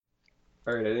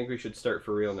All right, I think we should start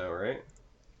for real now, right?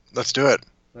 Let's do it.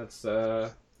 Let's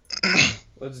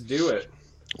let's do it.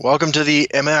 Welcome to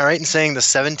am I right in saying the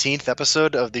 17th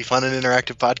episode of the Fun and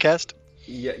Interactive Podcast?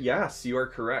 Yes, you are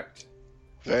correct.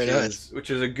 Very nice. Which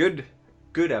is a good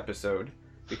episode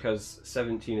because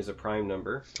 17 is a prime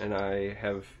number, and I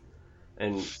have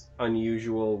an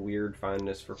unusual, weird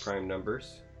fondness for prime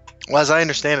numbers. Well, as I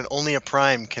understand it, only a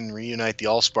prime can reunite the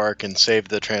Allspark and save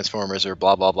the Transformers or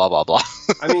blah, blah, blah, blah, blah.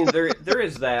 I mean, there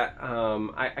is that.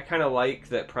 I kind of like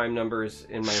that prime numbers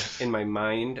in my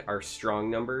mind are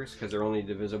strong numbers because they're only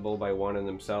divisible by one in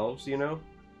themselves, you know?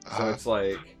 So it's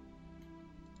like,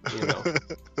 you know,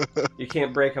 you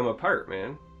can't break them apart,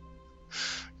 man.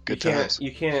 Good times.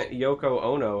 You can't Yoko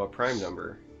Ono a prime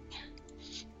number.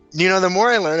 You know, the more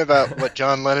I learn about what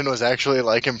John Lennon was actually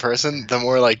like in person, the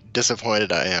more,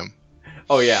 disappointed I am.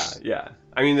 Oh, yeah, yeah.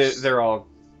 I mean, they're all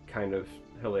kind of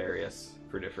hilarious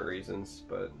for different reasons,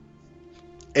 but...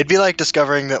 It'd be like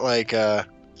discovering that,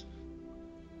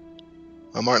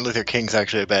 Martin Luther King's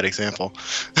actually a bad example.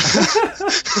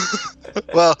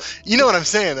 Well, you know what I'm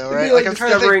saying, though, right? Like I'm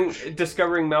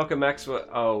discovering Malcolm X.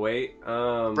 Oh, wait.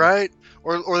 Right?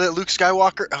 Or that Luke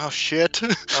Skywalker... Oh, shit.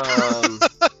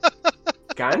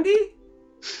 Gandhi?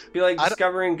 Be like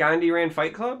discovering Gandhi ran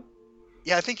Fight Club?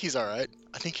 Yeah, I think he's alright.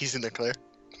 I think he's in the clear.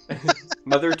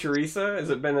 Mother Teresa? Has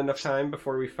it been enough time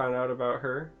before we found out about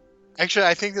her? Actually,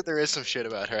 I think that there is some shit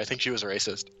about her. I think she was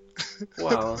racist.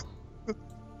 Well...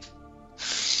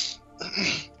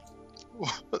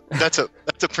 That's a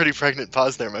pretty pregnant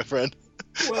pause there, my friend.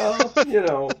 Well, you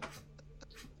know...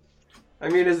 I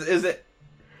mean,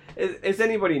 is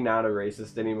anybody not a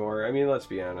racist anymore? I mean, let's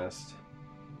be honest.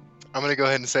 I'm gonna go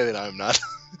ahead and say that I'm not.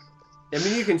 I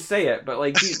mean, you can say it, but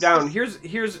deep down,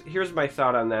 here's my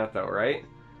thought on that, though, right?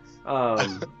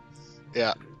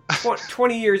 Yeah.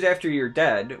 20 years after you're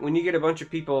dead, when you get a bunch of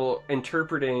people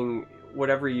interpreting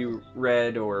whatever you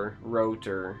read or wrote,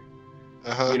 or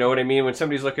you know what I mean, when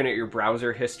somebody's looking at your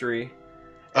browser history,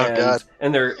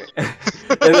 and they're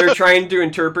trying to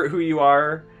interpret who you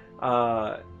are.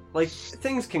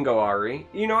 Things can go awry.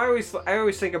 You know, I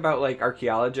always think about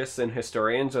archaeologists and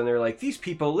historians, and they're like, these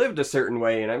people lived a certain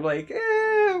way, and I'm like,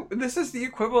 this is the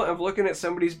equivalent of looking at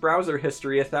somebody's browser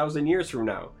history 1,000 years from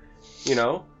now. You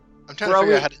know, I'm trying to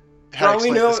figure out how to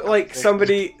explain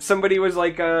this. Somebody was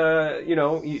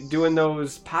doing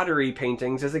those pottery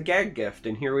paintings as a gag gift,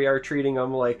 and here we are treating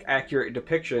them like accurate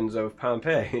depictions of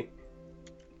Pompeii.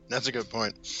 That's a good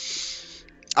point.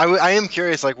 I am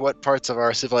curious, what parts of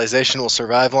our civilization will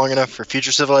survive long enough for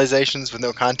future civilizations with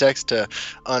no context to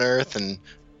unearth and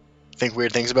think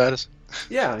weird things about us.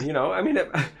 Yeah, you know, I mean,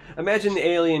 imagine the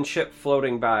alien ship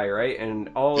floating by, right? And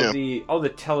all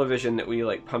the television that we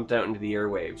pumped out into the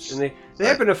airwaves, and they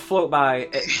happen to float by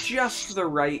at just the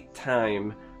right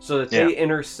time so that they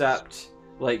intercept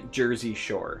Jersey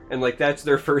Shore, and that's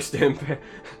their first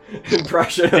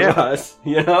impression of us,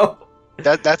 you know.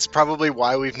 That's probably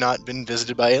why we've not been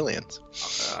visited by aliens.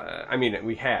 I mean,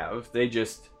 we have. They're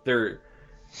just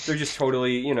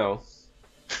totally, you know.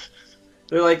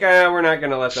 They're like, we're not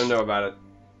gonna let them know about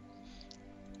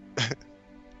it.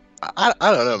 I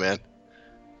don't know, man.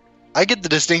 I get the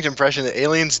distinct impression that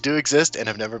aliens do exist and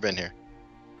have never been here.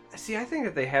 See, I think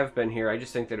that they have been here. I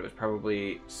just think that it was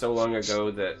probably so long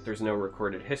ago that there's no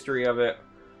recorded history of it,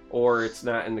 or it's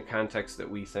not in the context that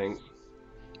we think.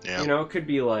 Yeah. You know, it could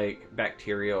be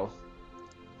bacterial.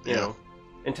 You know,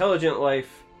 intelligent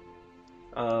life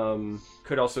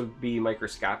could also be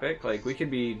microscopic. We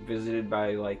could be visited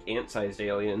by ant-sized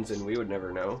aliens, and we would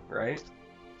never know, right?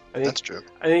 That's true.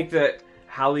 I think that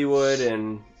Hollywood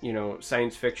and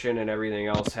science fiction and everything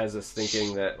else has us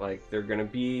thinking that they're gonna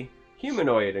be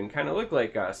humanoid and kind of look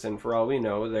like us, and for all we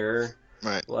know, they're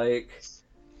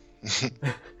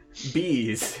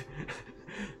bees.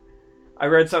 I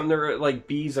read something that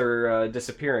bees are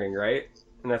disappearing, right?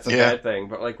 And that's a bad thing.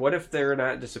 But what if they're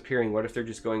not disappearing? What if they're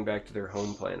just going back to their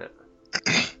home planet?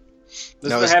 This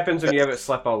is what happens when you haven't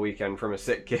slept all weekend from a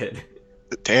sick kid.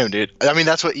 Damn, dude. I mean,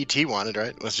 that's what E.T. wanted,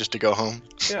 right? Was just to go home.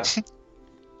 Yeah.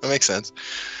 That makes sense.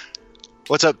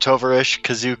 What's up, Tovarish,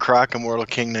 Kazoo Croc, Immortal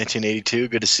King 1982?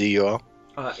 Good to see you all.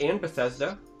 And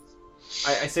Bethesda.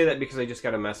 I say that because I just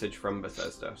got a message from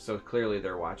Bethesda, so clearly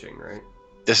they're watching, right?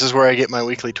 This is where I get my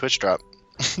weekly Twitch drop.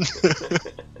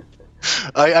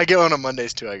 I get one on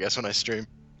Mondays too, I guess, when I stream.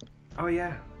 Oh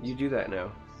yeah, you do that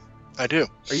now. I do.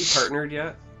 Are you partnered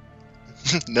yet?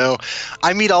 No.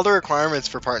 I meet all the requirements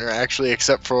for partner, actually,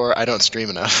 except for I don't stream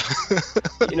enough.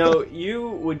 You know, you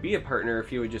would be a partner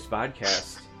if you would just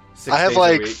podcast 6 I have days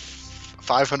a week.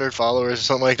 500 followers or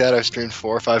something like that. I've streamed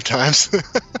 4 or 5 times.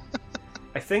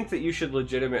 I think that you should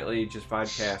legitimately just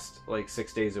podcast like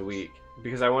 6 days a week,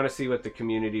 because I want to see what the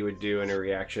community would do in a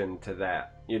reaction to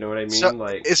that. You know what I mean? So,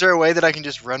 like, is there a way that I can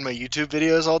just run my YouTube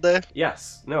videos all day?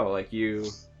 Yes. No, like you...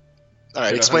 All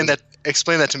right, explain that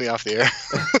to me off the air.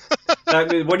 I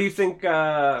mean, what do you think...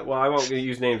 well, I won't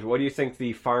use names. What do you think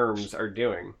the farms are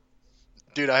doing?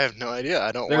 Dude, I have no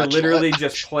idea. They're literally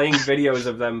just playing videos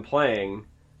of them playing.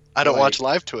 I don't watch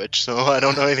live Twitch, so I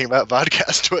don't know anything about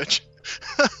podcast Twitch.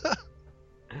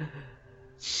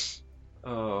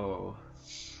 Oh.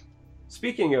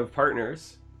 Speaking of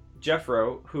partners,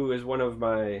 Jeffro, who is one of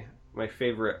my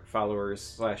favorite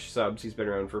followers / subs, he's been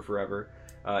around for forever.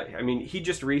 I mean, he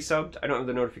just resubbed. I don't have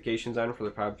the notifications on for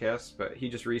the podcast, but he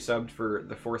just resubbed for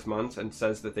the 4th month and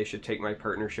says that they should take my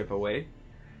partnership away.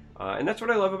 And that's what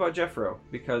I love about Jeffro,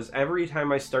 because every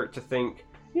time I start to think,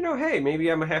 you know, hey, maybe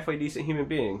I'm a halfway decent human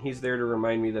being, he's there to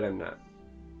remind me that I'm not.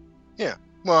 Yeah.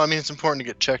 Well, I mean, it's important to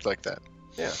get checked like that.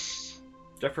 Yeah.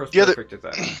 Jeffro's perfect at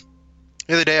that.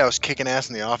 The other day I was kicking ass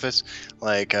in the office.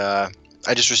 Like,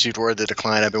 I just received word that a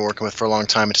client I've been working with for a long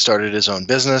time had started his own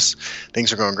business.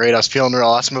 Things are going great. I was feeling real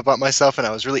awesome about myself, and I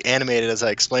was really animated as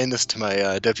I explained this to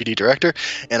my deputy director,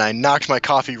 and I knocked my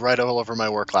coffee right all over my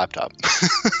work laptop.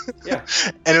 Yeah.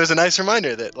 And it was a nice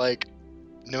reminder that, like,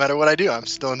 no matter what I do, I'm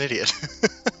still an idiot.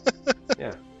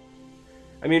 Yeah.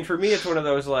 I mean, for me, it's one of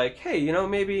those, like, hey, you know,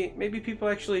 maybe people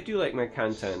actually do like my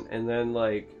content, and then,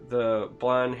 like, the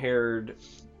blonde-haired,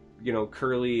 you know,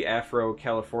 curly Afro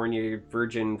California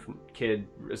virgin kid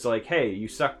is like, hey, you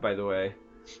suck, by the way.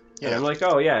 Yeah. And I'm like,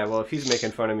 oh yeah, well, if he's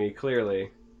making fun of me, clearly.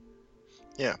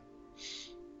 Yeah.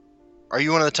 Are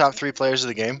you one of the top 3 players of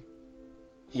the game?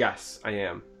 Yes, I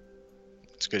am.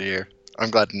 It's good to hear. I'm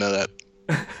glad to know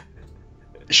that.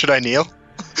 Should I kneel?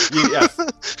 Yes.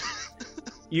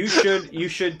 You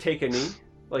should take a knee,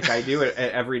 like I do at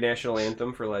every national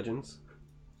anthem for Legends.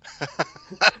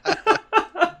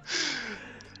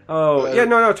 Oh yeah,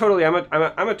 no, totally. I'm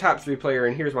a top 3 player,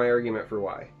 and here's my argument for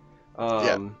why.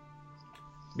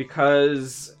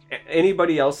 Because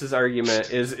anybody else's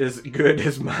argument is as good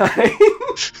as mine.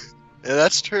 Yeah,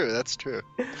 that's true. That's true.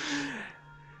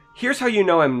 Here's how you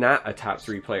know I'm not a top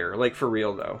 3 player, like for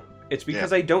real though. It's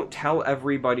because I don't tell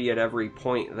everybody at every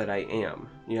point that I am,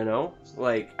 you know?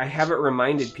 Like, I haven't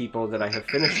reminded people that I have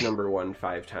finished number 1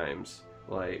 5 times.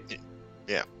 Like,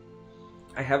 yeah.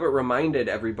 I haven't reminded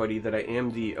everybody that I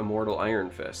am the immortal Iron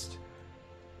Fist.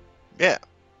 Yeah.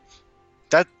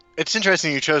 It's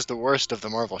interesting you chose the worst of the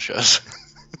Marvel shows.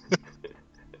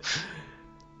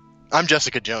 I'm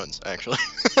Jessica Jones, actually.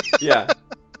 Yeah.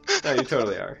 No, you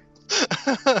totally are.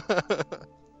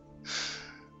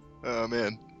 Oh,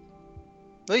 man.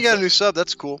 Well, you got a new sub.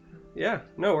 That's cool. Yeah.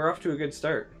 No, we're off to a good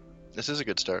start. This is a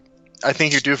good start. I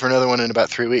think you're due for another one in about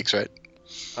 3 weeks, right?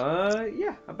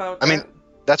 Yeah, about that. I mean,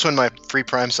 that's when my free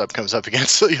Prime sub comes up again,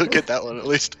 so you'll get that one at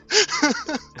least.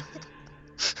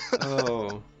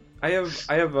 Oh. I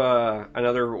have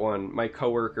another one. My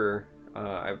coworker,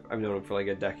 I've known him for like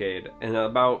a decade, and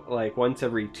about like once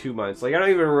every 2 months, like I don't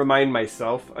even remind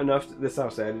myself enough. This is how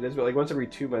sad it is, but like once every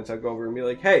 2 months, I'll go over and be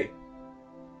like, "Hey,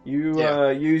 you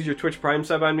use your Twitch Prime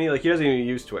sub on me?" Like he doesn't even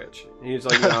use Twitch. He's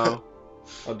like, "No,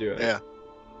 I'll do it." Yeah.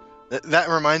 That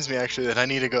reminds me actually that I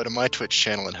need to go to my Twitch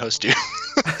channel and host you.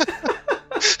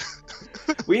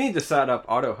 We need to set up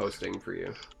auto hosting for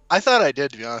you. I thought I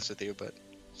did, to be honest with you, but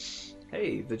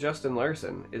hey, the Justin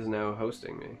Larson is now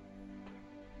hosting me.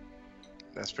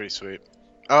 That's pretty sweet.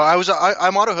 Oh,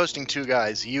 I'm auto hosting 2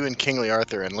 guys, you and Kingly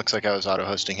Arthur, and it looks like I was auto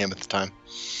hosting him at the time.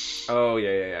 Oh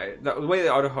yeah. The way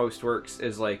the auto host works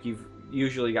is like you've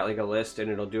usually got like a list and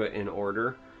it'll do it in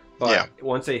order. But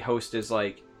once a host is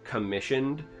like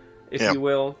commissioned, if you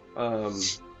will,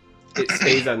 it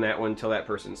stays on that one until that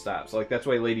person stops. Like that's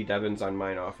why Lady Devon's on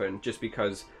mine often, just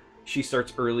because she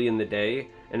starts early in the day,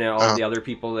 and then all the other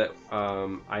people that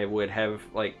I would have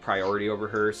like priority over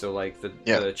her, so like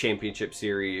the Championship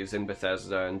Series and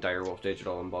Bethesda and Direwolf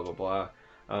Digital and blah blah blah.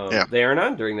 They aren't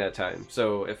on during that time,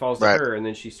 so it falls to her, and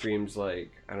then she streams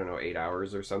like, I don't know, 8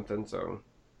 hours or something. So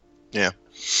yeah,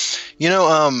 you know,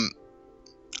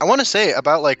 I want to say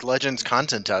about like Legends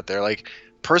content out there. Like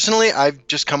personally, I've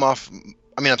just come off.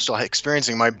 I mean, I'm still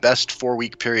experiencing my best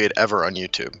 4-week period ever on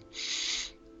YouTube.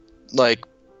 Like,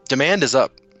 demand is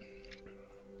up.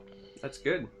 That's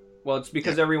good. Well, it's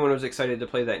because everyone was excited to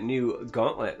play that new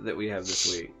Gauntlet that we have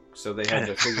this week, so they had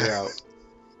to figure out.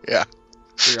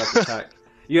 Figure out the tech.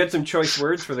 You had some choice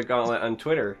words for the Gauntlet on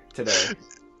Twitter today.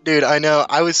 Dude, I know.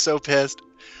 I was so pissed.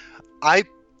 I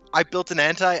built an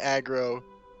anti-aggro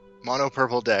mono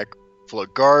purple deck full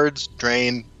of guards,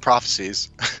 drain, prophecies.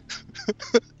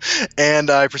 And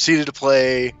I proceeded to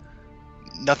play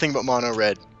nothing but mono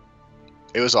red.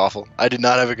 It was awful. I did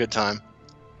not have a good time.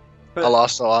 But, I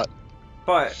lost a lot.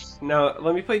 But now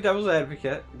let me play devil's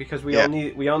advocate because we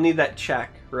all need that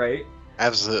check, right?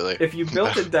 Absolutely. If you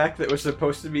built a deck that was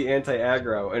supposed to be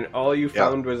anti-aggro and all you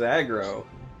found was aggro,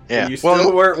 and you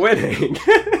still weren't winning.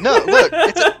 No, look,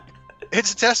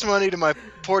 it's a testimony to my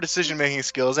poor decision-making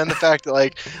skills and the fact that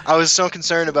like I was so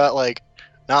concerned about like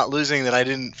not losing that I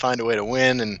didn't find a way to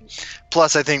win. And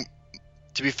plus, I think,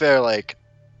 to be fair, like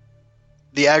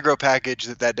the aggro package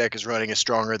that deck is running is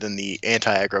stronger than the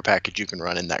anti-aggro package you can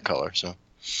run in that color. So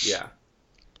yeah.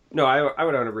 No, I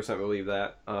would 100% believe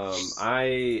that.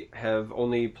 I have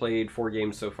only played 4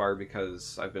 games so far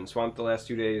because I've been swamped the last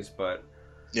 2 days, but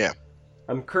yeah,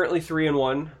 I'm currently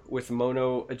 3-1 with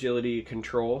mono agility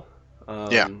control.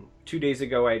 2 days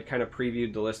ago, I had kind of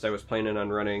previewed the list I was planning on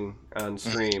running on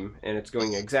stream, and it's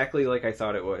going exactly like I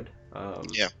thought it would.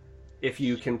 If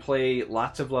you can play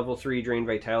lots of level 3 Drain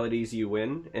Vitalities, you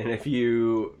win. And if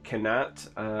you cannot,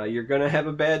 you're going to have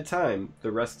a bad time.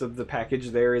 The rest of the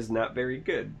package there is not very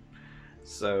good.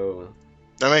 So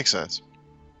that makes sense.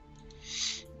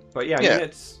 But yeah, I mean,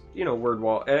 it's, Word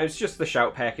Wall. And it's just the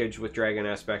Shout package with Dragon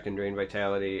Aspect and Drain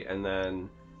Vitality. And then,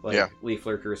 Leaf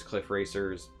Lurkers, Cliff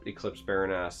Racers, Eclipse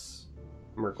Baroness,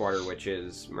 Murkwater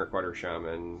Witches, Murkwater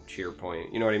Shaman, Cheer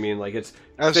Point. You know what I mean? Like, it's...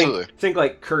 Absolutely. Think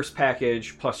like Curse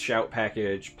package, plus Shout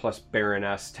package, plus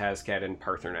Baroness, Tazcat, and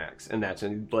Parthenax. And that's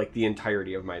like the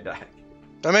entirety of my deck.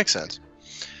 That makes sense.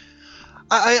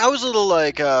 I was a little,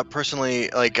 like, personally,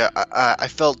 like, I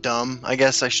felt dumb, I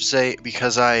guess I should say,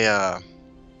 because I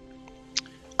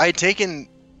had taken,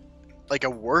 like, a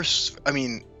worse... I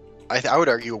mean... I would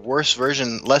argue a worse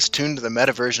version, less tuned to the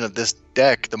meta version of this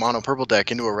deck, the mono purple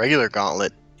deck, into a regular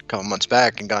gauntlet a couple months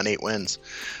back and gotten 8 wins.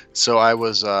 So I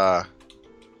was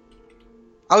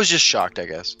just shocked, I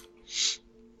guess.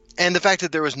 And the fact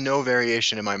that there was no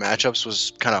variation in my matchups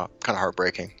was kind of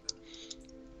heartbreaking.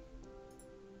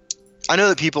 I know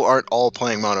that people aren't all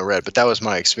playing mono red, but that was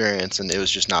my experience, and it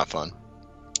was just not fun.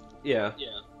 Yeah.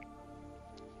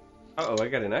 Uh-oh, I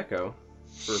got an echo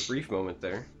for a brief moment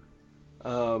there.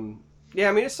 Yeah,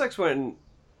 I mean, it sucks when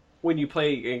you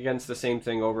play against the same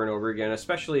thing over and over again,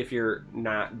 especially if you're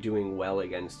not doing well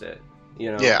against it.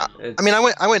 Yeah, I mean, I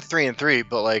went 3-3,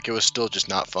 but like it was still just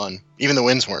not fun. Even the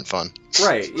wins weren't fun.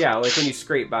 Right? Yeah, like when you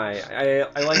scrape by.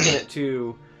 I liken it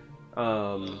to,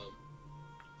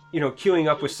 queuing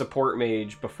up with support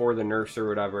mage before the nerfs or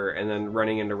whatever, and then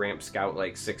running into ramp scout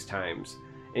like 6 times.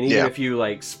 And even if you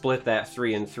like split that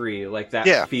 3-3, like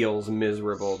that feels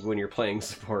miserable when you're playing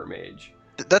support mage.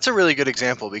 That's a really good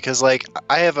example because like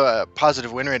I have a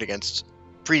positive win rate against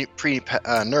pre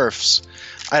nerfs.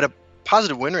 I had a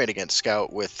positive win rate against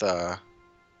scout with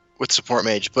support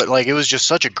mage, but like it was just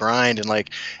such a grind, and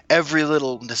like every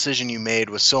little decision you made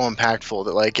was so impactful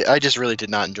that like I just really did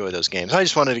not enjoy those games. I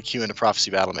just wanted to queue into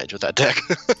Prophecy Battle Mage with that deck.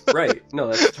 Right. No,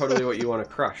 that's totally what you want to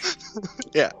crush.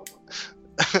 Yeah.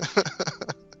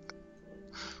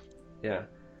 Yeah.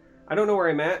 I don't know where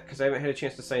I'm at because I haven't had a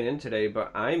chance to sign in today, but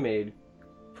I made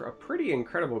a pretty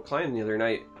incredible climb the other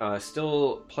night.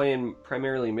 Still playing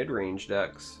primarily mid-range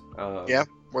decks. Where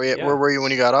were you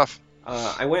when you got off?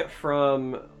 I went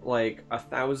from like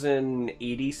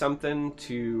 1,080 something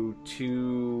to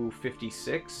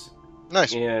 256.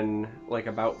 Nice. In like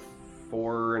about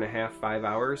 4.5-5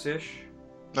 hours ish.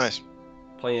 Nice.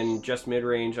 Playing just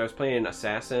mid-range. I was playing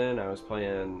Assassin, I was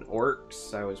playing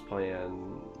Orcs, I was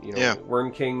playing,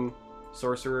 Worm King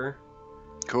Sorcerer.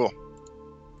 Cool.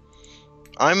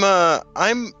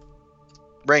 I'm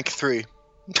rank 3.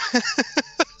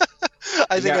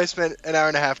 I think I spent an hour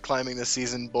and a half climbing this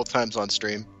season, both times on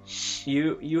stream.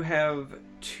 You have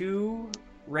 2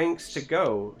 ranks to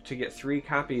go to get 3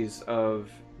 copies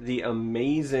of the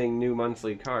amazing new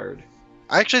monthly card.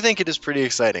 I actually think it is pretty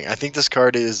exciting. I think this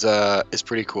card is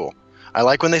pretty cool. I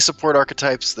like when they support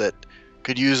archetypes that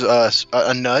could use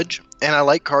a nudge, and I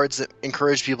like cards that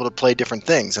encourage people to play different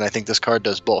things, and I think this card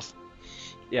does both.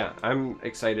 Yeah, I'm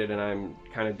excited, and I'm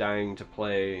kind of dying to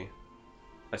play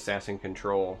Assassin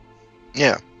Control.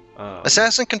 Yeah.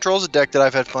 Assassin Control is a deck that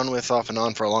I've had fun with off and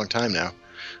on for a long time now.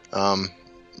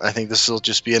 I think this will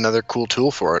just be another cool tool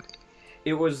for it.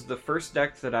 It was the first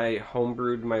deck that I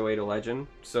homebrewed my way to Legend.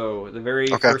 So the very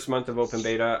first month of open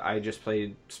beta, I just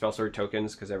played Spellsword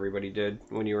tokens because everybody did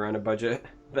when you were on a budget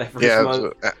that first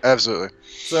month. Absolutely.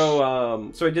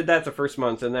 So I did that the first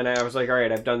month, and then I was like, all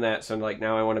right, I've done that. So like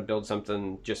now I want to build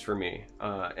something just for me.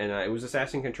 It was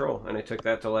Assassin Control, and I took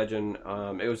that to Legend.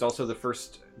 It was also the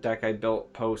first deck I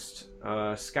built post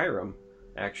Skyrim,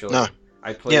 actually. No.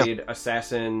 I played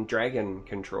Assassin Dragon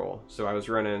Control, so I was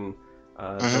running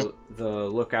The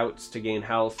lookouts to gain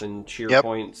health and cheer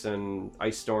points and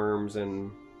ice storms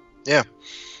and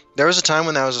there was a time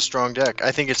when that was a strong deck.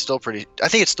 I think it's still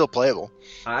playable.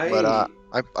 But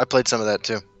I played some of that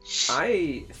too.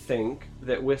 I think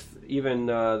that with even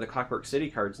the Clockwork City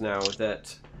cards now,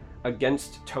 that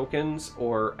against tokens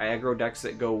or aggro decks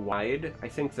that go wide, I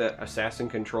think that Assassin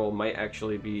Control might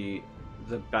actually be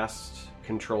the best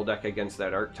control deck against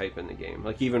that archetype in the game.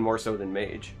 Like, even more so than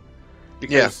Mage.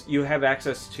 Because you have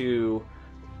access to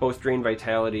both Drain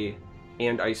Vitality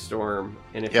and Ice Storm,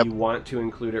 and if you want to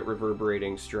include it,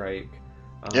 Reverberating Strike.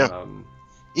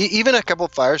 Even a couple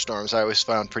of Firestorms I always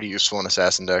found pretty useful in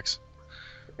Assassin decks.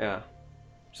 Yeah.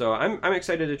 So I'm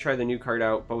excited to try the new card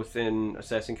out, both in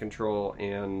Assassin Control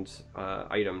and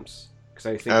items, because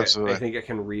I think it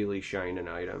can really shine in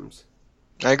items.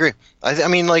 I agree. I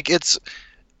mean, like, it's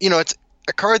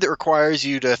a card that requires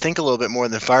you to think a little bit more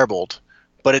than Firebolt,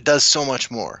 but it does so much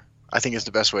more. I think is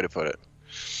the best way to put it.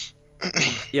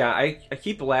 Yeah, I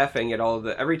keep laughing at all of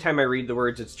the. Every time I read the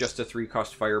words, it's just a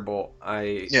 3-cost Firebolt.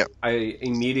 I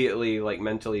immediately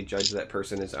mentally judge that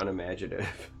person as unimaginative.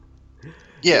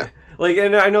 Yeah.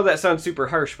 And I know that sounds super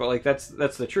harsh, but that's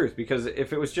the truth. Because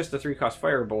if it was just a 3-cost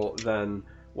Firebolt, then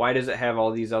why does it have all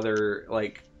these other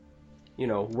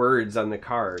words on the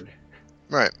card?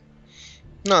 Right.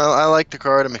 No, I like the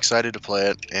card. I'm excited to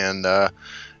play it, and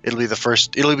it'll be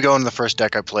going in the first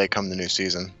deck I play come the new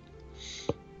season.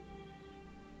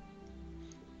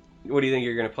 What do you think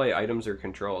you're going to play, items or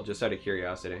control? Just out of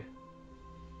curiosity.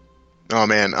 Oh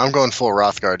man, I'm going full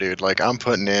Rothgar, dude. Like, I'm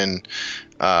putting in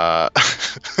Necron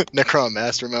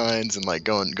Masterminds and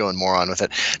going more on with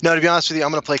it. No, to be honest with you, I'm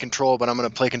going to play control, but I'm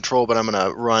going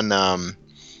to run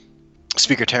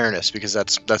Speaker Tyrannus, because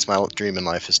that's my dream in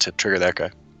life, is to trigger that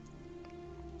guy.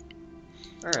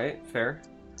 All right, fair.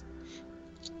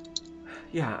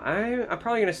 Yeah, I'm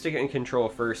probably going to stick it in control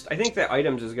first. I think that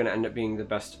items is going to end up being the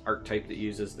best archetype that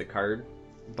uses the card.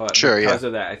 But because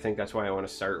of that, I think that's why I want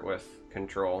to start with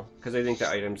control. Because I think that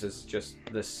items is just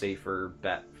the safer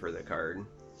bet for the card.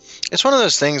 It's one of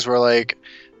those things where,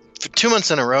 for 2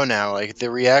 months in a row now, the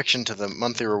reaction to the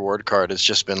monthly reward card has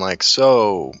just been,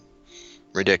 so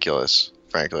ridiculous,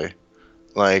 frankly.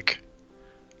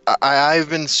 I've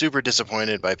been super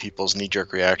disappointed by people's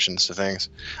knee-jerk reactions to things.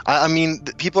 I mean,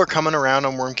 people are coming around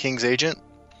on Worm King's Agent.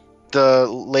 The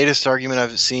latest argument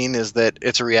I've seen is that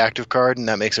it's a reactive card, and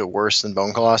that makes it worse than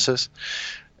Bone Colossus.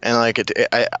 And I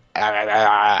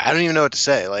don't even know what to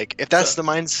say. If that's the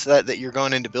mindset that you're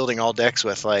going into building all decks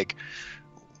with, so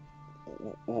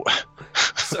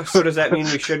does that mean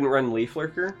we shouldn't run Leaf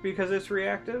Lurker because it's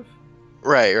reactive?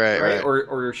 Right.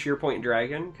 Or Shearpoint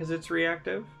Dragon because it's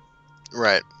reactive?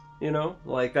 Right.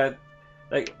 That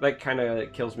kind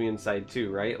of kills me inside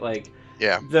too, right?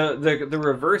 Yeah. The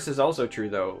reverse is also true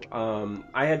though.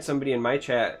 I had somebody in my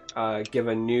chat give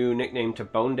a new nickname to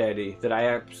Bone Daddy that I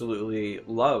absolutely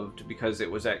loved because it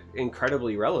was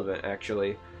incredibly relevant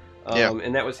actually.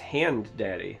 And that was Hand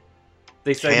Daddy.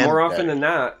 They said more often than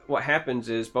not, what happens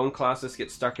is Bone Colossus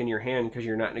gets stuck in your hand because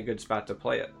you're not in a good spot to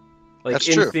play it. That's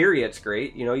in true. theory, it's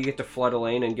great. You get to flood a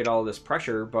lane and get all this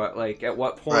pressure, but at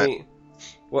what point? Right.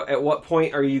 At what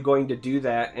point are you going to do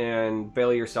that and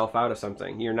bail yourself out of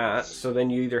something? You're not. So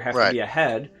then you either have to be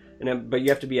ahead, but you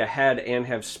have to be ahead and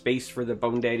have space for the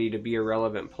Bone Daddy to be a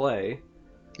relevant play.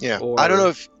 Yeah. I don't know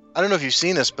if you've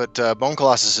seen this, but Bone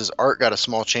Colossus's art got a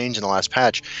small change in the last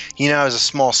patch. He now has a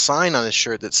small sign on his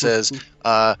shirt that says,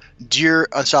 "Dear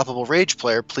Unstoppable Rage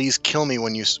player, please kill me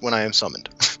when I am summoned."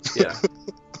 Yeah.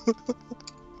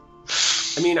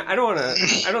 I mean, I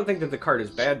don't think that the card is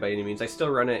bad by any means. I still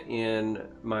run it in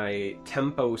my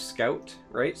Tempo Scout,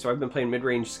 right? So I've been playing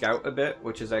mid-range Scout a bit,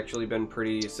 which has actually been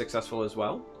pretty successful as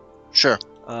well. Sure.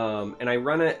 And I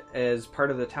run it as part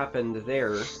of the top end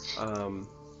there,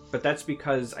 but that's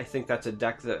because I think that's a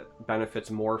deck that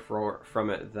benefits more from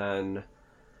it than,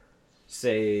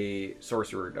 say,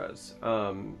 Sorcerer does.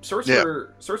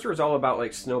 Sorcerer is all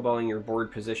about snowballing your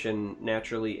board position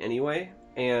naturally anyway,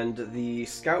 and the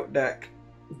Scout deck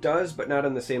does, but not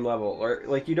on the same level. Or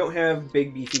you don't have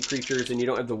big beefy creatures and you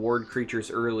don't have the ward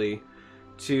creatures early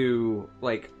to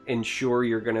ensure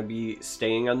you're going to be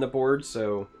staying on the board.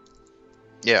 So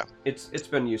yeah, it's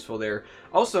been useful there.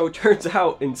 Also, turns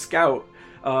out in Scout,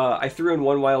 I threw in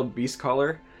one wild beast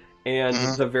caller, and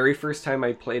the very first time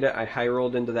I played it, I high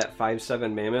rolled into that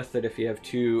 5/7 mammoth that if you have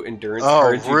 2 endurance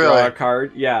cards, you draw a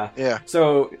card. Yeah. Yeah.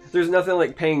 So there's nothing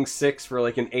like paying 6 for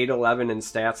an 8/11 in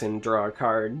stats and draw a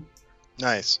card.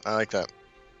 Nice. I like that.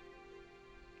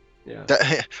 Yeah.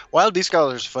 Wild Beast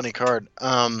Caller is a funny card.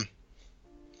 One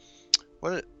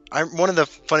of the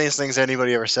funniest things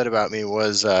anybody ever said about me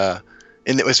was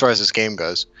as far as this game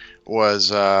goes,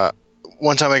 was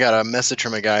one time I got a message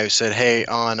from a guy who said, "Hey,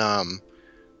 on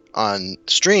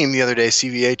stream the other day,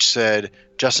 CVH said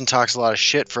Justin talks a lot of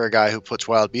shit for a guy who puts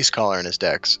Wild Beast Caller in his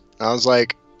decks." And I was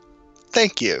like,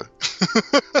 "Thank you."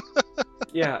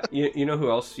 Yeah, you know who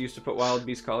else used to put Wild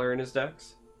Beast Caller in his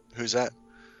decks? Who's that?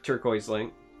 Turquoise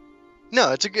Link.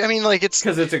 No, it's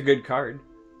because it's a good card.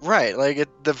 Right, like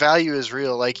the value is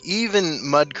real. Like even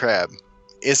Mud Crab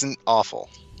isn't awful.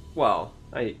 Well,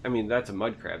 I mean that's a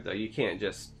Mud Crab though. You can't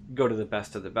just go to the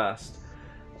best of the best.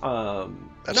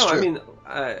 That's true. I mean,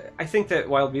 I think that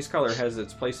Wild Beast Caller has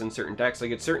its place in certain decks.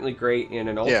 Like it's certainly great in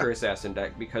an Ultra Assassin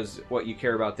deck because what you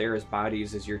care about there is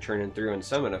bodies as you're turning through and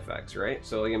summon effects, right?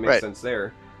 So like it makes sense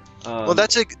there. Well,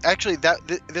 that's actually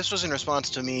this was in response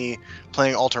to me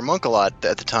playing Alter Monk a lot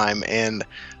at the time, and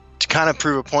to kind of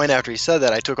prove a point after he said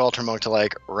that, I took Alter Monk to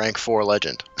like rank 4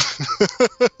 legend.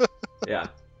 Yeah.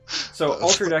 So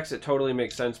Ultra decks, it totally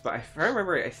makes sense. But if I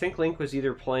remember, I think Link was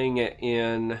either playing it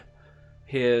in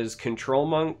his Control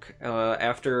Monk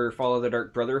after Fall of the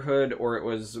Dark Brotherhood, or it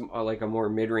was like a more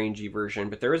mid-rangey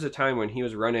version. But there was a time when he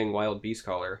was running Wild Beast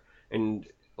Caller, and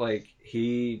like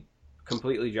he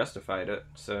completely justified it.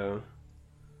 So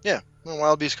yeah, well,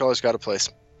 Wild Beast Caller's got a place.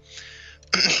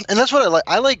 And that's what I like.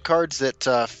 I like cards that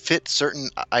fit certain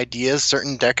ideas,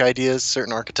 certain deck ideas,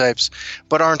 certain archetypes,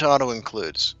 but aren't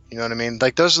auto-includes. You know what I mean?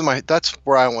 Like that's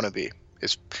where I want to be.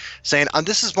 Is saying,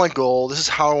 this is my goal, this is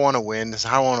how I want to win, this is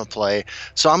how I want to play.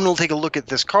 So I'm going to take a look at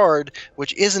this card,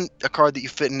 which isn't a card that you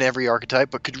fit in every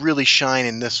archetype, but could really shine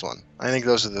in this one. I think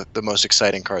those are the most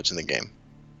exciting cards in the game.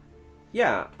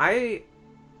 Yeah, I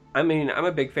mean, I'm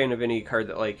a big fan of any card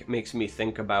that like makes me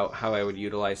think about how I would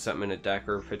utilize something in a deck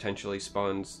or potentially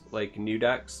spawns like new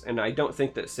decks. And I don't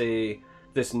think that, say,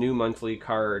 this new monthly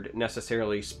card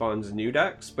necessarily spawns new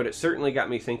decks, but it certainly got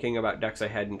me thinking about decks I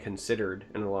hadn't considered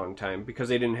in a long time because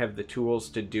they didn't have the tools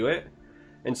to do it.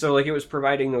 And so like it was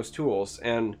providing those tools.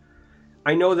 And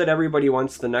I know that everybody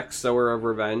wants the next Sower of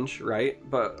Revenge, right?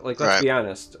 But like let's be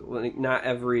honest, like, not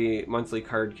every monthly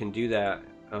card can do that.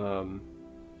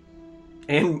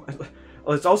 And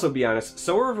let's also be honest,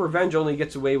 Sower of Revenge only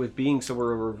gets away with being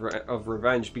Sower of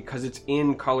Revenge because it's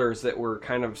in colors that were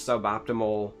kind of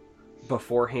suboptimal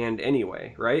beforehand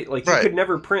anyway, right? Like you could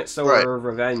never print Sower of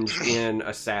Revenge in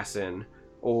Assassin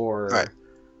or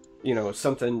you know,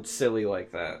 something silly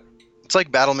like that. It's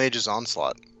like Battle Mage's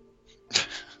Onslaught.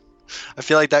 I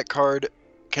feel like that card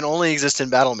can only exist in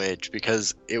Battle Mage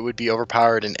because it would be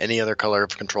overpowered in any other color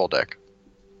of control deck.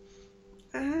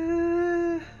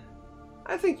 I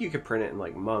think you could print it in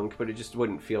like Monk, but it just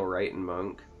wouldn't feel right in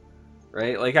Monk,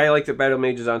 right? Like I like that Battle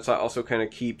Mage's Onslaught also kind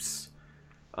of keeps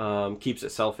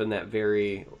itself in that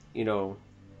very, you know,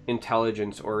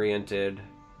 intelligence-oriented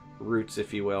roots,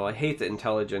 if you will. I hate that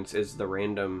intelligence is the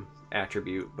random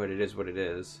attribute, but it is what it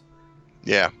is.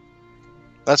 Yeah,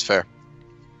 that's fair.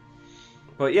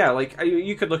 But yeah, like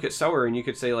you could look at Sower and you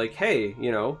could say like, hey,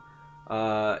 you know,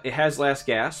 it has Last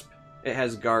Gasp. It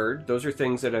has Guard. Those are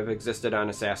things that have existed on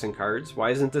Assassin cards. Why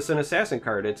isn't this an Assassin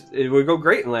card? It would go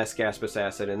great in Last Gasp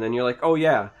Assassin. And then you're like, oh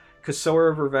yeah, because Sower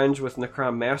of Revenge with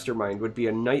Necrom Mastermind would be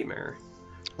a nightmare.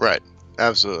 Right.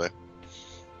 Absolutely.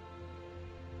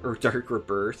 Or Dark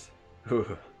Rebirth.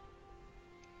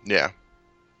 Yeah.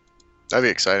 That'd be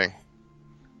exciting.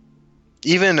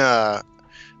 Even, man,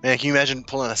 can you imagine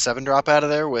pulling a 7-drop out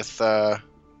of there with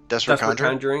Desperate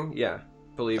Conjuring? Yeah,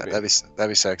 believe me. That'd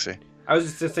be sexy. I was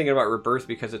just thinking about Rebirth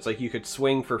because it's like you could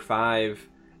swing for 5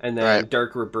 and then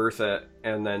Dark Rebirth it,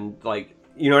 and then like,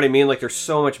 you know what I mean? Like there's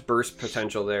so much burst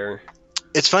potential there.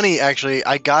 It's funny actually.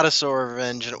 I got a Sower of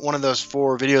Revenge in one of those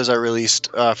 4 videos I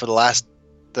released for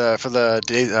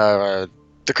the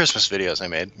Christmas videos I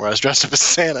made, where I was dressed up as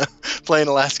Santa playing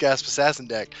the Last Gasp Assassin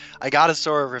deck. I got a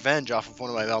Sower of Revenge off of one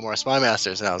of my Valmora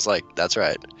Spymasters, and I was like, that's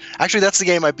right. Actually, that's the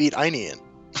game I beat Aini in.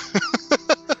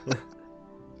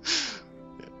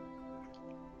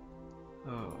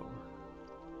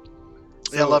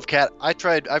 Yeah, Love Cat. I've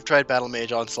tried Battle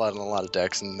Mage Onslaught in a lot of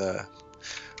decks, and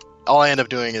all I end up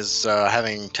doing is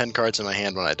having 10 cards in my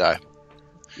hand when I die.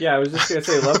 Yeah, I was just gonna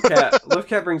say Love Cat. Love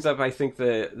Cat brings up, I think,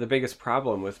 the biggest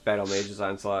problem with Battle Mage's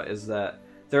Onslaught is that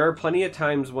there are plenty of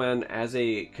times when, as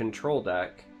a control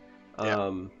deck,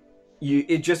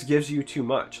 it just gives you too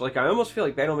much. Like I almost feel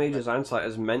like Battle Mage's Onslaught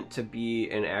is meant to be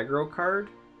an aggro card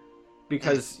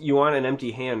because you want an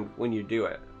empty hand when you do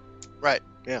it. Right.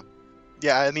 Yeah.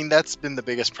 Yeah, I mean, that's been the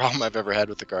biggest problem I've ever had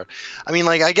with the card. I mean,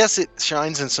 like, I guess it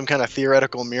shines in some kind of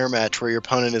theoretical mirror match where your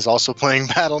opponent is also playing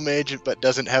Battle Mage but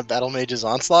doesn't have Battle Mage's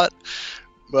Onslaught.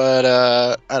 But,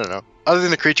 I don't know. Other than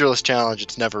the Creatureless Challenge,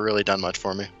 it's never really done much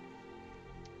for me.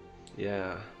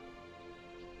 Yeah.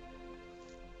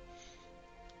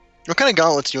 What kind of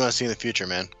gauntlets do you want to see in the future,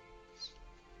 man?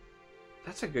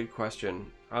 That's a good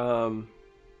question.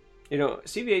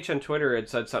 CVH on Twitter had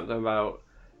said something about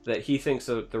that he thinks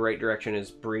that the right direction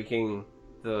is breaking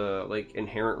the like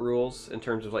inherent rules in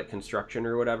terms of like construction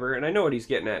or whatever. And I know what he's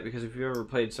getting at, because if you've ever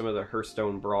played some of the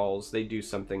Hearthstone brawls, they do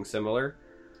something similar.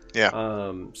 Yeah.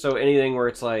 So anything where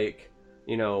it's like,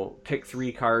 pick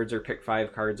 3 cards or pick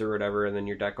 5 cards or whatever, and then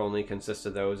your deck only consists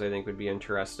of those, I think would be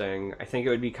interesting. I think it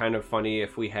would be kind of funny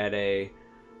if we had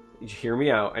hear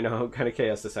me out, I know how kind of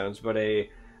chaos this sounds, but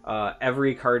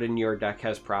every card in your deck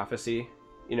has prophecy,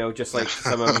 just like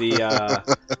some of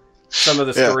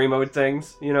the story mode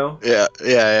things, Yeah.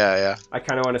 I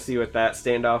kind of want to see what that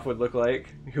standoff would look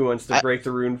like. Who wants to break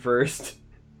the rune first?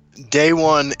 Day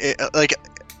one,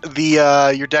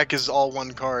 your deck is all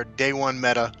 1 card. Day 1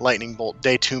 meta Lightning Bolt.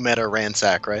 Day 2 meta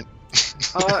Ransack, right?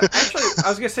 Actually, I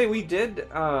was gonna say we did.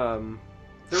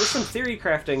 There was some theory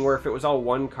crafting where if it was all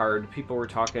 1 card, people were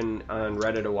talking on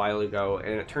Reddit a while ago,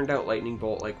 and it turned out Lightning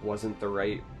Bolt wasn't the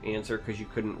right answer because you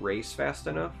couldn't race fast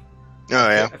enough. Oh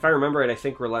yeah. If I remember right, I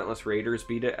think Relentless Raiders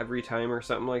beat it every time or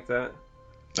something like that.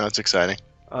 That's exciting.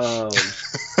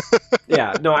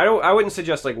 Yeah, no, I wouldn't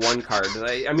suggest 1 card.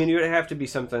 I mean, it would have to be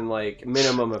something like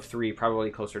minimum of 3, probably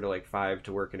closer to 5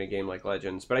 to work in a game like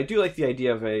Legends. But I do like the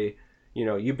idea of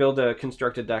you build a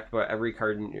constructed deck, but every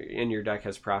card in your deck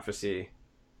has prophecy.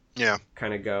 Yeah.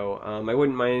 Kind of go. I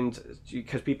wouldn't mind,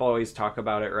 because people always talk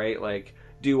about it, right?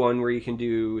 Do one where you can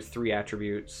do 3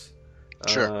 attributes.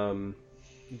 Sure.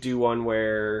 Do one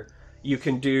where you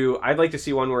can do. I'd like to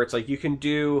see one where it's you can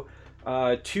do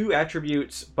 2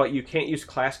 attributes, but you can't use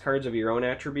class cards of your own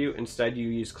attribute. Instead, you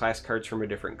use class cards from a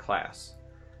different class.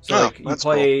 So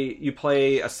you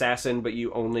play assassin, but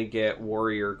you only get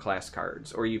warrior class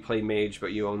cards, or you play mage,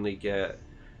 but you only get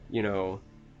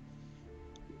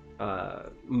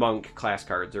monk class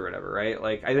cards or whatever,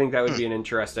 right? I think that would be an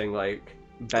interesting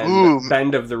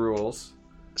bend of the rules.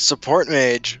 Support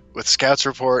mage with Scouts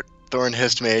Report, Thorn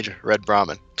Hist Mage, Red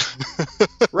Brahmin.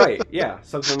 Right, yeah,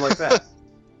 something like that.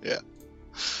 Yeah.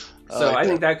 So I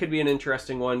think that could be an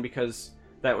interesting one, because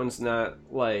that one's not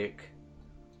the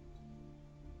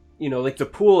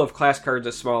pool of class cards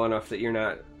is small enough that you're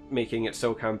not making it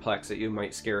so complex that you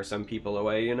might scare some people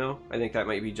away, I think that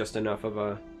might be just enough of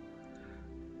a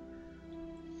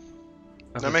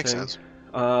that makes sense.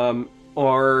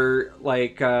 Or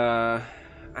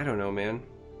I don't know, man.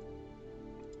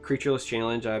 Creatureless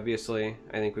Challenge, obviously,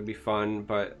 I think would be fun,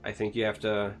 but I think you have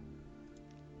to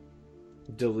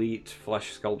delete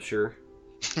Flesh Sculpture.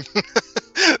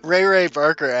 Ray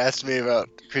Barker asked me about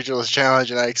Creatureless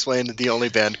Challenge, and I explained that the only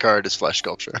banned card is Flesh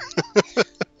Sculpture.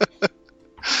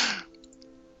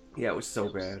 Yeah, it was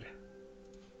so bad.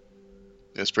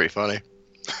 It was pretty funny.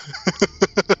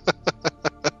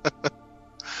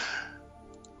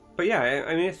 But yeah,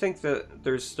 I mean, I think that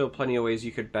there's still plenty of ways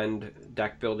you could bend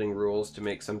deck building rules to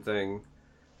make something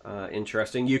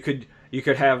interesting. You could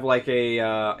have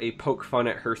a poke fun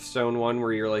at Hearthstone one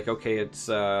where you're okay, it's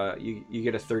you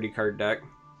get a 30 card deck.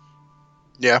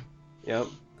 Yeah. Yep.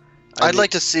 I'd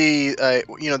like to see there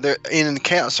in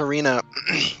Chaos Arena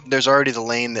there's already the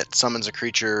lane that summons a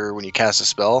creature when you cast a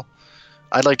spell.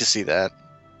 I'd like to see that.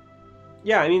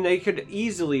 Yeah, I mean, they could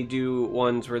easily do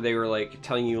ones where they were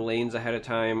telling you lanes ahead of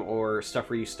time, or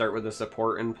stuff where you start with a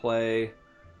support in play.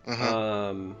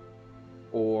 Mm-hmm.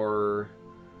 Or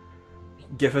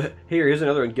here's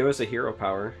another one, give us a hero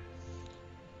power.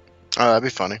 Oh, that'd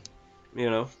be funny.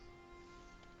 I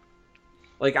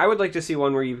would like to see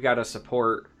one where you've got a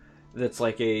support that's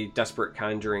a Desperate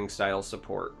Conjuring style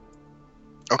support.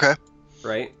 Okay.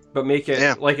 Right? But make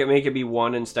it make it be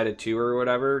 1 instead of 2 or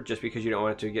whatever, just because you don't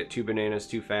want it to get 2 bananas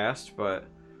too fast. But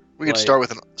we could start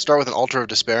with an Altar of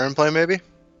Despair in play, maybe.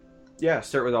 Yeah,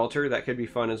 start with Altar. That could be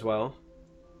fun as well.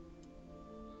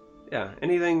 Yeah,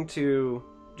 anything to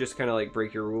just kind of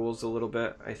break your rules a little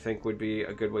bit, I think would be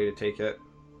a good way to take it.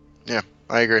 Yeah,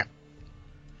 I agree.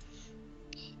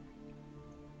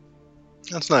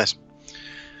 That's nice.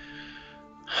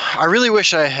 I really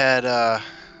wish I had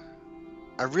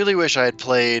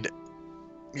played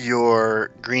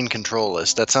your green control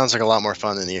list. That sounds like a lot more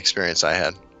fun than the experience I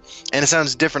had. And it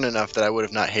sounds different enough that I would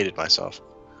have not hated myself.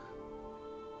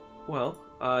 Well,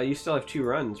 you still have 2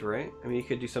 runs, right? I mean, you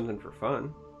could do something for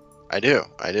fun. I do.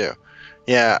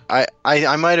 Yeah,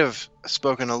 I might have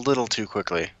spoken a little too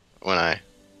quickly when I...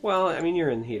 Well, I mean, you're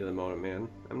in the heat of the moment, man.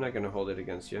 I'm not going to hold it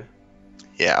against you.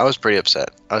 Yeah, I was pretty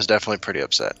upset. I was definitely pretty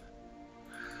upset.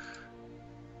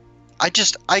 I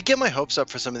get my hopes up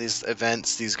for some of these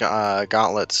events, these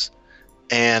gauntlets,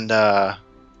 and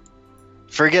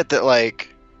forget that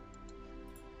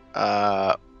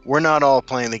we're not all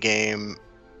playing the game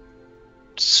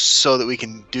so that we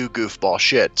can do goofball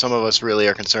shit. Some of us really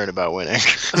are concerned about winning.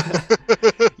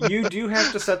 You do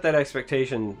have to set that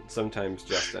expectation sometimes,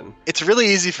 Justin. It's really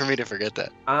easy for me to forget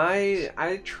that.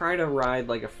 I try to ride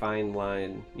like a fine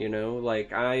line, you know?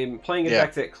 Like, I'm playing a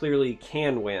deck that clearly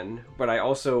can win, but I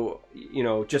also, you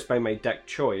know, just by my deck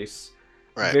choice,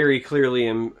 very clearly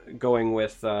am going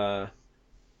with a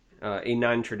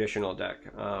non-traditional deck.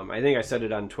 I think I said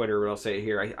it on Twitter, but I'll say it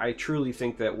here. I truly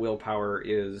think that Willpower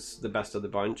is the best of the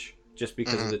bunch, just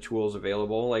because of the tools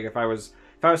available. Like, if I was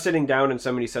sitting down and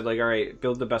somebody said, like, all right,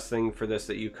 build the best thing for this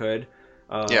that you could,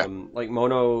 like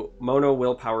mono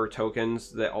Willpower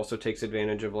tokens that also takes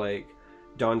advantage of, like,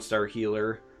 Dawnstar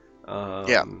Healer.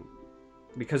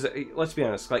 Because, let's be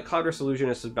honest, like, Cloudress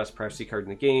Illusionist is the best privacy card in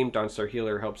the game. Dawnstar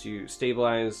Healer helps you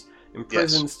stabilize.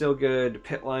 Imprison's still good.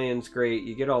 Pit Lion's great.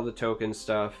 You get all the token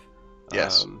stuff.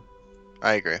 Yes,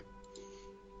 I agree.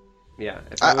 Yeah,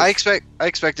 I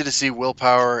expected to see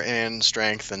Willpower and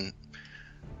Strength, and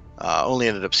only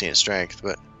ended up seeing Strength,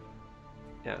 but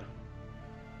yeah.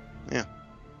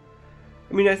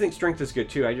 I mean, I think Strength is good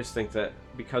too. I just think that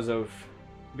because of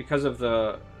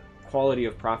the quality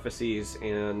of Prophecies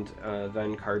and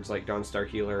then cards like Dawnstar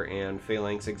Healer and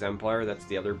Phalanx Exemplar, that's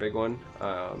the other big one.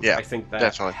 I think that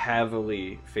definitely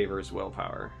heavily favors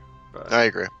Willpower. But... I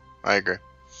agree.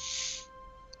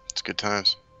 It's good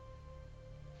times.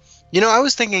 You know, I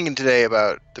was thinking today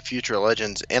about the future of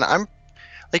Legends, and I'm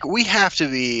like, we have to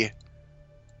be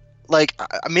like,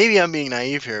 maybe I'm being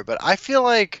naive here, but I feel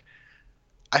like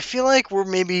we're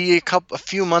maybe a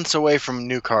few months away from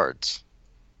new cards.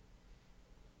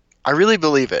 I really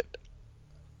believe it.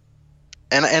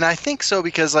 And I think so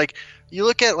because, like, you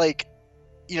look at, like,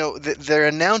 you know, their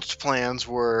announced plans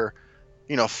were,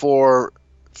 you know, 4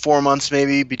 months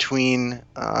maybe between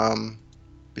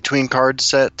card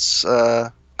sets,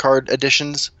 card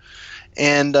additions,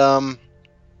 and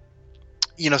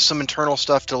you know, some internal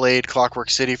stuff delayed Clockwork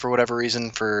City for whatever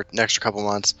reason for an extra couple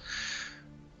months.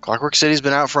 Clockwork City's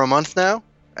been out for a month now.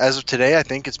 As of today, I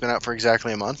think it's been out for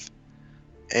exactly a month.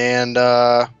 And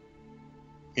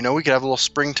you know, we could have a little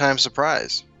springtime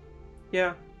surprise.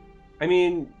 Yeah. I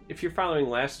mean, if you're following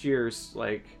last year's,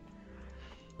 like,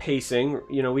 pacing,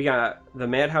 you know, we got the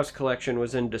Madhouse collection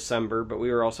was in December, but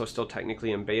we were also still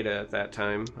technically in beta at that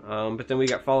time. But then we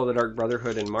got Follow the Dark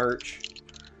Brotherhood in March.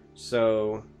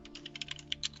 So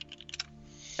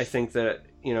I think that,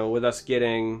 you know, with us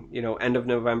getting, you know, end of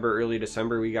November, early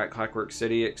December, we got Clockwork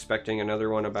City, expecting another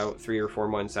one about 3 or 4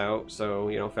 months out. So,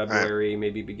 you know, February,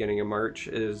 maybe beginning of March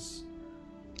is...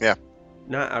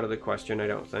 not out of the question, I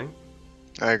don't think.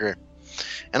 I agree.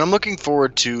 And I'm looking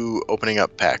forward to opening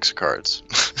up packs of cards.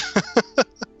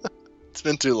 It's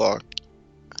been too long.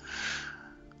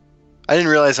 I didn't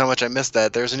realize how much I missed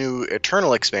that. There's a new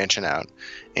Eternal expansion out.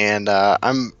 And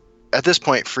I'm, at this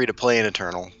point, free to play in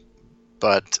Eternal.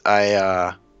 But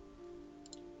I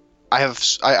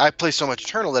play so much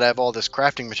Eternal that I have all this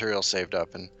crafting material saved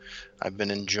up. And I've been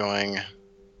enjoying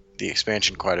the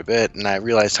expansion quite a bit, and I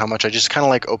realized how much I just kind of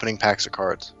like opening packs of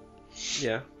cards.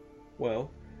 Yeah.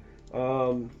 Well,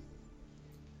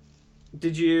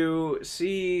 did you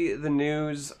see the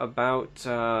news about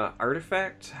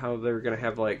Artifact? How they're going to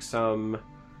have, like, some,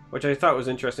 which I thought was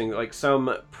interesting, like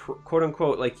some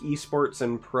quote-unquote, like, esports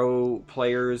and pro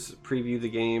players preview the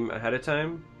game ahead of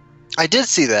time? I did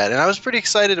see that, and I was pretty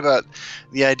excited about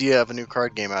the idea of a new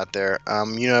card game out there.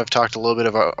 You know, I've talked a little bit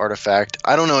about Artifact.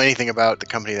 I don't know anything about the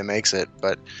company that makes it,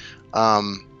 but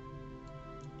I'm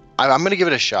going to give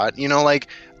it a shot. You know, like,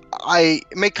 I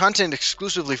make content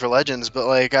exclusively for Legends, but,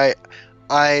 like,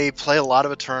 I play a lot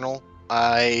of Eternal.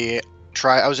 I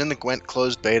was in the Gwent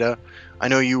closed beta. I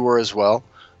know you were as well.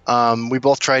 We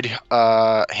both tried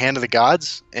Hand of the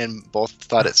Gods, and both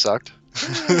thought it sucked.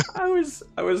 I was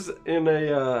in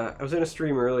a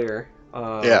stream earlier.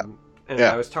 And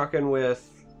I was talking with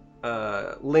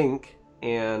Link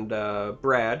and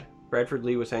Bradford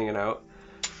Lee was hanging out,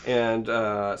 and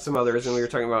some others, and we were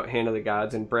talking about Hand of the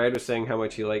Gods, and Brad was saying how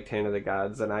much he liked Hand of the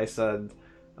Gods, and I said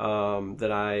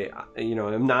that I, you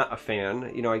know, am not a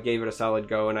fan. You know, I gave it a solid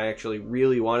go, and I actually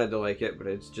really wanted to like it, but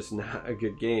it's just not a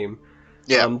good game.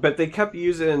 Yeah. But they kept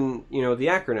using, you know, the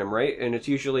acronym, right? And it's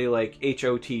usually like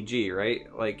HOTG, right?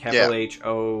 Like capital H,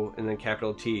 O, and then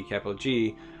capital T, capital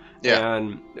G. Yeah.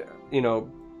 And, you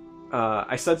know,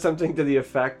 I said something to the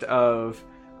effect of,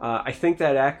 I think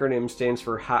that acronym stands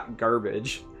for hot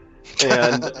garbage.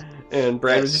 And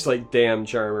Brad was just like, damn,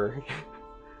 Charmer.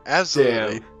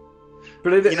 Absolutely. Damn.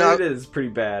 But it is pretty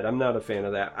bad. I'm not a fan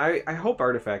of that. I hope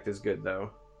Artifact is good, though.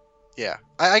 Yeah.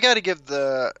 I got to give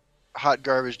the hot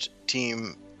garbage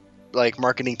team, like,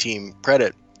 marketing team,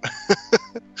 credit.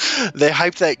 They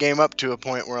hyped that game up to a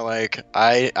point where like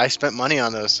I spent money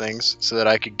on those things so that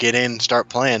I could get in and start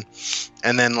playing,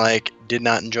 and then like did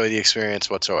not enjoy the experience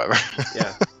whatsoever.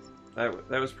 Yeah,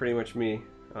 that was pretty much me.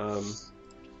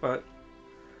 But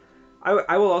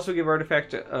I will also give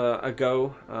Artifact a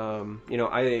go.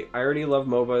 I already love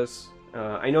MOBAs.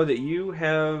 I know that you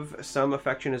have some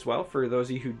affection as well. For those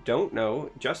of you who don't know,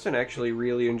 Justin actually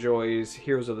really enjoys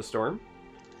Heroes of the Storm.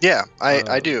 Yeah,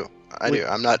 I do. I do.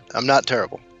 I'm not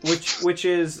terrible. Which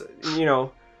is,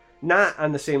 not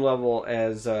on the same level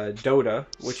as Dota,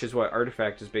 which is what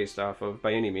Artifact is based off of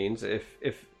by any means.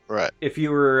 If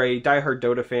you were a diehard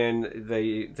Dota fan,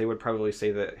 they would probably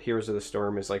say that Heroes of the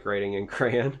Storm is like writing in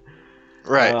crayon.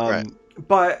 Right.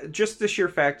 But just the sheer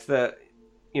fact that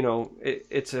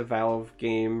it's a Valve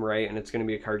game, right, and it's going to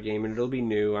be a card game, and it'll be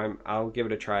new. I'll give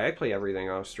it a try. I play everything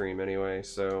off stream anyway,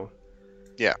 so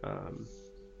yeah.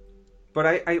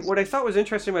 But what I thought was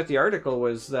interesting about the article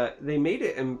was that they made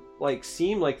it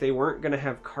seem like they weren't going to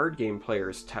have card game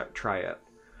players try it.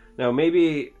 Now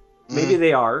maybe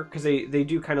they are, because they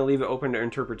do kind of leave it open to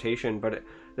interpretation, but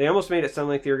they almost made it sound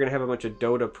like they were going to have a bunch of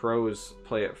Dota pros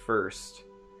play it first,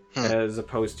 as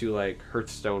opposed to like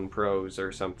Hearthstone pros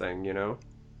or something,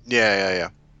 Yeah.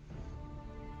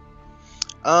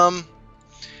 I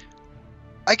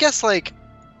guess like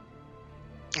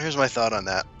here's my thought on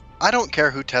that. I don't care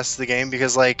who tests the game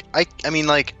because like I mean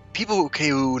like people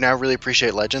who now really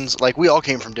appreciate Legends, like we all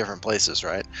came from different places,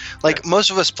 right? Like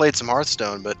most of us played some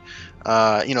Hearthstone, but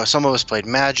some of us played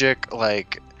Magic.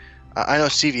 Like I know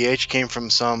CVH came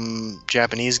from some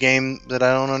Japanese game that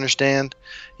I don't understand.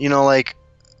 Like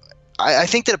I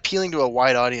think that appealing to a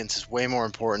wide audience is way more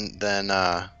important than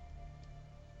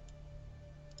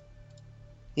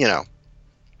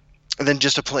than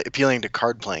just appealing to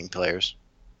card playing players.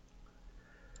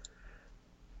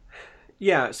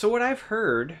 Yeah, so what I've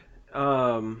heard,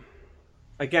 again,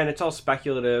 it's all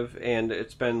speculative and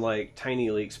it's been like tiny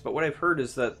leaks, but what I've heard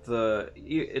is that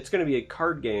it's going to be a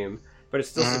card game, but it's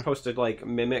still supposed to like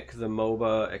mimic the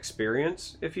MOBA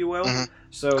experience, if you will.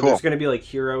 So there's going to be like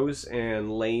heroes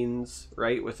and lanes,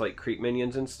 right, with like creep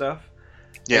minions and stuff.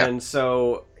 Yeah. And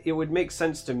so it would make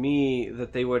sense to me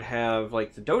that they would have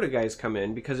like the Dota guys come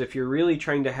in, because if you're really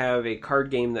trying to have a card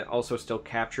game that also still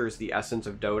captures the essence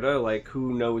of Dota, like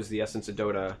who knows the essence of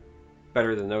Dota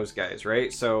better than those guys,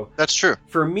 right? So that's true.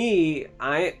 For me,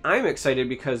 I'm excited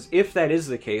because if that is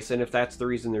the case, and if that's the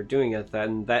reason they're doing it,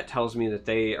 then that tells me that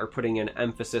they are putting an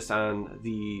emphasis on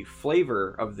the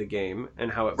flavor of the game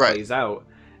and how it plays out.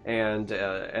 And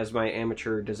as my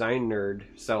amateur design nerd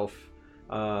self,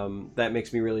 that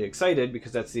makes me really excited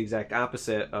because that's the exact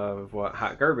opposite of what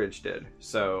Hot Garbage did.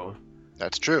 So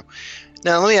that's true.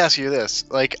 Now let me ask you this: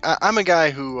 like, I'm a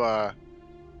guy who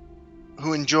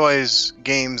enjoys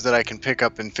games that I can pick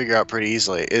up and figure out pretty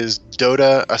easily. Is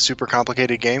Dota a super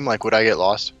complicated game? Like, would I get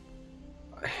lost?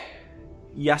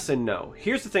 Yes and no.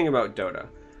 Here's the thing about Dota: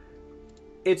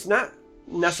 it's not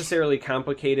necessarily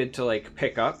complicated to like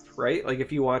pick up, right? Like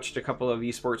if you watched a couple of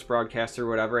esports broadcasts or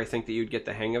whatever, I think that you'd get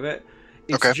the hang of it.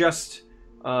 It's just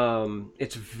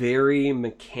it's very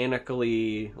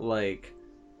mechanically like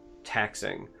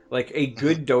taxing. Like a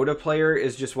good Dota player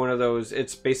is just one of those,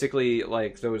 it's basically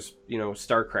like those,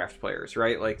 StarCraft players,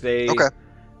 right? Like they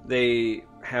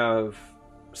have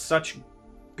such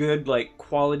good like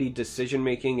quality decision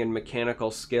making and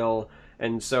mechanical skill,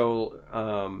 and so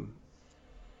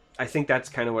I think that's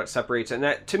kind of what separates it. And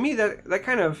that to me that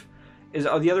kind of is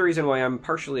the other reason why I'm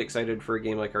partially excited for a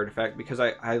game like Artifact, because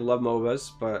I love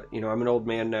MOBAs, but I'm an old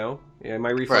man now.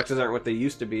 My reflexes aren't what they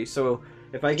used to be. So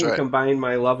if I can combine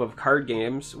my love of card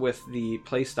games with the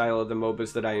play style of the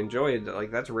MOBAs that I enjoyed,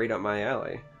 like that's right up my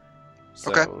alley.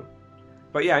 So,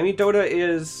 but yeah, Dota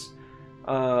is,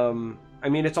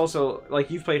 it's also like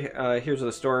you've played Heroes of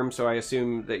the Storm, so I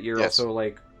assume that you're also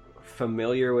like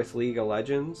familiar with League of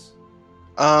Legends.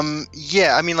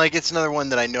 Yeah, it's another one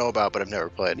that I know about, but I've never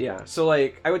played. Yeah, so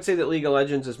like I would say that League of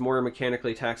Legends is more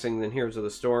mechanically taxing than Heroes of the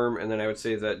Storm, and then I would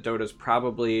say that Dota's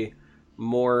probably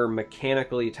more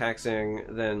mechanically taxing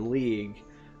than League.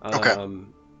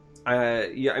 There's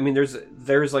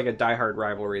like a diehard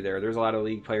rivalry there. There's a lot of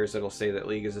League players that'll say that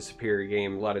League is a superior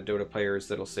game, a lot of Dota players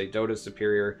that'll say Dota's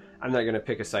superior. I'm not going to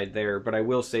pick a side there, but I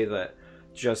will say that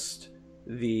just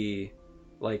the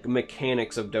like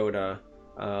mechanics of Dota,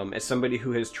 as somebody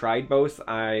who has tried both,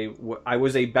 I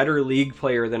was a better League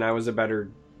player than I was a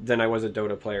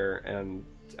Dota player, and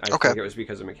I think it was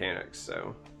because of mechanics.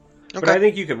 So, but I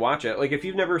think you could watch it. Like if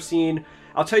you've never seen,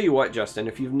 I'll tell you what, Justin,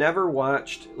 if you've never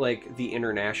watched like The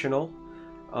International,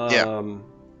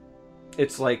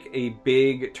 It's like a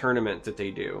big tournament that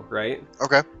they do, right?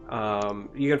 Okay.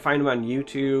 You can find them on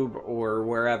YouTube or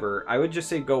wherever. I would just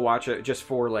say go watch it just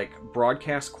for like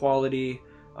broadcast quality.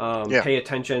 Pay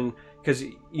attention, because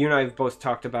you and I have both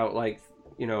talked about like,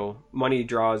 you know, money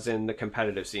draws in the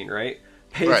competitive scene, right?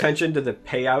 Pay attention to the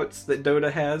payouts that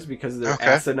Dota has, because they're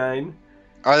asinine.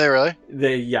 Are they really?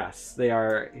 Yes, they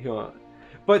are. You know,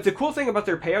 but the cool thing about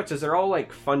their payouts is they're all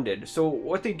like funded. So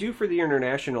what they do for the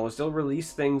international is they'll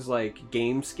release things like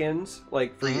game skins,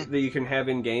 like for that you can have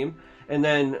in game, and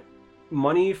then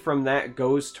money from that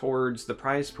goes towards the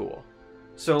prize pool.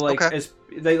 So like as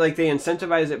they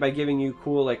incentivize it by giving you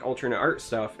cool like alternate art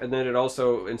stuff, and then it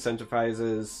also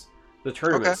incentivizes the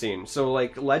tournament scene. So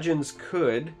like Legends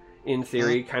could, in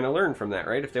theory, kind of learn from that,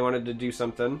 right? If they wanted to do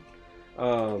something.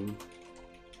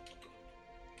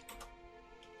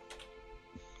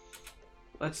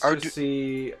 Let's just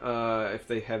see if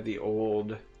they have the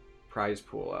old prize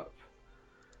pool up.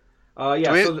 So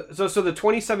the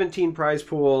 2017 prize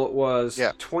pool was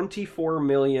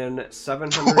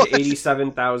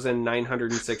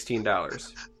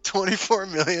 $24,787,916.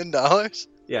 $24 million?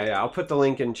 Yeah. I'll put the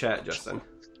link in chat, Justin.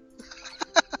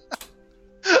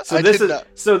 So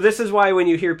this is why when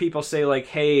you hear people say like,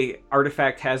 "Hey,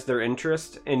 Artifact has their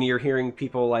interest," and you're hearing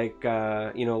people like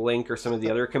Link or some of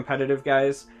the other competitive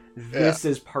guys, this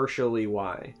is partially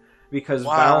why. Because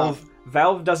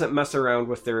Valve doesn't mess around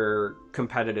with their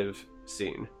competitive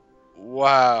scene.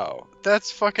 Wow.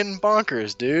 That's fucking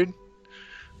bonkers, dude.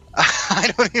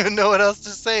 I don't even know what else to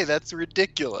say. That's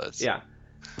ridiculous. Yeah.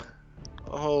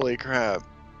 Holy crap.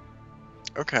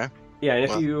 Okay. Yeah, and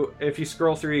if you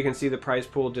scroll through, you can see the prize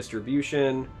pool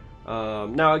distribution.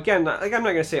 Now, again, like I'm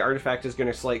not going to say Artifact is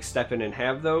going to like step in and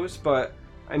have those, but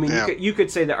I mean, you could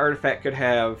say that Artifact could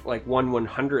have like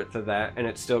 1/100th of that, and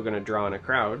it's still going to draw in a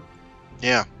crowd.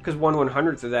 Yeah. Because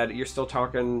 1/100th of that, you're still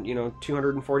talking,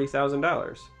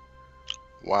 $240,000.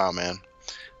 Wow, man,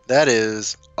 that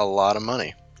is a lot of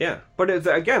money. Yeah, but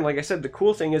again, like I said, the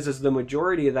cool thing is the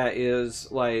majority of that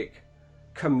is like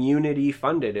community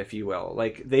funded, if you will.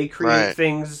 Like they create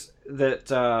things that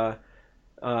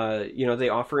they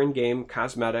offer in game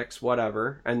cosmetics,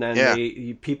 whatever, and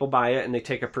then people buy it and they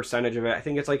take a percentage of it. I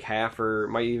think it's like half, or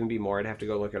might even be more. I'd have to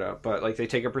go look it up, but like they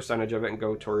take a percentage of it and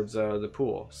go towards the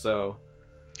pool. So,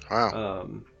 wow.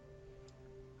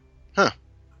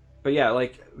 But yeah,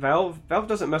 like Valve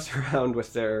doesn't mess around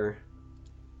with their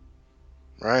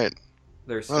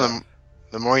their stuff. Well,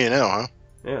 the more you know, huh?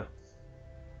 Yeah.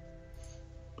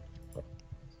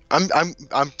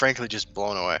 I'm frankly just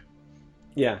blown away.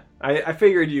 Yeah, I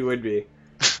figured you would be.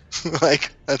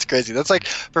 Like, that's crazy. That's like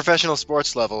professional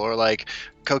sports level, or like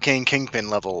cocaine kingpin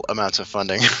level amounts of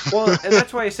funding. Well, and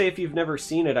that's why I say if you've never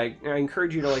seen it, I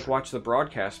encourage you to like watch the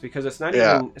broadcast, because it's not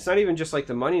even just like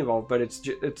the money involved, but it's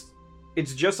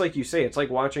just like you say, it's like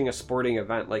watching a sporting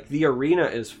event. Like the arena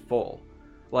is full.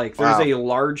 Like there's a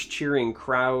large cheering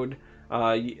crowd.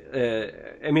 I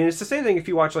mean, it's the same thing if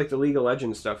you watch like the League of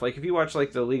Legends stuff. Like if you watch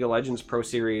like the League of Legends Pro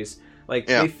Series, like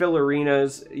they fill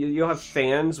arenas. You'll have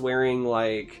fans wearing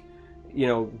like,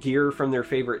 gear from their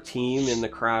favorite team in the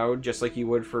crowd, just like you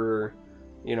would for,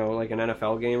 like an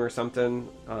NFL game or something.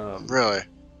 Really?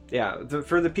 Yeah.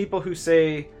 For the people who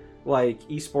say like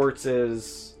esports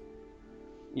is,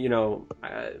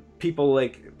 people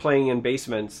like playing in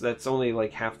basements, that's only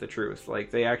like half the truth.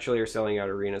 Like they actually are selling out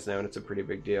arenas now, and it's a pretty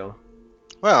big deal.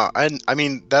 Well, I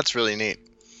mean, that's really neat.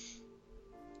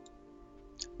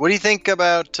 What do you think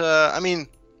about,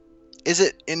 is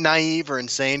it naive or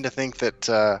insane to think that,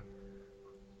 I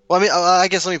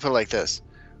guess let me put it like this.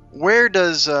 How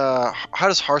does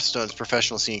Hearthstone's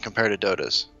professional scene compare to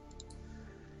Dota's?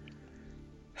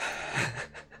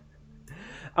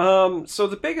 So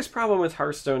the biggest problem with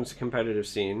Hearthstone's competitive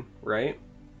scene, right?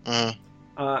 I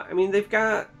mean, they've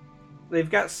got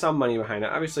some money behind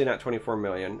it. Obviously not 24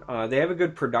 million. They have a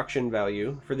good production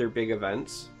value for their big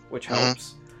events, which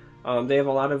helps. They have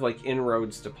a lot of like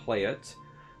inroads to play it.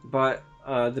 But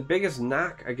the biggest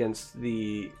knock against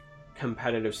the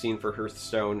competitive scene for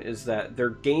Hearthstone is that their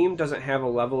game doesn't have a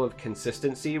level of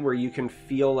consistency where you can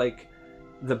feel like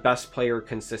the best player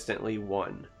consistently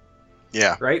won.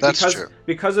 Yeah, right. That's true.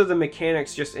 Because of the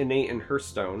mechanics just innate in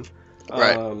Hearthstone.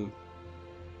 Right.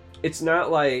 It's not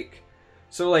like,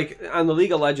 so like on the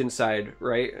League of Legends side,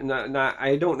 right?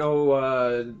 I don't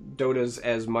know Dota's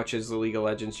as much as the League of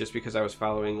Legends, just because I was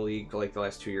following League like the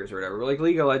last 2 years or whatever. But like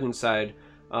League of Legends side,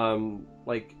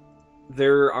 like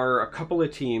there are a couple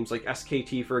of teams like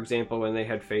SKT, for example, when they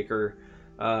had Faker,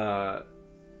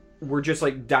 were just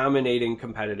like dominating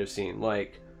competitive scene.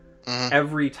 Like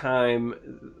every time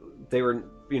they were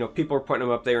people were putting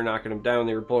them up, they were knocking them down,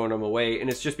 they were blowing them away, and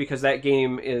it's just because that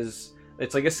game it's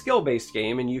like a skill-based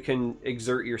game, and you can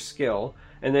exert your skill,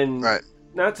 and then right.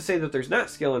 Not to say that there's not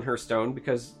skill in Hearthstone,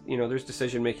 because there's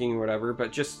decision making and whatever,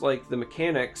 but just like the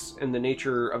mechanics and the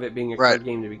nature of it being a card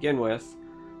game to begin with,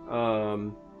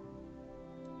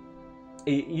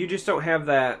 you just don't have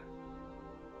that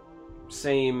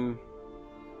same,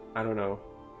 I don't know,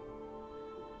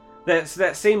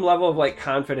 that same level of like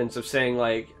confidence of saying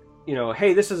like,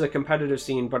 hey, this is a competitive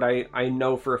scene, but I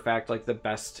know for a fact like the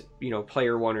best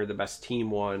player won or the best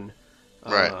team won.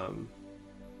 Right.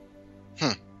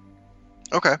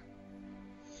 Okay.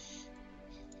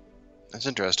 That's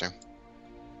interesting.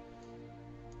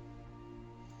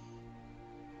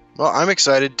 Well, I'm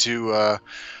excited to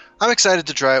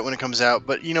try it when it comes out,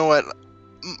 but you know what?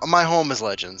 My home is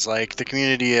Legends. Like, the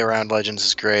community around Legends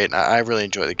is great. I really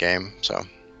enjoy the game, so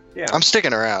yeah, I'm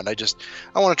sticking around. I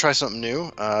want to try something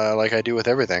new, like I do with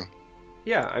everything.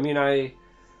 Yeah, I mean, I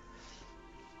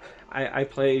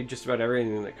play just about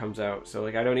everything that comes out, so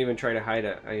like I don't even try to hide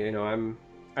it.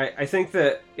 I think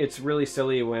that it's really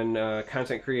silly when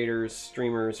content creators,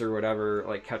 streamers, or whatever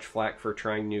like catch flack for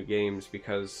trying new games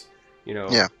because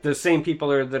the same people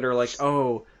that are like,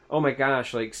 oh my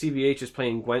gosh, like CVH is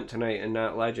playing Gwent tonight and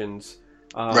not Legends,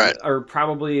 or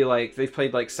probably like they've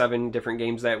played like 7 different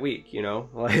games that week.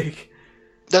 Like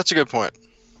that's a good point.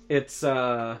 It's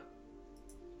one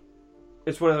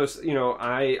of those.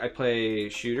 I play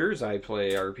shooters, I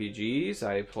play RPGs,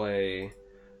 I play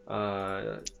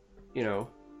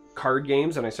card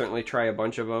games, and I certainly try a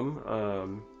bunch of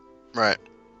them. Right.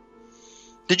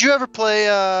 Did you ever play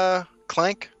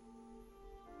Clank?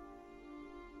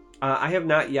 I have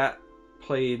not yet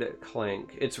played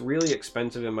Clank. It's really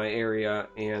expensive in my area,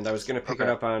 and I was going to pick it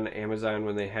up on Amazon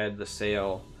when they had the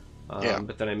sale,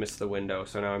 but then I missed the window,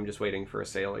 so now I'm just waiting for a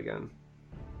sale again.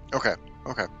 Okay.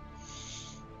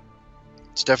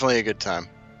 It's definitely a good time.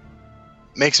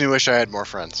 Makes me wish I had more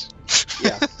friends.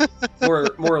 Yeah,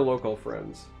 more local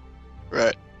friends.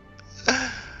 Right.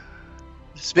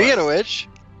 Speaking of which,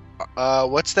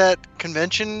 what's that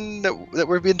convention that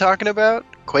we've been talking about?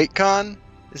 QuakeCon?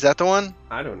 Is that the one?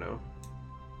 I don't know.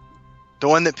 The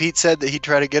one that Pete said that he'd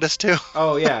try to get us to?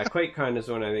 Oh yeah, QuakeCon is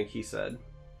the one I think he said.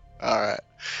 All right.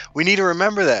 We need to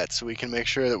remember that so we can make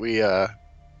sure that we,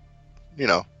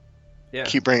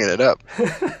 keep bringing it up.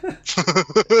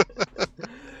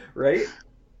 Right?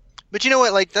 But you know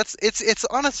what? Like it's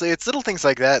honestly it's little things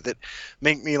like that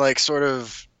make me like sort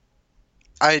of.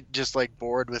 I just like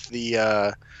bored with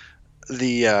the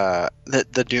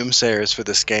doomsayers for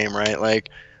this game, right? Like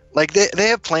they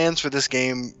have plans for this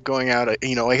game going out. Like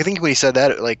I think when he said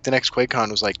that, like the next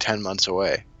QuakeCon was like 10 months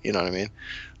away. You know what I mean?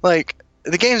 Like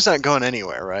the game's not going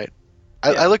anywhere, right?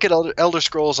 I look at Elder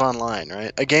Scrolls Online,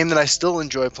 right? A game that I still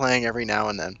enjoy playing every now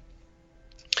and then.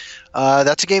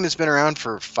 That's a game that's been around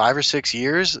for 5 or 6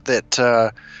 years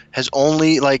that has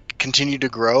only like continued to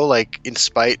grow, like in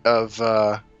spite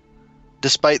of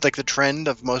despite like the trend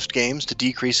of most games to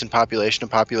decrease in population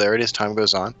and popularity as time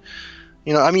goes on.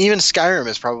 I mean, even Skyrim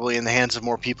is probably in the hands of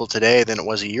more people today than it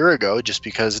was a year ago, just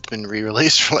because it's been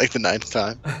re-released for like the 9th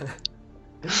time.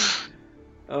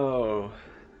 Oh,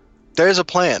 there's a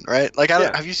plan, right? Like,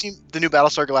 have you seen the new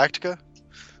Battlestar Galactica?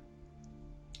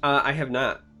 I have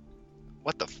not.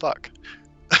 What the fuck?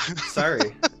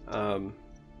 Sorry. I'm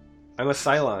a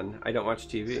Cylon. I don't watch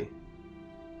TV.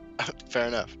 Fair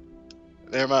enough.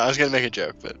 Never mind. I was going to make a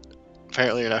joke, but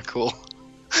apparently you're not cool.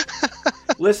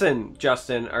 Listen,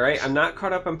 Justin, all right? I'm not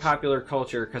caught up on popular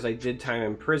culture because I did time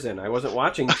in prison. I wasn't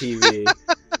watching TV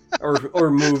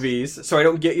or movies, so I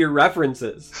don't get your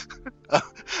references. I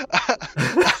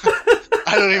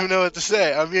don't even know what to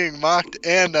say. I'm being mocked,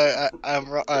 and I'm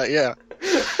yeah.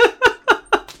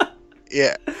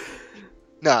 Yeah.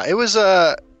 No, it was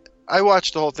I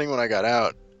watched the whole thing when I got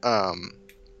out.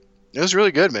 It was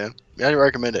really good, man. I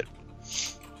recommend it.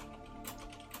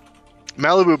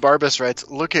 Malibu Barbus writes,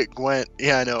 "Look at Gwent."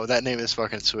 Yeah, I know, that name is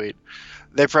fucking sweet.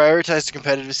 They prioritized the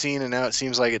competitive scene, and now it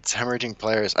seems like it's hemorrhaging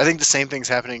players. I think the same thing's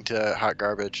happening to Hot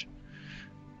Garbage.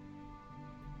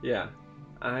 Yeah.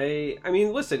 I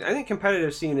mean, listen, I think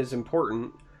competitive scene is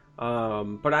important,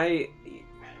 but I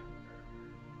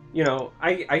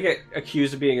get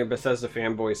accused of being a Bethesda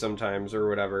fanboy sometimes or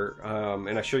whatever,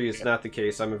 and I assure you it's not the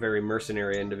case. I'm a very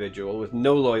mercenary individual with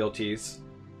no loyalties.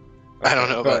 Okay, I don't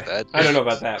know about that. I don't know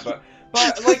about that, but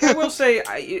like I will say,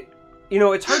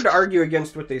 it's hard to argue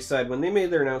against what they said when they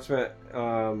made their announcement,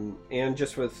 and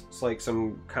just with like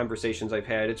some conversations I've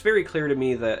had, it's very clear to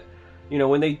me that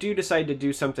when they do decide to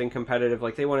do something competitive,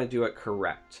 like they want to do it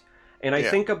correct. And I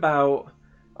think about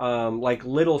like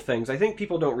little things. I think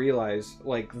people don't realize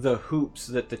like the hoops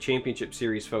that the Championship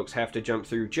Series folks have to jump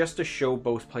through just to show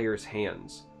both players'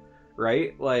 hands,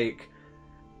 right? Like,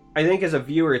 I think as a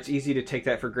viewer, it's easy to take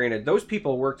that for granted. Those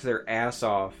people worked their ass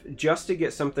off just to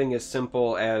get something as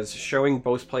simple as showing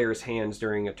both players' hands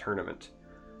during a tournament,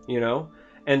 you know?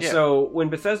 And so when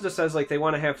Bethesda says like they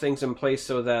want to have things in place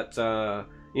so that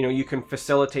you know, you can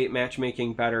facilitate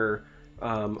matchmaking better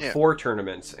for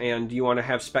tournaments, and you want to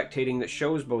have spectating that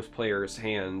shows both players'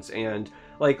 hands, and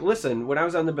like, listen, when I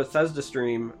was on the Bethesda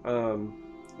stream,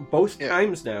 both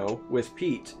times now with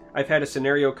Pete, I've had a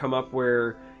scenario come up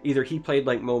where either he played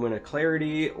like Moment of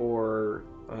Clarity, or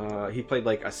he played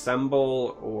like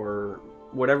Assemble, or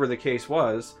whatever the case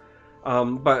was.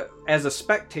 But as a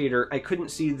spectator, I couldn't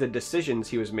see the decisions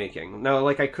he was making. Now,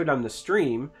 like, I could on the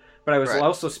stream, but I was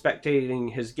also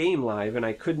spectating his game live, and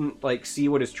I couldn't like see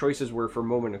what his choices were for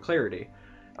Moment of Clarity.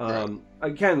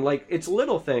 Again, like, it's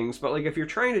little things, but like if you're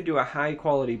trying to do a high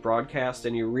quality broadcast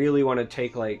and you really want to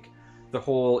take like the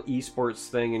whole esports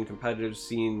thing and competitive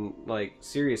scene like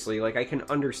seriously, like, I can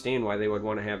understand why they would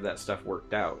want to have that stuff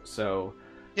worked out. So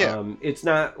it's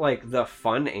not like the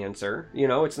fun answer, you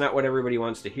know, it's not what everybody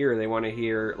wants to hear. They want to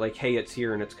hear like, hey, it's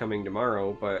here and it's coming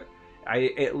tomorrow, but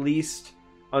I at least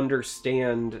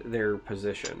understand their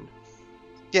position.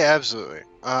 Yeah, absolutely.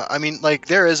 I mean, like,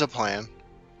 there is a plan.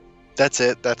 That's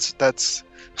it. That's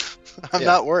I'm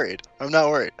not worried. I'm not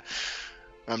worried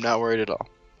at all.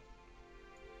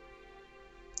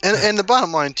 And the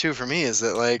bottom line too for me is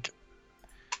that like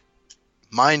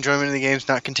my enjoyment of the game is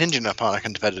not contingent upon a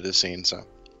competitive scene, so.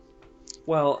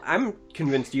 Well, I'm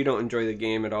convinced you don't enjoy the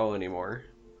game at all anymore.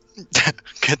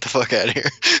 Get the fuck out of here.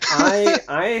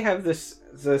 I have this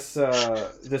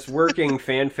working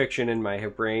fan fiction in my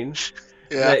brain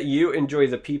that you enjoy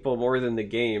the people more than the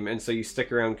game, and so you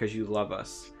stick around because you love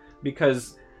us.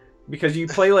 Because you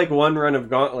play like one run of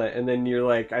Gauntlet, and then you're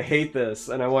like, I hate this,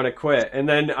 and I want to quit. And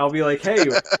then I'll be like, hey,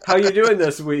 how you doing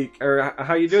this week? Or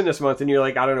how you doing this month? And you're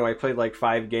like, I don't know, I played like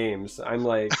 5 games. I'm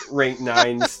like ranked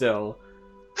 9 still,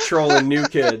 trolling new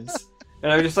kids.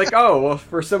 And I'm just like, oh, well,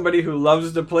 for somebody who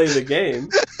loves to play the game.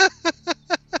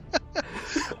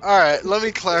 Alright, let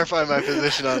me clarify my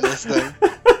position on this thing.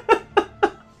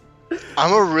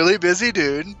 I'm a really busy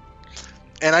dude,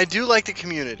 and I do like the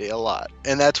community a lot,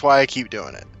 and that's why I keep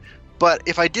doing it. But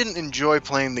if I didn't enjoy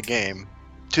playing the game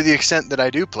to the extent that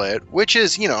I do play it, which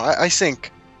is, you know, I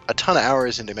sink a ton of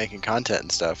hours into making content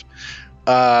and stuff,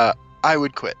 I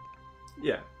would quit.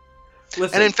 Yeah.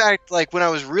 Listen. And in fact, like, when I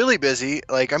was really busy,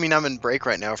 like, I mean, I'm in break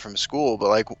right now from school, but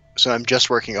like, so I'm just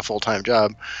working a full-time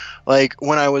job. Like,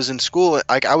 when I was in school,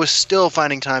 like, I was still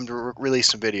finding time to release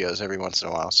some videos every once in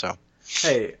a while, so.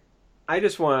 Hey, I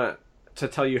just want to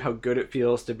tell you how good it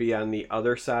feels to be on the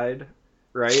other side,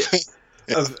 right?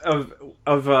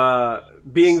 of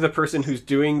being the person who's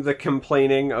doing the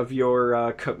complaining of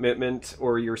your commitment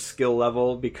or your skill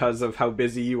level because of how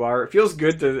busy you are. It feels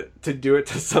good to do it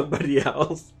to somebody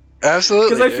else.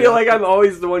 Absolutely. Because I feel like I'm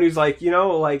always the one who's like, you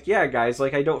know, like, yeah, guys,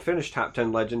 like, I don't finish top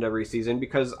 10 Legend every season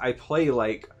because I play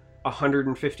like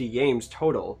 150 games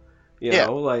total. You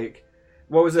know, like,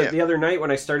 what was it the other night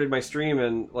when I started my stream,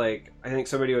 and like, I think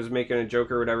somebody was making a joke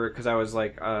or whatever because I was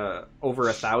like over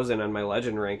 1,000 on my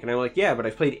Legend rank, and I'm like, yeah, but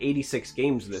I've played 86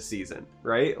 games this season,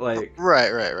 right? Like,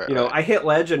 right. You know, I hit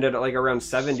Legend at like around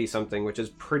 70 something, which is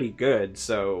pretty good.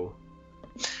 So.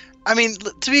 I mean,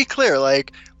 to be clear,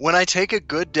 like, when I take a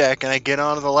good deck and I get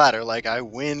onto the ladder, like, I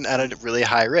win at a really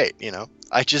high rate, you know?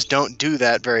 I just don't do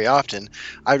that very often.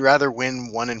 I'd rather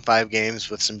win 1 in 5 games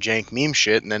with some jank meme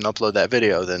shit and then upload that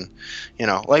video than, you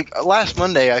know, like, last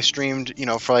Monday I streamed, you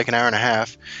know, for like an hour and a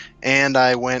half, and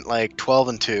I went like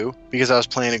 12-2 because I was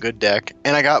playing a good deck,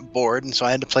 and I got bored, and so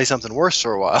I had to play something worse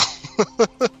for a while.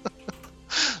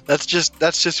 That's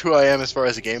just who I am as far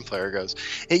as a game player goes.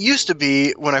 It used to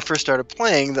be when I first started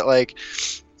playing that, like,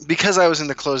 because I was in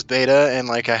the closed beta and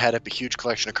like I had a huge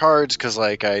collection of cards because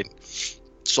like I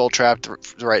soul trapped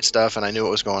the right stuff and I knew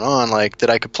what was going on, like, that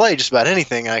I could play just about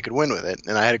anything and I could win with it,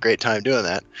 and I had a great time doing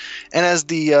that. And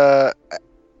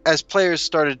as players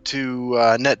started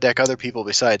to net deck other people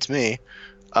besides me,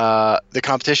 the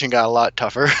competition got a lot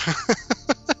tougher.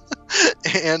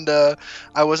 And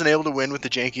I wasn't able to win with the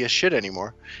jankiest shit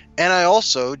anymore. And I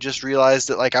also just realized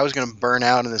that, like, I was going to burn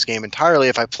out in this game entirely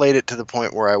if I played it to the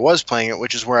point where I was playing it,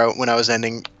 which is where when I was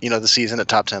ending, you know, the season at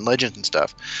top 10 Legends and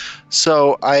stuff.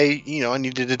 So I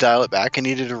needed to dial it back. I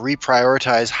needed to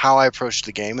reprioritize how I approached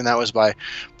the game, and that was by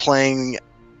playing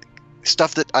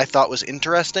stuff that I thought was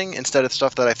interesting instead of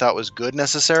stuff that I thought was good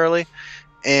necessarily.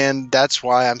 And that's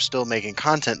why I'm still making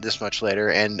content this much later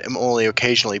and am only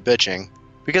occasionally bitching.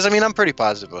 Because, I mean, I'm pretty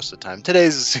positive most of the time.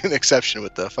 Today's an exception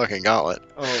with the fucking gauntlet.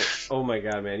 Oh my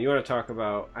god, man. You want to talk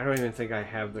about... I don't even think I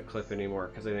have the clip anymore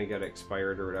because I think it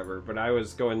expired or whatever. But I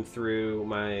was going through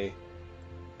my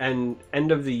end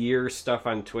of the year stuff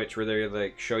on Twitch where they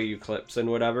like show you clips and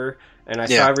whatever. And I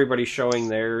saw everybody showing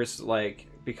theirs, like,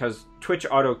 because Twitch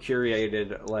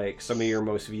auto-curated, like, some of your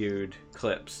most viewed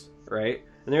clips, right?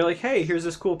 And they're like, hey, here's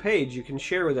this cool page you can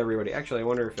share with everybody. Actually, I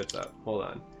wonder if it's up. Hold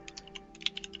on.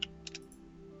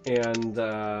 And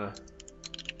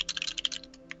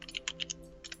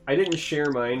I didn't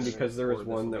share mine because there was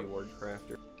one that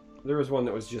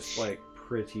was just like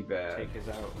pretty bad. Take his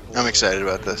out. I'm excited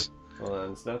about this. Hold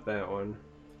on, it's not that one.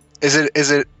 Is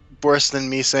it worse than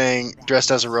me saying dressed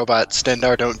as a robot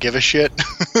Stendar don't give a shit?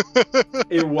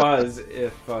 It was.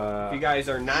 If you guys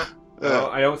are not, no,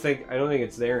 I don't think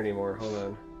it's there anymore. Hold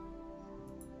on.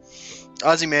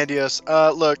 Ozymandias.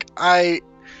 Look, I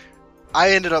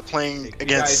ended up playing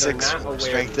against 6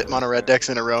 strength mono red decks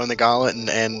in a row in the gauntlet,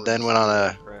 and then went on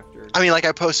a... I mean, like,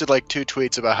 I posted like 2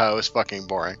 tweets about how it was fucking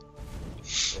boring.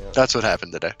 Yeah. That's what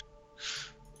happened today.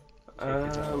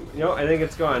 I think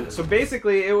it's gone. So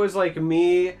basically, it was like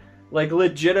me, like,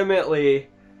 legitimately,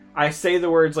 I say the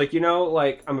words, like,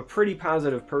 like, I'm a pretty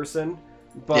positive person,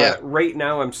 but right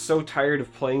now I'm so tired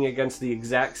of playing against the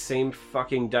exact same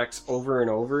fucking decks over and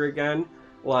over again.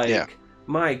 Like,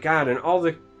 my god, and all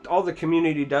the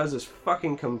community does is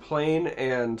fucking complain,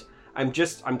 and I'm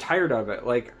tired of it.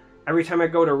 Like, every time I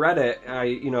go to Reddit,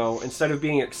 instead of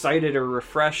being excited or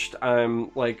refreshed, I'm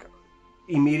like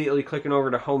immediately clicking over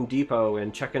to Home Depot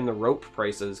and checking the rope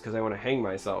prices because I want to hang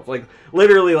myself. Like,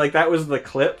 literally, like, that was the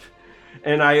clip,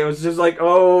 and I was just like,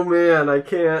 oh man, I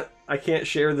can't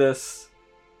share this.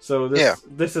 So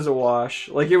this is a wash.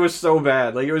 Like, it was so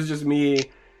bad. Like, it was just me.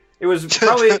 It was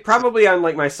probably on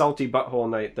like my salty butthole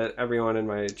night that everyone in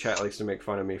my chat likes to make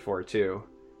fun of me for too.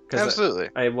 Absolutely.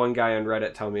 I had one guy on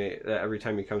Reddit tell me that every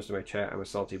time he comes to my chat, I'm a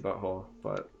salty butthole.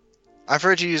 But I've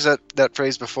heard you use that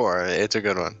phrase before. It's a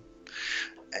good one.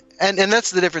 And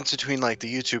that's the difference between like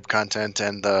the YouTube content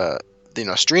and the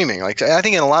streaming. Like, I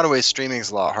think in a lot of ways streaming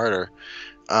is a lot harder.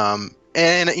 And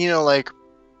like,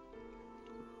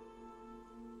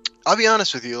 I'll be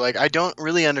honest with you. Like, I don't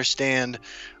really understand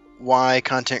why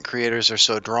content creators are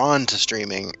so drawn to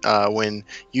streaming when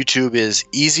YouTube is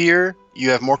easier,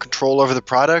 you have more control over the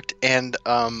product, and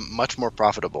much more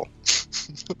profitable.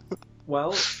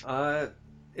 Well,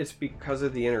 it's because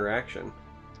of the interaction.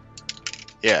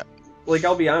 Yeah. Like,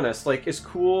 I'll be honest, like, as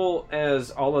cool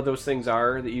as all of those things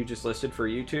are that you just listed for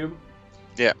YouTube,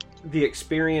 the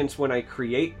experience when I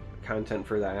create content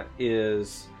for that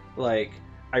is, like,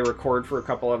 I record for a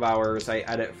couple of hours, I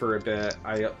edit for a bit,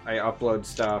 I upload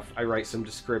stuff, I write some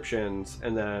descriptions,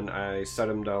 and then I set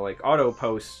them to, like, auto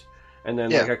post, and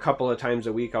then like a couple of times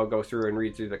a week I'll go through and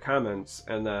read through the comments,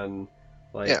 and then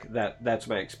like that's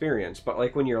my experience. But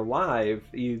like when you're live,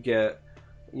 you get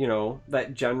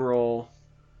that general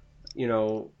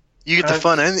you get the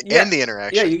fun and the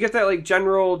interaction. Yeah, you get that like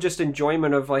general just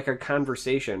enjoyment of like a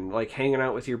conversation, like hanging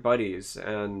out with your buddies,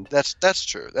 and that's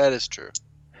true. That is true.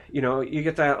 You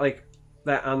get that like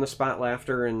that on the spot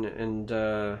laughter and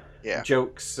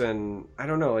jokes, and I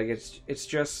don't know, like it's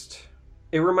just,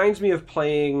 it reminds me of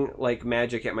playing like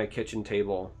Magic at my kitchen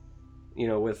table,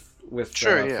 with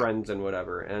friends and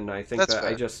whatever. And I think that's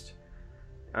fair.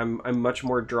 I'm much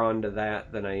more drawn to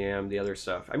that than I am the other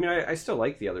stuff. I mean, I still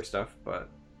like the other stuff, but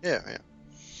yeah.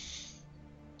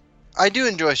 I do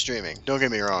enjoy streaming. Don't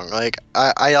get me wrong. Like,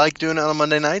 I like doing it on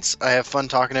Monday nights. I have fun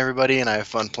talking to everybody, and I have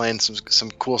fun playing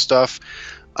some cool stuff.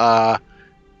 But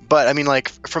I mean, like,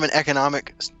 from an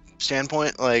economic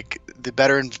standpoint, like, the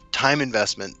better time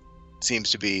investment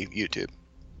seems to be YouTube.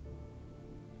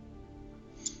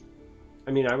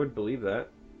 I mean, I would believe that.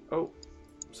 Oh,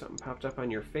 something popped up on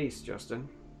your face, Justin.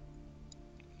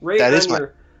 Right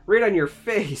on your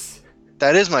face.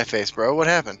 That is my face, bro. What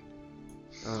happened?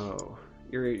 Oh.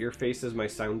 Your face is my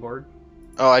soundboard?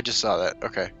 Oh, I just saw that.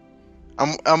 Okay.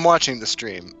 I'm watching the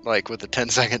stream, like, with a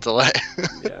 10-second delay.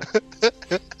 Yeah.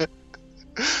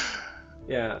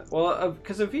 Yeah. Well,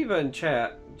 because Aviva in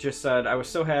chat just said, I was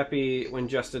so happy when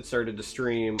Justin started to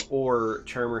stream, or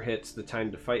Charmer hits the time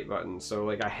to fight button. So,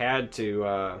 like, I had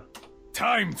to...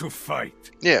 Time to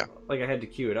fight! Yeah. Like, I had to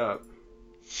cue it up.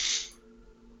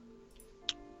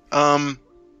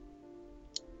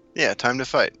 Yeah, time to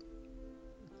fight.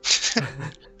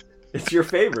 It's your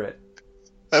favorite.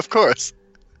 Of course.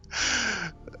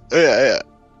 Yeah.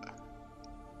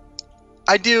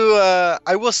 I do.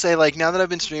 I will say, like, now that I've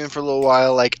been streaming for a little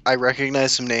while, like, I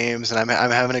recognize some names, and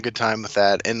I'm having a good time with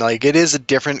that. And like, it is a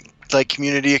different like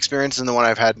community experience than the one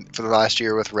I've had for the last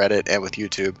year with Reddit and with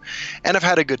YouTube, and I've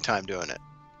had a good time doing it.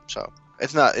 So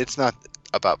it's not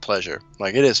about pleasure.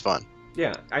 Like, it is fun.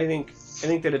 Yeah, I think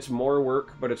that it's more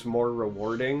work, but it's more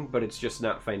rewarding, but it's just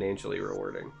not financially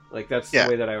rewarding. Like, that's the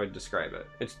way that I would describe it.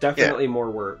 It's definitely more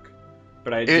work,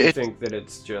 but I do think that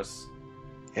it's just...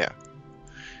 Yeah.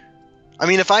 I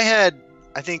mean, if I had,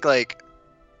 I think, like,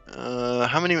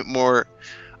 how many more...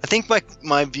 I think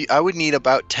my view, I would need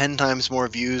about 10 times more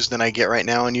views than I get right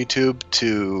now on YouTube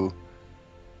to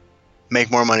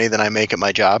make more money than I make at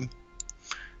my job.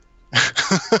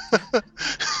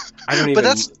 I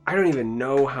don't even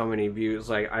know how many views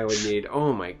like I would need.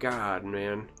 Oh my god,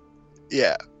 man.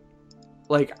 Yeah.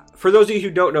 Like, for those of you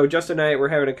who don't know, Justin and I were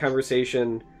having a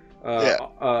conversation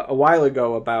a while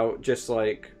ago about just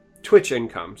like Twitch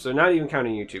income. So not even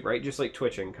counting YouTube, right? Just like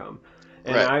Twitch income.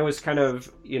 And I was kind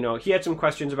of, he had some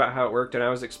questions about how it worked, and I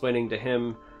was explaining to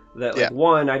him that, like,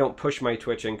 one, I don't push my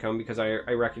Twitch income because I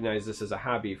recognize this as a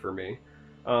hobby for me.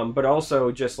 But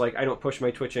also, just, like, I don't push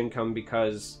my Twitch income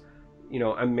because,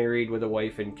 I'm married with a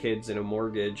wife and kids and a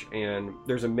mortgage, and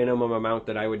there's a minimum amount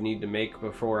that I would need to make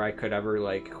before I could ever,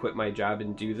 like, quit my job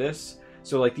and do this.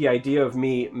 So, like, the idea of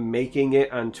me making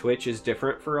it on Twitch is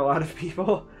different for a lot of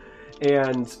people.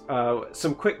 And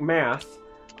some quick math...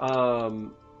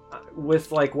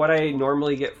 with like what I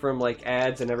normally get from like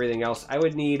ads and everything else, I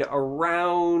would need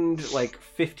around like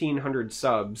 1,500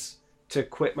 subs to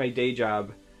quit my day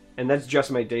job, and that's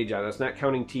just my day job. That's not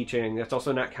counting teaching. That's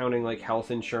also not counting like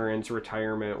health insurance,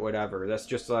 retirement, whatever. That's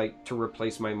just like to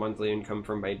replace my monthly income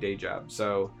from my day job.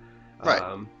 So,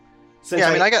 since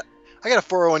I got a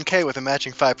 401k with a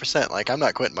matching 5%. Like, I'm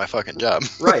not quitting my fucking job.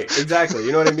 Right, exactly.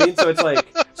 You know what I mean? So it's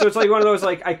like one of those,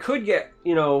 like, I could get,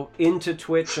 into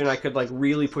Twitch and I could, like,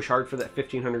 really push hard for that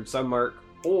 1,500 sub mark,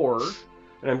 or,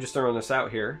 and I'm just throwing this out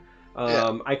here,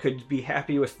 I could be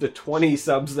happy with the 20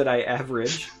 subs that I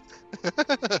average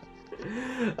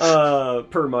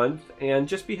per month, and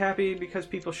just be happy because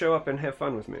people show up and have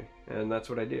fun with me, and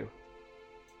that's what I do.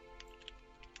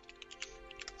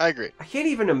 I agree. I can't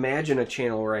even imagine a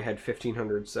channel where I had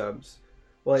 1,500 subs.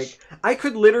 Like, I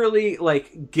could literally,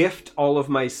 like, gift all of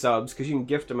my subs, because you can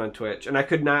gift them on Twitch, and I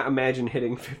could not imagine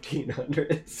hitting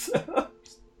 1,500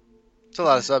 subs. It's a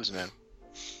lot of subs, man.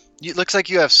 It looks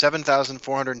like you have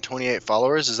 7,428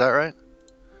 followers, is that right?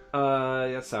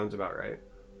 That sounds about right.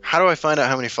 How do I find out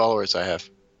how many followers I have?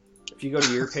 If you go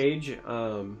to your page,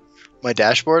 my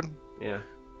dashboard? Yeah,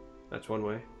 that's one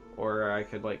way. Or I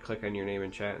could, like, click on your name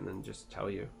in chat and then just tell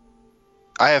you.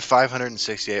 I have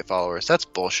 568 followers. That's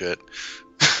bullshit.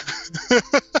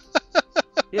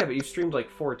 Yeah, but you've streamed, like,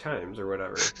 4 times or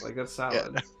whatever. Like, that's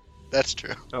solid. Yeah, that's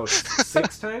true. Oh,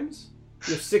 6 times?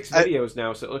 You have 6 videos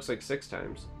now, so it looks like 6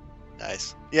 times.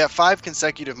 Nice. Yeah, 5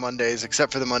 consecutive Mondays,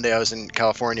 except for the Monday I was in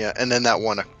California, and then that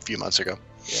one a few months ago.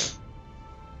 Yeah.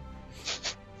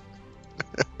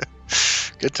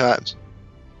 Good times.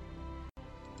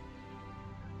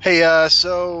 Hey,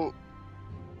 so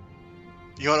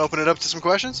you want to open it up to some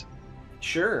questions?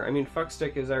 Sure. I mean,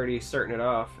 Fuckstick is already starting it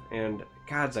off, and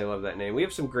gods, I love that name. We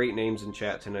have some great names in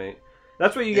chat tonight.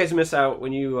 That's what you guys miss out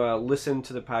when you listen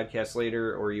to the podcast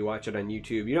later or you watch it on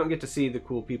YouTube. You don't get to see the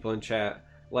cool people in chat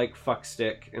like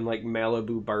Fuckstick and like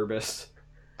Malibu Barbus.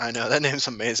 I know, that name's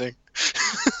amazing.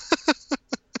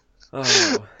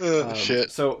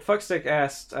 Shit. So Fuckstick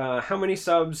asked, how many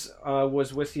subs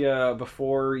was with you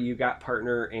before you got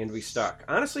partner and we stuck?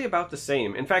 Honestly, about the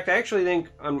same. In fact, I actually think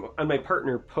on my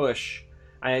partner push,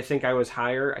 I think I was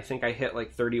higher. I think I hit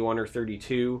like 31 or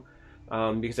 32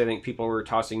 because I think people were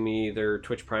tossing me their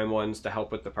Twitch Prime ones to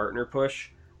help with the partner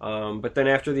push. But then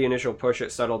after the initial push,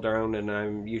 it settled down, and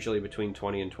I'm usually between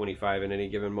 20 and 25 in any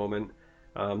given moment.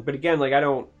 But again, like I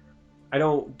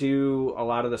don't do a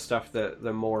lot of the stuff that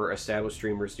the more established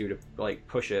streamers do to like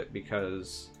push it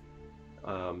because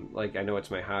like I know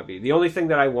it's my hobby. The only thing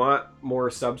that I want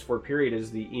more subs for period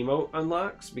is the emote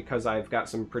unlocks, because I've got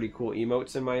some pretty cool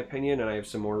emotes in my opinion, and I have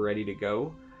some more ready to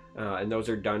go, and those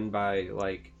are done by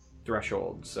like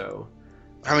threshold. So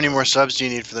how many more subs do you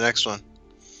need for the next one?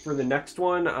 For the next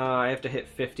one, I have to hit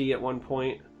 50 at one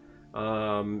point.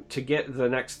 To get the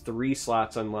next 3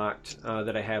 slots unlocked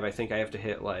that I have, I think I have to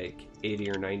hit like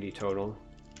 80 or 90 total.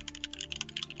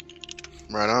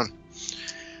 Right on.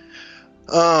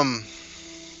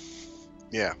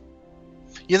 Yeah,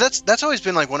 that's always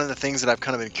been like one of the things that I've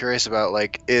kind of been curious about,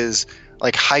 like, is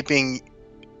like hyping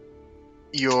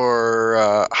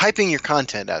your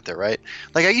content out there, right?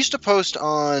 Like I used to post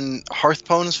on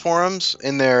Hearthstone's forums,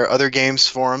 in their other games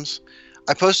forums.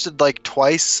 I posted like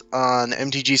twice on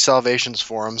MTG Salvation's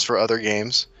forums for other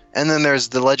games, and then there's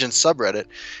the Legends subreddit,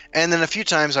 and then a few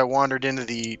times I wandered into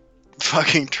the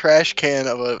fucking trash can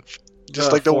of a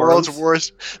the world's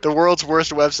worst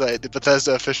website, the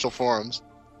Bethesda official forums.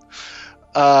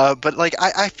 But like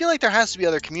I feel like there has to be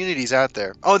other communities out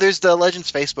there. Oh, there's the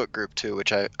Legends Facebook group too,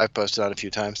 which I've posted on a few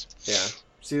times. Yeah.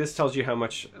 See, this tells you how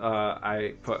much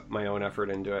I put my own effort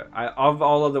into it. Of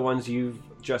all of the ones you've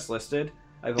just listed,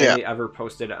 I've only ever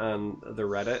posted on the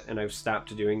Reddit, and I've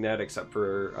stopped doing that except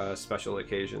for special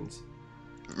occasions.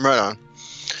 Right on.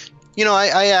 You know,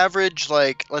 I average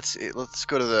like let's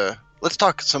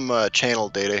talk some channel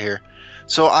data here.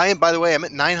 So by the way, I'm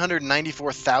at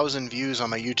 994,000 views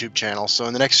on my YouTube channel. So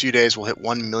in the next few days, we'll hit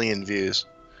 1 million views.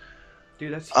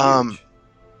 Dude, that's huge. I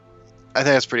think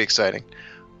that's pretty exciting.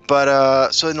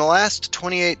 But so in the last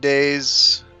 28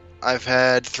 days, I've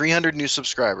had 300 new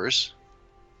subscribers.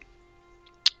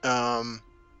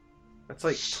 That's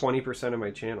like 20% of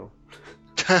my channel.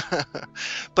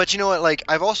 But you know what? Like,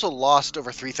 I've also lost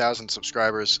over 3,000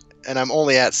 subscribers, and I'm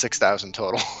only at 6,000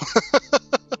 total.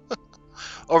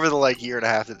 Over the like year and a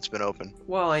half that it's been open.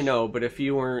 Well, I know, but if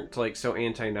you weren't like so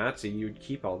anti-Nazi, you'd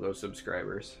keep all those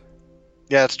subscribers.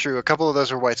 Yeah, it's true. A couple of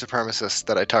those are white supremacists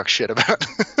that I talk shit about.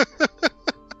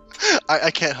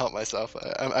 I can't help myself.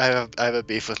 I have a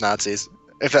beef with Nazis.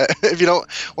 If you don't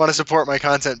want to support my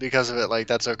content because of it, like,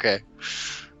 that's okay.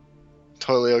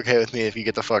 Totally okay with me if you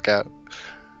get the fuck out.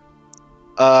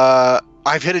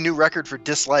 I've hit a new record for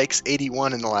dislikes,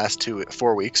 81 in the last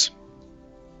 4 weeks.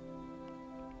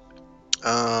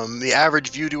 The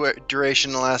average view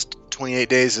duration in the last 28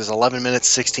 days is 11 minutes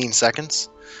 16 seconds.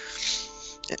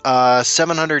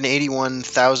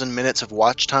 781,000 minutes of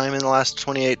watch time in the last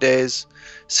 28 days.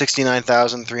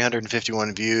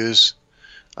 69,351 views.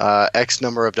 X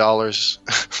number of dollars.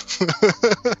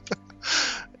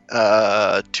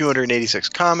 286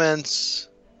 comments.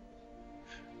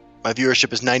 My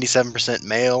viewership is 97%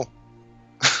 male.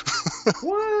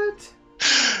 What?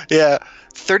 Yeah.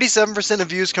 37% of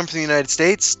views come from the United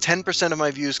States, 10% of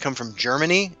my views come from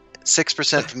Germany,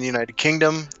 6% from the United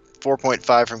Kingdom,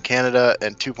 4.5 from Canada,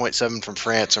 and 2.7 from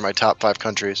France are my top 5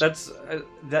 countries. That's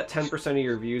that 10% of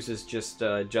your views is just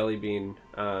Jelly Bean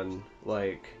on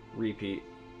like repeat.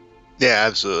 Yeah,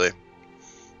 absolutely.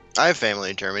 I have family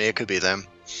in Germany. It could be them.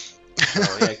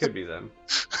 Oh yeah, it could be them.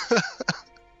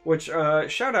 Which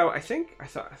shout out! I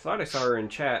thought I saw her in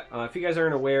chat. If you guys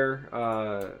aren't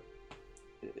aware.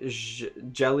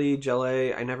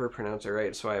 Jelly, I never pronounce it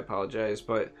right, so I apologize.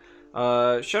 But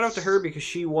shout out to her because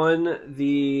she won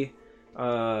the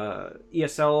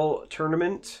ESL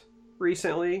tournament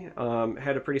recently.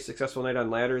 Had a pretty successful night on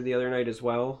ladder the other night as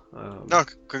well. No,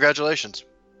 congratulations.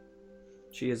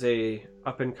 She is a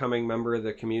up and coming member of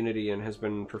the community and has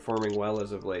been performing well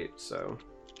as of late. So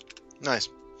nice.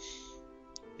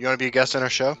 You want to be a guest on our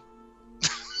show?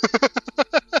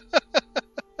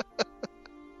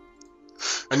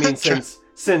 I mean,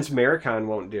 since Maricon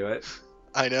won't do it.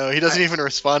 I know, he doesn't even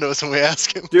respond to us when we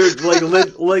ask him. Dude,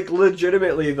 like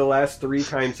legitimately, the last 3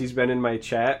 times he's been in my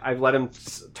chat, I've let him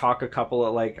talk a couple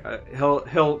of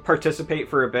he'll participate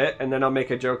for a bit, and then I'll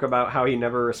make a joke about how he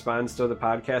never responds to the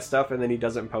podcast stuff, and then he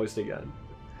doesn't post again.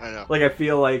 I know. Like I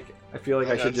feel like I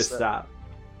should just stop.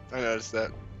 I noticed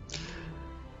that.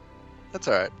 That's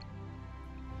all right.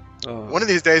 Oh. One of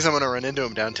these days, I'm gonna run into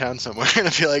him downtown somewhere, and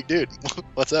I'll be like, "Dude,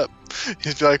 what's up?"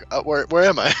 He's be like, "Where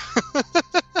am I?"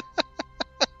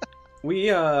 We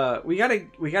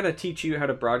gotta teach you how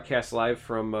to broadcast live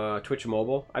from Twitch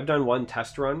Mobile. I've done one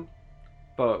test run,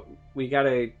 but we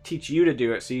gotta teach you to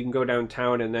do it so you can go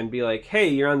downtown and then be like, "Hey,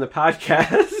 you're on the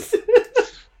podcast."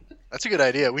 That's a good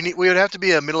idea. We would have to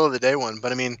be a middle of the day one,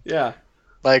 but I mean, yeah,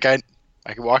 like I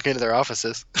could walk into their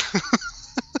offices.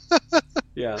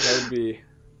 Yeah,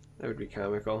 that would be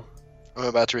comical. I'm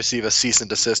about to receive a cease and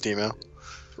desist email.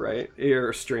 Right, your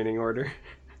restraining order.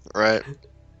 Right.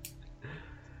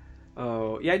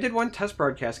 Oh, yeah, I did one test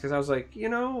broadcast because I was like,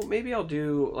 maybe I'll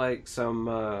do like some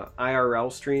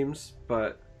IRL streams,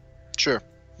 but sure.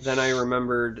 Then I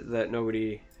remembered that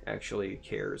nobody actually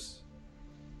cares.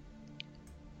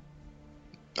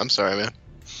 I'm sorry, man.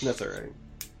 That's all right.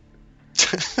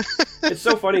 It's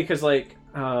so funny because like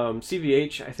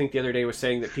CVH, I think the other day was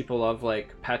saying that people love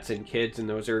like pets and kids, and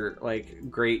those are like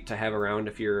great to have around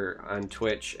if you're on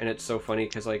Twitch. And it's so funny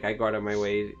because like I go out of my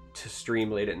way to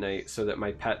stream late at night so that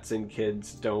my pets and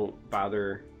kids don't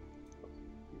bother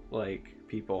like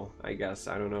people. I guess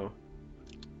I don't know.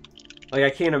 Like I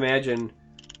can't imagine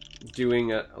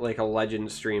doing a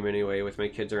legend stream anyway with my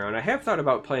kids around. I have thought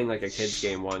about playing like a kids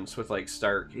game once with like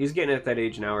Stark. He's getting at that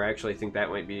age now where I actually think that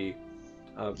might be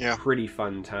a pretty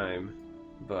fun time.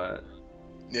 But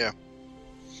yeah,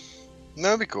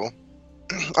 that'd be cool.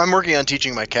 I'm working on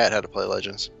teaching my cat how to play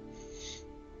Legends.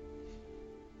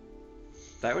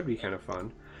 That would be kind of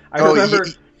fun. I remember.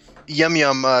 Yum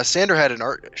Yum. Sander had an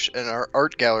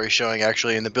art gallery showing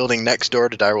actually in the building next door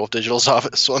to Direwolf Digital's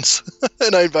office once,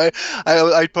 and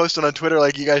I posted on Twitter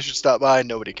like, you guys should stop by, and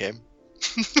nobody came.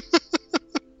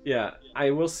 Yeah,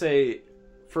 I will say,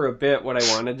 for a bit, what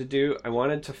I wanted to do, I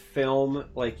wanted to film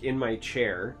like in my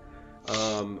chair,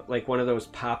 like one of those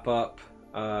pop-up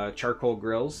charcoal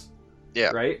grills.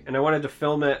 Yeah. Right? And I wanted to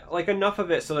film it, like enough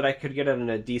of it so that I could get it in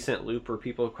a decent loop where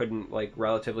people couldn't like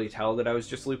relatively tell that I was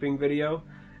just looping video.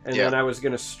 And then I was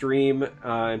going to stream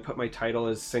and put my title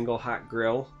as Single Hot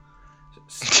Grill,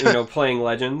 playing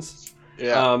Legends.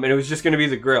 Yeah. And it was just going to be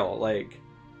the grill, like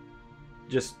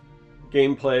just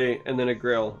gameplay and then a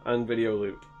grill on video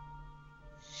loop.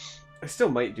 I still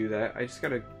might do that. I just got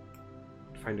to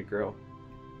find a grill.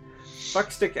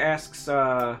 Buckstick asks,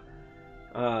 I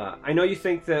know you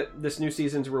think that this new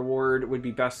season's reward would be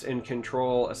best in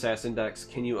Control Assassin decks.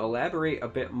 Can you elaborate a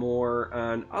bit more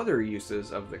on other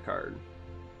uses of the card?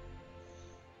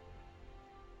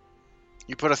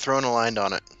 You put a Throne Aligned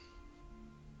on it.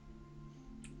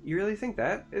 You really think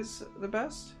that is the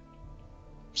best?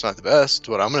 It's not the best. It's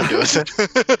what I'm going to do with it.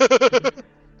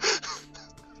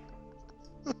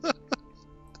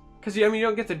 Because, you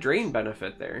don't get the drain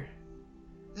benefit there.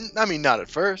 I mean, not at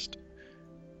first.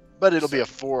 But it'll be a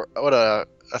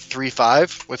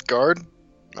 3/5 with guard.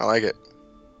 I like it.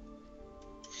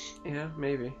 Yeah,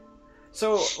 maybe.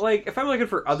 So, like, if I'm looking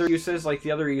for other uses, like,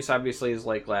 the other use obviously is,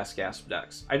 like, Last Gasp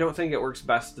decks. I don't think it works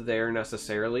best there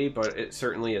necessarily, but it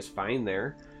certainly is fine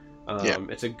there.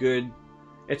 It's a good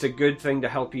thing to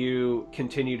help you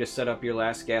continue to set up your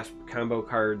Last Gasp combo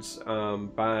cards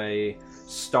by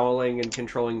stalling and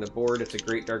controlling the board. It's a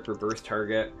great Dark Rebirth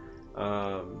target.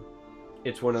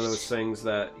 It's one of those things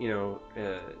that,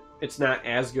 it's not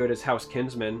as good as House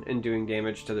Kinsman in doing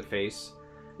damage to the face.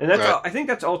 And that's I think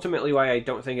that's ultimately why I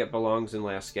don't think it belongs in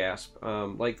Last Gasp.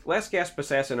 Like, Last Gasp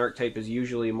Assassin archetype is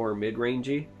usually more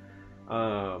mid-rangey.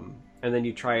 And then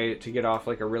you try to get off,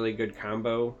 like, a really good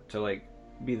combo to, like,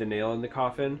 be the nail in the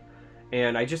coffin.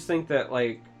 And I just think that,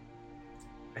 like,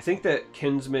 I think that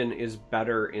Kinsman is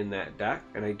better in that deck,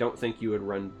 and I don't think you would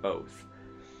run both.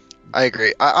 I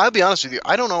agree. I'll be honest with you.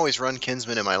 I don't always run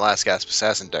Kinsman in my Last Gasp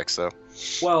Assassin decks, though.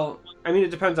 Well, I mean,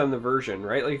 it depends on the version,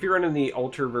 right? Like, if you're running the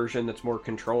Alter version that's more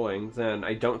controlling, then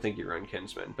I don't think you run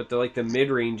Kinsman. But the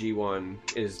mid-rangey one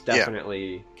is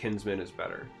definitely Kinsman is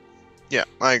better. Yeah,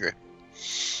 I agree.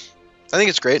 I think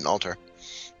it's great in Alter.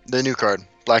 The new card,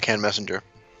 Blackhand Messenger.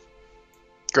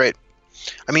 Great.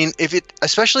 I mean,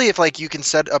 especially if like you can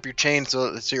set up your chain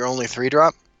so it's your only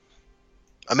 3-drop.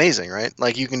 Amazing, right?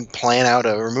 Like, you can plan out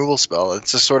a removal spell.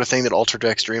 It's the sort of thing that Alter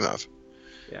decks dream of.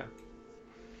 Yeah.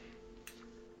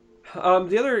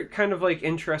 The other kind of like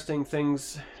interesting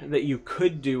things that you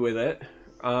could do with it,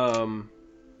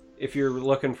 if you're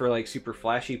looking for like super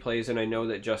flashy plays, and I know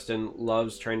that Justin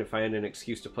loves trying to find an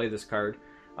excuse to play this card.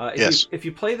 If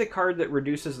you play the card that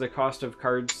reduces the cost of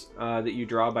cards that you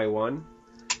draw by 1,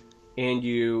 and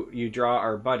you draw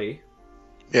our buddy.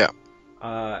 Yeah.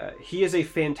 He is a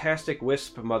fantastic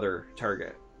Wisp Mother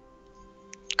target.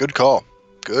 Good call.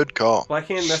 Good call.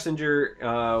 Blackhand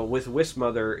Messenger with Wisp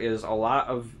Mother is a lot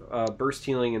of burst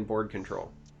healing and board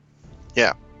control.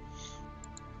 Yeah.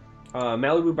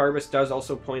 Malibu Barbas does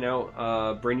also point out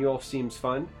Brynjolf seems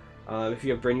fun. If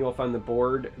you have Brynjolf on the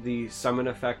board, the summon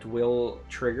effect will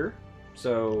trigger.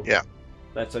 So yeah,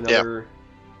 that's another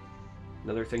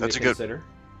thing to consider.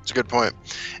 That's a good point.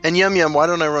 And Yum Yum, why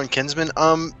don't I run Kinsman?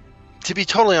 To be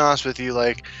totally honest with you,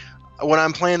 like, when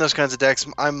I'm playing those kinds of decks,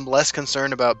 I'm less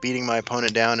concerned about beating my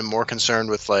opponent down and more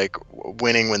concerned with, like,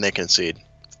 winning when they concede.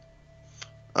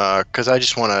 Because I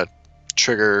just want to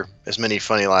trigger as many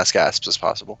funny Last Gasps as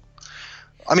possible.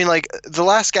 I mean, like, the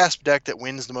Last Gasp deck that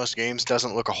wins the most games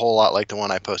doesn't look a whole lot like the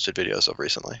one I posted videos of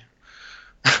recently.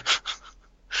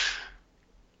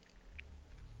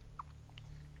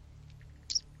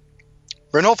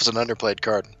 Brynjolf is an underplayed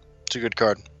card. It's a good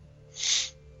card.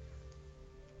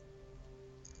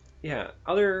 Yeah,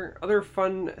 other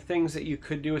fun things that you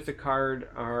could do with the card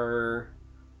are,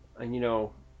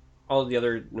 all of the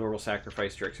other normal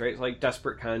sacrifice tricks, right? It's like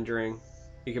Desperate Conjuring.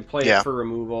 You can play it for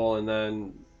removal and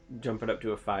then jump it up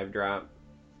to a 5-drop.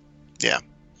 Yeah.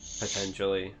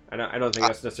 Potentially. I don't think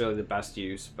that's necessarily the best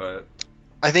use, but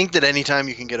I think that anytime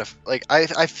you can get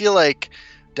I feel like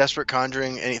Desperate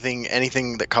Conjuring,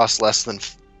 anything that costs less than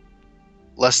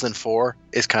 4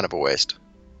 is kind of a waste.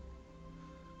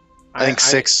 I think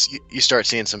 6 you start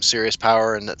seeing some serious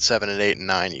power, and at 7 and 8 and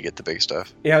 9 you get the big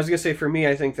stuff. Yeah, I was gonna say, for me,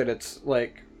 I think that it's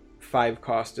like 5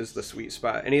 cost is the sweet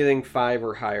spot. Anything 5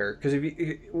 or higher, because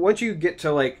once you get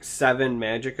to like 7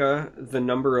 Magicka, the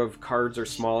number of cards are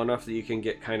small enough that you can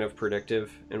get kind of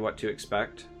predictive in what to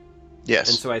expect. Yes.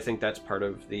 And so I think that's part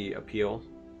of the appeal.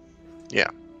 Yeah.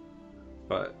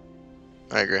 But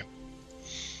I agree.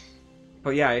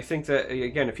 But yeah, I think that,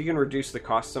 again, if you can reduce the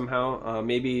cost somehow,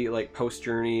 maybe like Post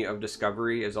Journey of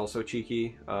Discovery is also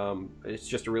cheeky. It's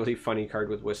just a really funny card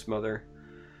with Wisp Mother.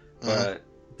 But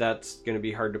that's going to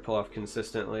be hard to pull off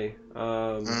consistently.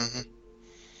 Yeah,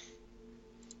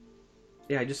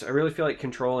 I really feel like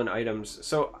control and items.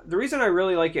 So the reason I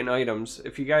really like it in items,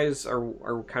 if you guys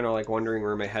are kind of like wondering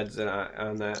where my head's at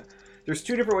on that, there's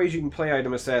 2 different ways you can play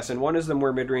Item Assassin. One is the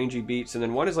more mid-rangey beats, and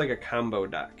then one is like a combo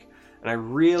deck. And I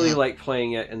really like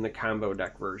playing it in the combo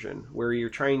deck version, where you're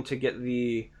trying to get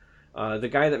the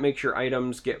guy that makes your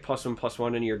items get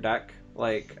 +1/+1 in your deck,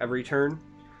 like every turn.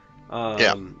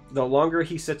 The longer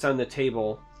he sits on the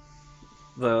table,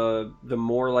 the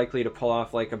more likely to pull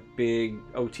off like a big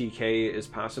OTK is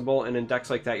possible. And in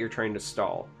decks like that, you're trying to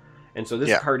stall. And so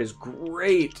this card is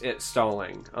great at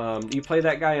stalling. You play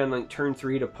that guy on like turn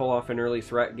 3 to pull off an early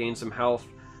threat, gain some health.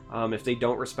 If they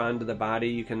don't respond to the body,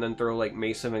 you can then throw like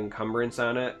Mace of Encumbrance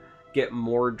on it, get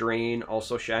more drain,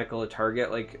 also shackle a target.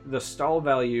 Like the stall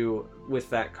value with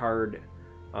that card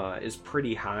is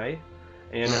pretty high,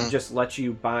 and it just lets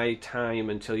you buy time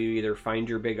until you either find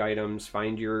your big items,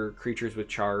 find your creatures with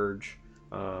charge,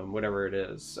 whatever it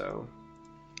is. So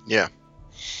yeah,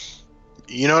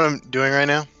 you know what I'm doing right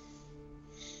now?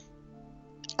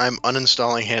 I'm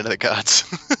uninstalling Hand of the Gods.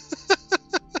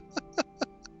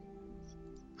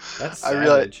 That's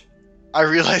savage. I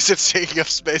realize it's taking up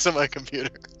space on my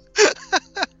computer.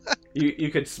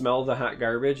 You could smell the hot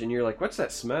garbage, and you're like, "What's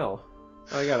that smell?"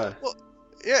 I gotta. Well,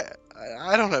 yeah,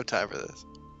 I don't have time for this.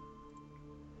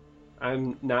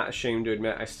 I'm not ashamed to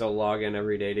admit I still log in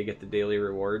every day to get the daily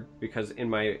reward, because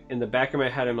in the back of my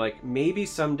head I'm like, maybe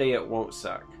someday it won't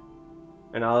suck,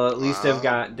 and I'll at least have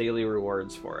got daily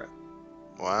rewards for it.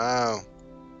 Wow,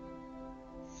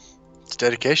 it's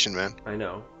dedication, man. I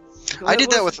know. I did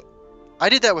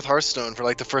that with Hearthstone for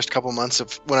like the first couple months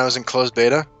of when I was in closed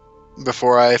beta,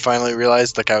 before I finally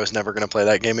realized like I was never going to play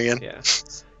that game again. Yeah.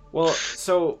 Well,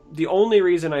 so the only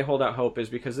reason I hold out hope is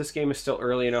because this game is still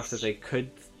early enough that they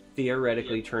could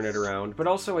theoretically turn it around, but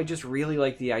also I just really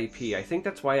like the IP. I think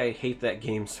that's why I hate that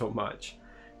game so much,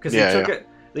 because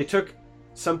they took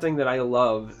something that I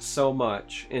love so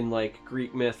much in like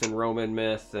Greek myth and Roman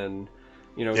myth and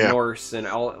Norse and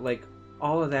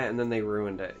all of that, and then they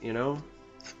ruined it,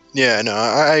 Yeah, no,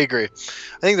 I agree.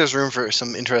 I think there's room for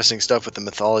some interesting stuff with the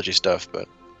mythology stuff, but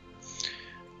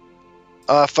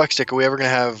Fuckstick, are we ever gonna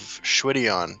have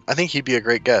Schwitty on? I think he'd be a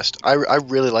great guest. I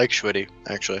really like Schwitty,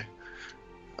 actually.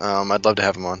 I'd love to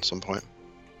have him on some point.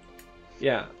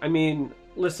 Yeah, I mean,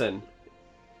 listen,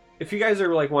 if you guys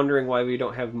are like wondering why we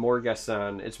don't have more guests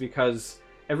on, it's because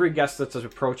every guest that's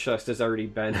approached us has already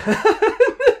been.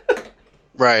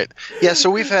 Right. Yeah, so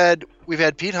we've had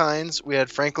Pete Hines, we had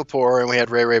Frank Lepore, and we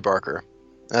had Ray Barker.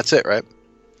 That's it, right?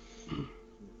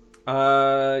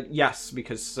 Yes,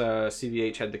 because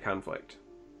CVH had the conflict.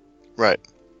 Right.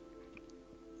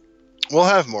 We'll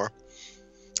have more.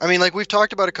 I mean, like, we've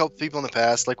talked about a couple people in the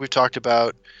past. Like, we've talked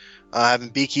about having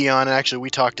Beaky on. And actually,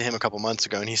 we talked to him a couple months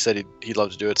ago, and he said he'd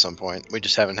love to do it at some point. We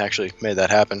just haven't actually made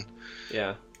that happen.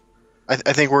 Yeah. I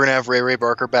think we're going to have Ray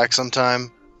Barker back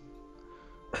sometime.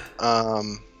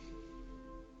 But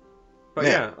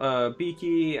yeah,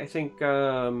 Beaky, I think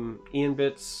Ian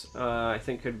Bits, I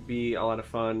think could be a lot of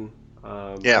fun.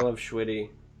 I love Schwitty.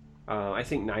 I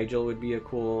think Nigel would be a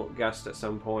cool guest at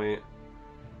some point.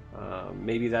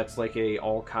 Maybe that's like a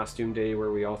all costume day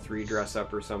where we all 3 dress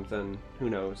up or something. Who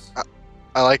knows?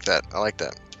 I like that.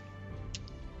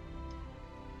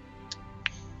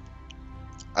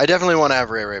 I definitely want to have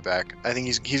Ray back. I think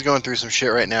he's going through some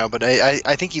shit right now, but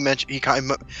I think he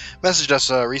messaged us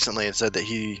recently and said that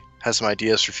he has some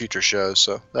ideas for future shows,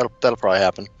 so that'll probably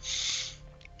happen.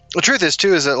 The truth is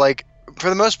too is that, like, for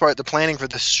the most part, the planning for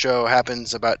this show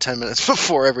happens about 10 minutes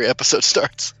before every episode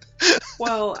starts.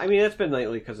 Well, I mean, it's been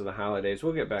lately because of the holidays.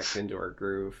 We'll get back into our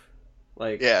groove.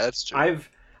 Like, yeah, that's true.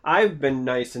 I've been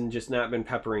nice and just not been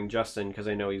peppering Justin because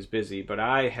I know he's busy, but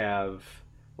I have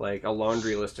like a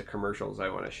laundry list of commercials I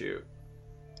want to shoot.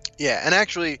 Yeah, and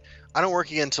actually, I don't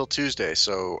work again until Tuesday,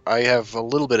 so I have a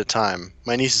little bit of time.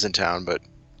 My niece is in town, but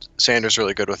Sandra's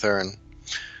really good with her, and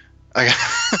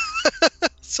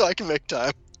so I can make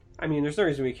time. I mean, there's no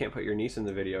reason we can't put your niece in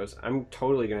the videos. I'm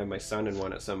totally gonna have my son in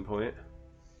one at some point.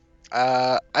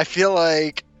 I feel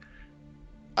like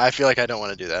I don't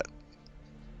want to do that.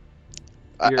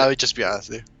 I would just be honest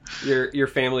with you. Your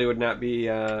family would not be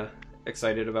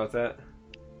excited about that.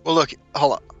 Well, look,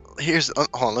 hold on.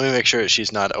 Hold on. Let me make sure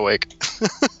she's not awake.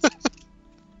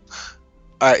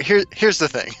 All right. Here's the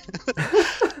thing.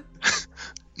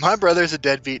 My brother's a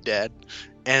deadbeat dad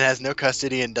and has no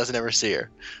custody and doesn't ever see her.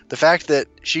 The fact that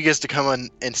she gets to come on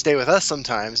and stay with us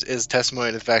sometimes is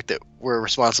testimony to the fact that we're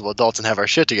responsible adults and have our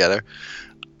shit together.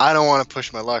 I don't want to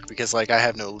push my luck because, like, I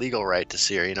have no legal right to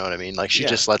see her, you know what I mean? Like, she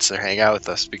just lets her hang out with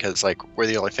us because, like, we're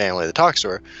the only family that talks to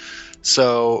her.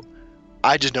 So,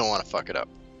 I just don't want to fuck it up.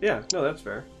 Yeah, no, that's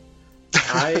fair.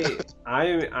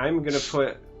 I'm gonna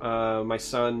put my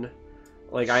son,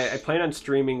 like, I plan on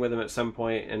streaming with him at some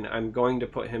point, and I'm going to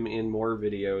put him in more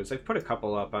videos. I've put a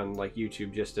couple up on, like,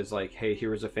 YouTube just as, like, hey,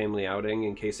 here was a family outing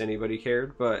in case anybody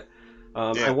cared, but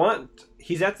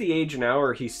he's at the age now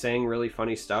where he's saying really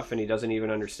funny stuff and he doesn't even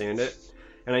understand it.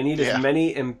 And I need as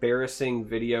many embarrassing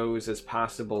videos as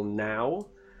possible now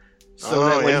so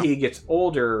that when he gets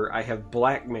older, I have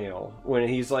blackmail when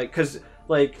he's like, because,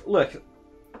 like, look,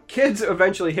 kids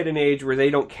eventually hit an age where they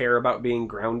don't care about being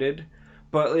grounded,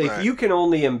 but like, you can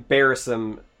only embarrass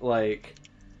them, like,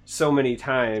 so many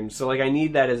times. So, like, I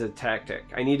need that as a tactic.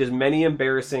 I need as many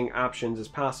embarrassing options as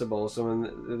possible, so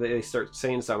when they start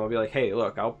saying something, I'll be like, hey,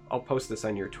 look, I'll post this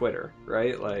on your Twitter,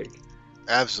 right? Like,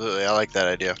 absolutely, I like that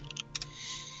idea.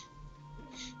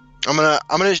 I'm gonna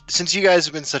since you guys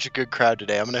have been such a good crowd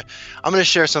today, I'm gonna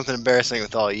share something embarrassing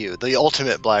with all of you. The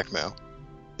ultimate blackmail.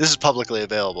 This is publicly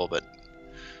available, but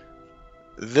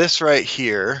this right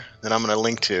here that I'm gonna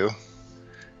link to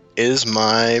is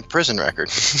my prison record.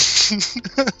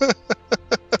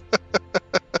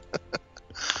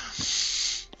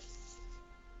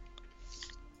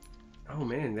 Oh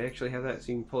man, they actually have that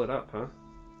so you can pull it up, huh?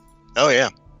 Oh yeah.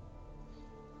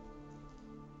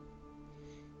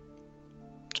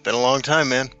 It's been a long time,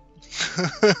 man.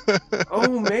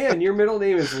 Oh man, your middle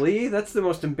name is Lee? That's the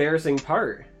most embarrassing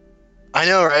part. I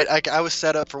know, right? I was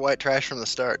set up for white trash from the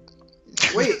start.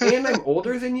 Wait, and I'm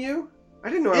older than you? I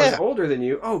didn't know I was older than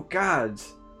you. Oh,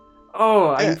 gods. Oh,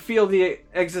 I feel the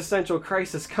existential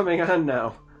crisis coming on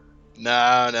now.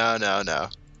 No.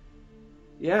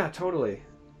 Yeah, totally.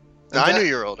 I knew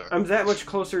you were older. I'm that much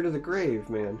closer to the grave,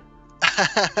 man.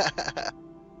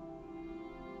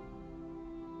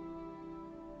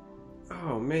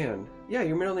 Oh, man. Yeah,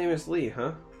 your middle name is Lee,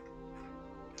 huh?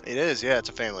 It is, yeah. It's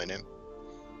a family name.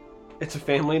 It's a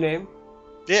family name?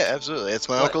 Yeah, absolutely. It's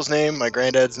my uncle's name, my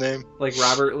granddad's name. Like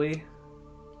Robert Lee?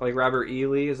 Like Robert E.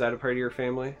 Lee? Is that a part of your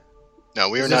family? No,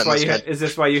 we were not in this country. Is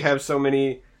this why you have so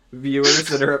many viewers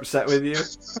that are upset with you?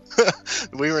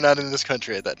 We were not in this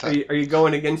country at that time. Are you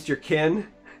going against your kin?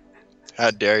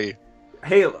 How dare you?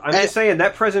 Hey, I'm just saying,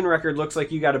 that prison record looks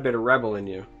like you got a bit of rebel in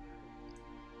you.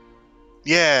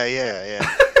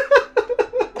 Yeah.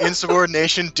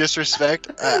 Insubordination, disrespect.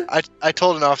 I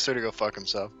told an officer to go fuck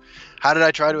himself. How did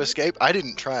I try to escape? I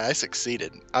didn't try. I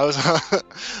succeeded. I was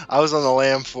on the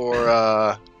lam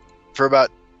for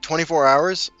about 24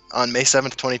 hours on May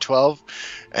 7th, 2012,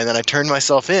 and then I turned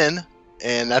myself in,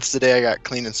 and that's the day I got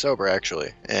clean and sober, actually.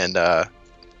 And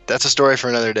that's a story for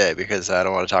another day because I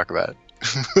don't want to talk about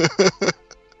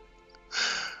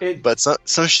it. But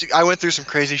I went through some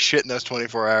crazy shit in those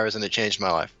 24 hours, and it changed my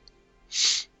life.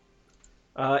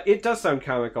 It does sound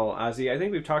comical, Ozzy. I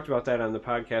think we've talked about that on the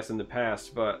podcast in the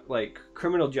past, but like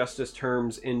criminal justice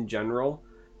terms in general,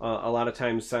 a lot of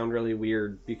times sound really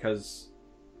weird because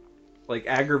like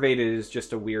aggravated is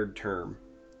just a weird term.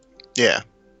 Yeah.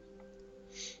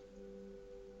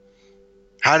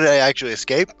 How did I actually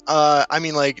escape? I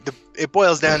mean, like it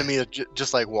boils down to me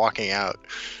just like walking out.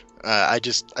 I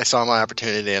saw my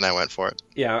opportunity and I went for it.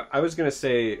 Yeah, I was gonna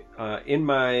say, in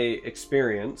my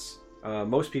experience,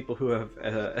 most people who have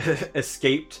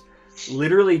escaped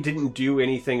literally didn't do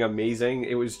anything amazing.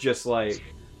 It was just like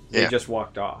they just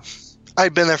walked off.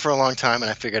 I'd been there for a long time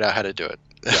and I figured out how to do it.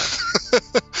 Yeah.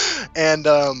 And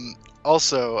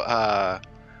also,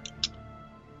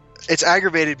 it's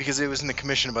aggravated because it was in the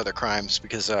commission of other crimes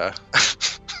because I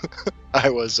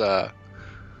was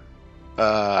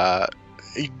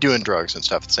doing drugs and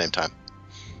stuff at the same time.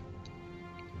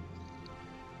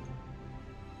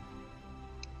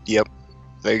 Yep.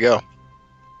 There you go.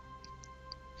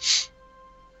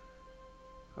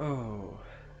 Oh.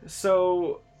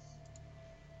 So...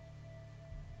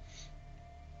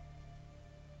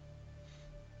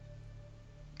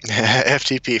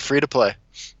 FTP, free to play.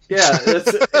 Yeah,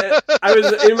 I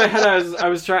was in my head. I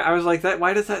was like that.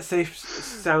 Why does that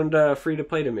sound free to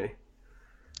play to me?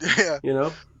 Yeah. You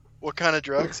know. What kind of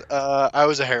drugs? I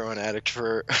was a heroin addict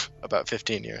for about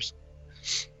 15 years.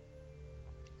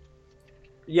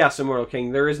 Yes, Immortal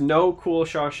King. There is no cool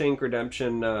Shawshank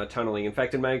Redemption tunneling. In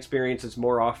fact, in my experience, it's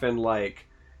more often like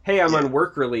hey, I'm on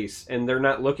work release and they're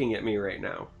not looking at me right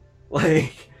now.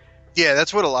 Like, yeah,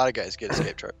 that's what a lot of guys get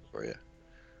escape charges for. Yeah.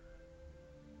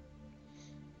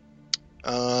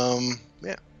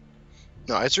 Yeah.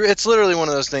 No, it's literally one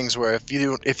of those things where if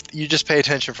you just pay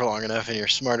attention for long enough and you're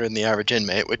smarter than the average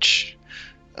inmate, which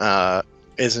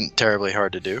isn't terribly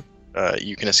hard to do,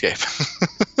 you can escape.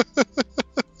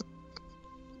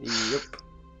 Yep.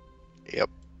 Yep.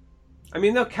 I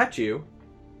mean, they'll catch you.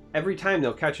 Every time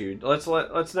they'll catch you. Let's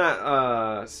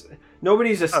not.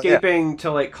 Nobody's escaping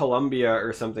to like Colombia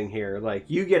or something here. Like,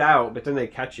 you get out, but then they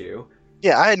catch you.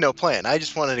 Yeah, I had no plan. I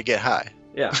just wanted to get high.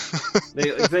 Yeah,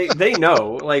 they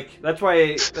know. Like, that's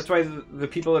why the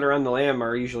people that are on the lam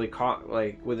are usually caught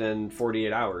like within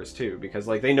 48 hours too, because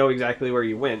like they know exactly where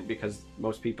you went, because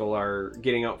most people are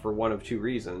getting out for one of two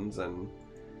reasons, and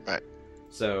right.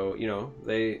 So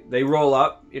they roll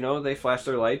up, they flash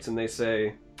their lights and they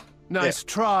say, "Nice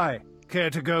try. Care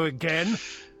to go again?"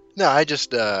 No, I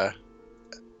just I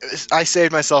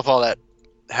saved myself all that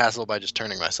hassle by just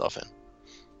turning myself in.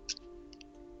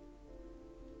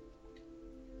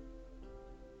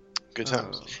 Good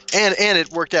times. And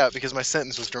it worked out because my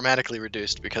sentence was dramatically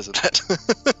reduced because of that.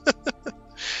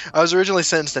 I was originally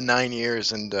sentenced to 9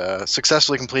 years, and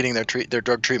successfully completing their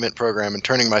drug treatment program and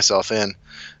turning myself in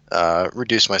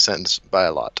reduced my sentence by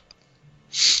a lot.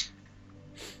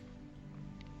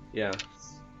 Yeah.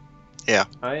 Yeah.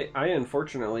 I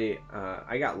unfortunately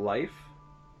I got life,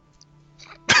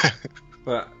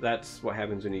 but that's what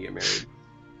happens when you get married.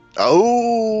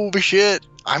 Oh shit!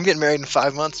 I'm getting married in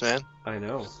 5 months, man. I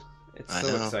know. It's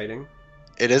so exciting.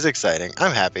 It is exciting.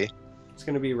 I'm happy. It's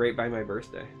gonna be right by my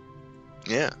birthday.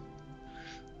 Yeah.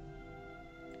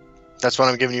 That's what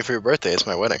I'm giving you for your birthday. It's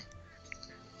my wedding.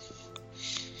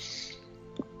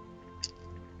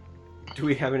 Do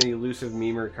we have any elusive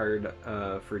memer card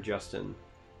for Justin?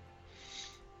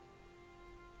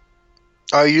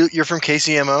 Oh, you're from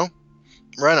KCMO?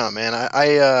 Right on, man.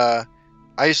 I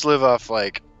used to live off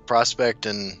like Prospect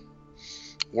and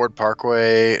Ward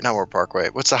Parkway. Not Ward Parkway.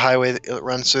 What's the highway that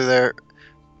runs through there?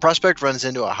 Prospect runs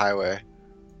into a highway.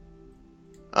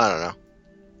 I don't know.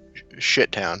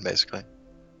 Shit town, basically.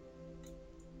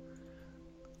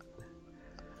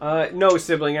 No,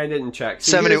 sibling, I didn't check.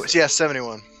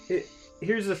 71.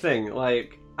 Here's the thing,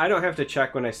 like, I don't have to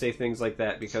check when I say things like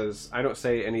that, because I don't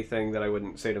say anything that I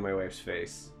wouldn't say to my wife's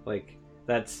face. Like,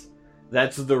 that's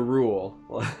the rule.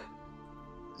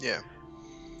 Yeah.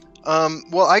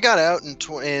 Well, I got out in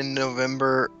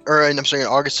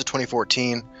August of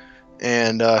 2014,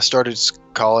 and started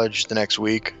college the next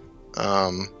week.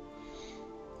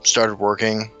 Started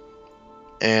working,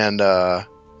 and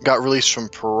got released from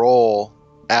parole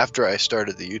after I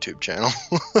started the YouTube channel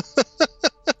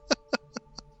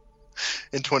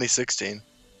in 2016.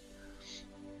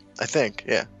 I think,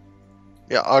 yeah.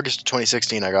 Yeah, August of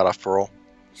 2016 I got off parole.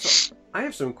 So, I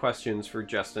have some questions for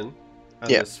Justin on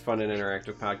this fun and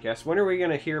interactive podcast. When are we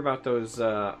going to hear about those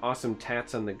awesome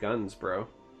tats on the guns, bro?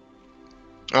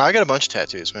 Oh, I got a bunch of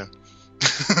tattoos, man.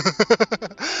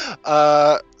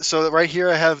 So right here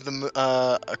I have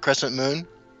a crescent moon.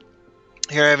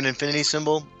 Here I have an infinity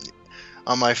symbol.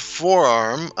 On my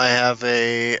forearm I have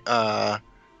a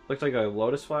looks like a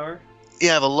lotus flower.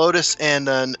 Yeah, I have a lotus and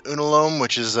an unalome,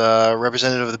 which is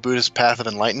representative of the Buddhist path of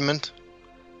enlightenment.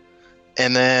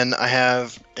 And then I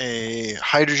have a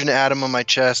hydrogen atom on my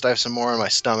chest. I have some more on my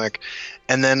stomach,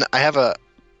 and then I have a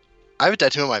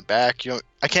tattoo on my back.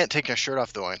 I can't take my shirt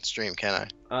off though on stream, can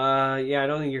I? Yeah, I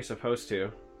don't think you're supposed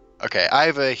to. Okay, I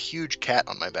have a huge cat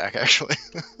on my back, actually.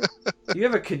 You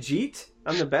have a Khajiit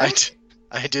on the back?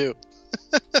 I do.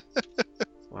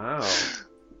 Wow.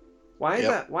 Why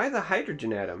the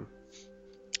hydrogen atom?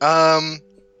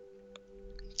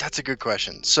 That's a good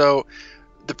question. So,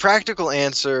 the practical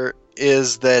answer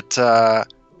is that I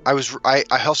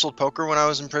hustled poker when I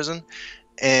was in prison,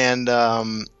 and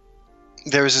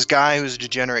there was this guy who was a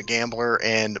degenerate gambler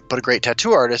but a great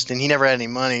tattoo artist, and he never had any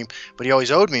money, but he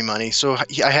always owed me money. So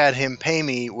I had him pay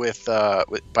me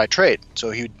by trade.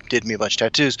 So he did me a bunch of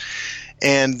tattoos,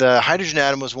 and Hydrogen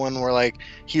Atom was one where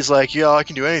he's like, yeah, I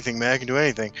can do anything, man, I can do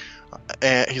anything.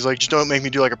 And he's like, just don't make me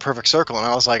do like a perfect circle. And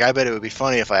I was like, I bet it would be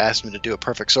funny if I asked him to do a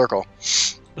perfect circle.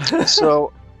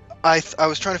 So I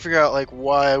was trying to figure out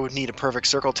why I would need a perfect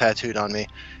circle tattooed on me,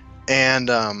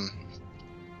 and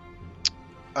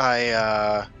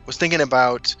I was thinking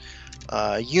about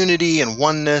unity and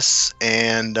oneness,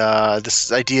 and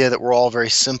this idea that we're all very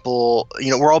simple.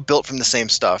 We're all built from the same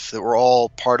stuff. That we're all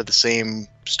part of the same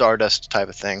stardust type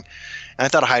of thing. And I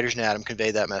thought a hydrogen atom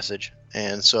conveyed that message,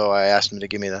 and so I asked him to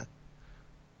give me that.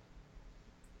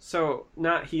 So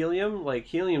not helium? Like,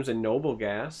 helium's a noble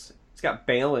gas. It's got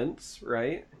balance,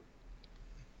 right?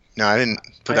 No, I didn't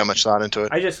put that much thought into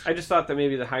it. I just thought that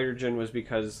maybe the hydrogen was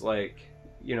because, like,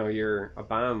 you know, you're a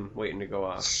bomb waiting to go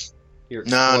off. You're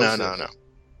explosive. No.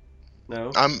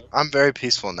 No? I'm very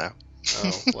peaceful now.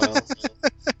 Oh, well.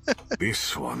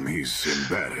 This one is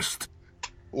embarrassed.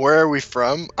 Where are we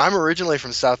from? I'm originally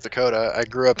from South Dakota. I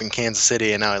grew up in Kansas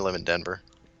City, and now I live in Denver.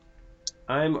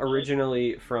 I'm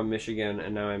originally from Michigan,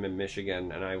 and now I'm in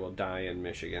Michigan, and I will die in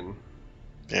Michigan.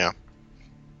 Yeah.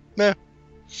 Meh.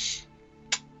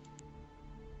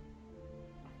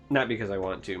 Not because I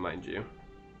want to, mind you.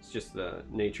 It's just the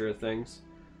nature of things.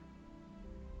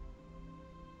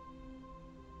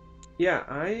 Yeah,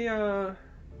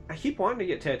 I keep wanting to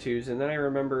get tattoos, and then I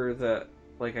remember that,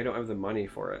 like, I don't have the money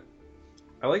for it.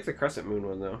 I like the Crescent Moon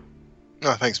one, though.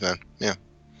 Oh, thanks, man. Yeah.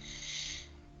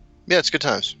 Yeah, it's good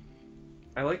times.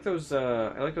 I like those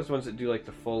ones that do, like,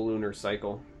 the full lunar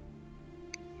cycle.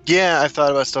 Yeah, I've thought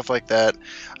about stuff like that.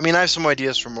 I mean, I have some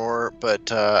ideas for more,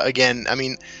 but, again, I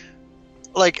mean,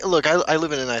 like, look, I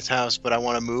live in a nice house, but I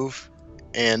want to move,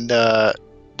 and, the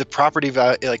property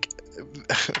value, like,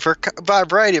 for a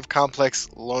variety of complex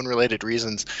loan-related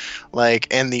reasons, like,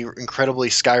 and the incredibly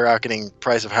skyrocketing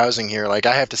price of housing here, like,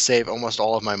 I have to save almost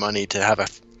all of my money to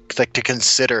have to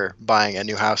consider buying a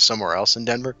new house somewhere else in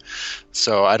Denver.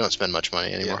 So I don't spend much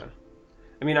money anymore. Yeah.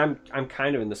 I mean, I'm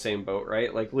kind of in the same boat,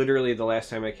 right? Like, literally the last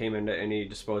time I came into any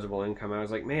disposable income, I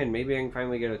was like, man, maybe I can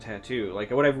finally get a tattoo.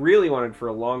 Like, what I've really wanted for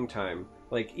a long time,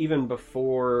 like, even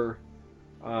before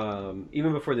the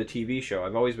TV show,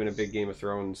 I've always been a big Game of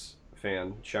Thrones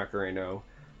fan. Shocker, I know.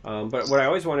 But what I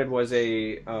always wanted was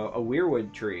a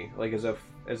weirwood tree, like, as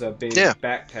a big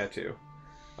back tattoo.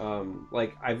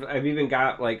 Like, I've even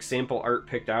got, like, sample art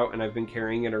picked out, and I've been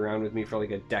carrying it around with me for, like,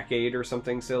 a decade or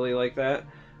something silly like that.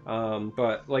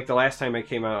 But, like, the last time I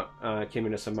came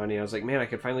into some money, I was like, man, I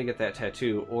could finally get that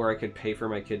tattoo, or I could pay for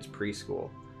my kids' preschool.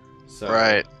 So,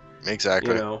 right,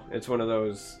 exactly. You know, it's one of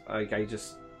those, like, I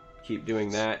just keep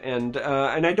doing that, and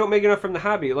I don't make enough from the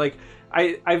hobby. Like,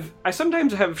 I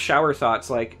sometimes have shower thoughts,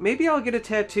 like, maybe I'll get a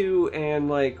tattoo and,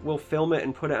 like, we'll film it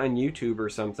and put it on YouTube or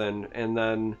something, and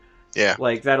then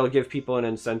like, that'll give people an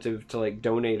incentive to, like,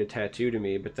 donate a tattoo to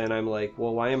me. But then I'm like,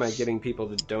 well, why am I getting people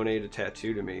to donate a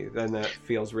tattoo to me? Then that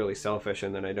feels really selfish,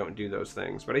 and then I don't do those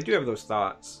things. But I do have those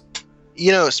thoughts.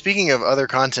 You know, speaking of other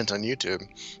content on YouTube,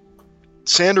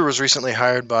 Sander was recently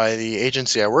hired by the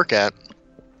agency I work at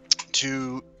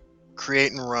to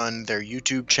create and run their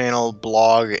YouTube channel,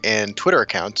 blog, and Twitter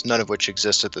accounts, none of which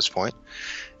exist at this point.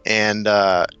 And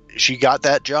she got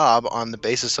that job on the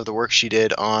basis of the work she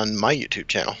did on my YouTube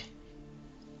channel.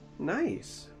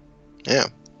 Nice. Yeah.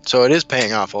 So it is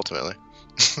paying off ultimately.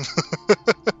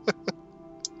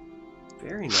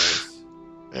 Very nice.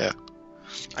 Yeah.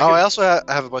 I also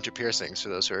have a bunch of piercings for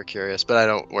those who are curious, but I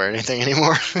don't wear anything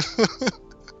anymore.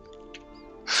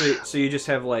 So you just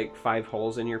have, like, 5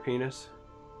 holes in your penis?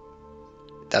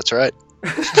 That's right.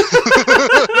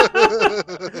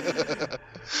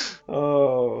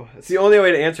 Oh, it's the only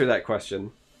way to answer that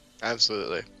question.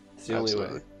 Absolutely. It's the only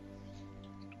way.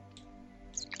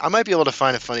 I might be able to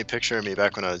find a funny picture of me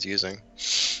back when I was using.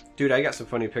 Dude, I got some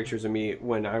funny pictures of me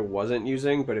when I wasn't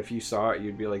using, but if you saw it,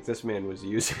 you'd be like, this man was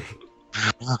using.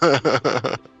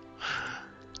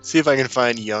 See if I can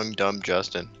find young, dumb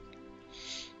Justin.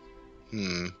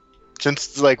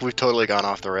 Since, like, we've totally gone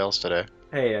off the rails today.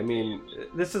 Hey, I mean,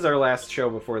 this is our last show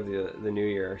before the new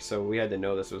year, so we had to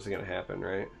know this was going to happen,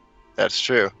 right? That's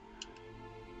true.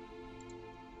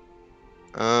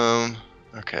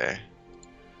 Okay.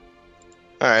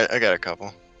 Alright, I got a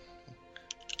couple.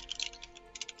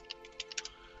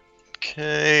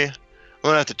 Okay. I'm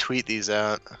gonna have to tweet these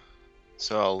out,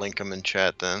 so I'll link them in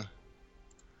chat then.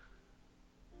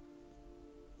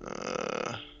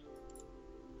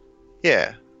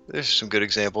 Yeah, there's some good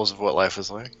examples of what life was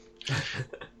like.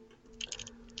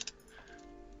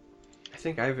 I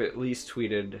think I've at least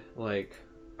tweeted, like,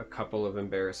 a couple of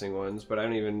embarrassing ones, but I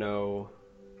don't even know.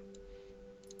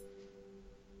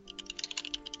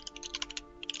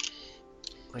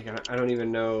 Like, I don't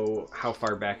even know how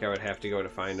far back I would have to go to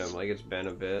find them. Like, it's been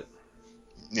a bit.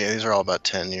 Yeah, these are all about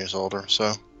 10 years older,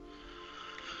 so.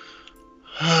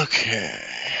 Okay.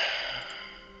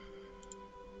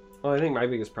 Well, I think my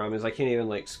biggest problem is I can't even,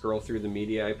 like, scroll through the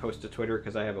media I post to Twitter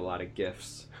because I have a lot of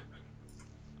GIFs.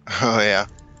 Oh, yeah.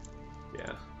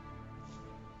 Yeah.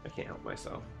 I can't help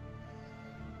myself.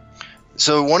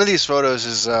 So one of these photos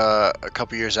is a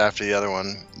couple years after the other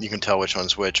one. You can tell which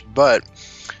one's which. But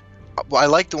I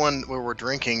like the one where we're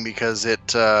drinking because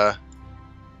it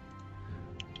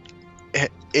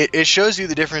shows you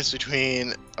the difference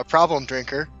between a problem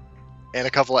drinker and a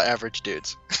couple of average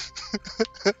dudes.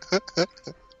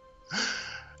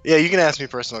 Yeah, you can ask me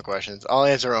personal questions. I'll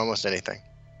answer almost anything.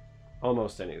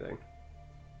 Almost anything.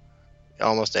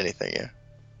 Almost anything, yeah.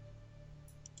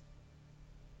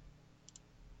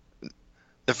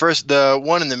 The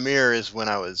one in the mirror is when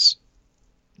I was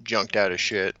junked out of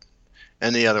shit,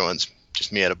 and the other one's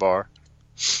just me at a bar.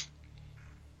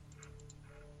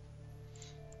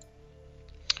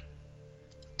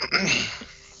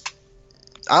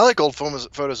 I like old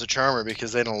photos of Charmer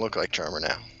because they don't look like Charmer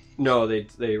now. No,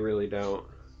 they really don't.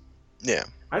 Yeah.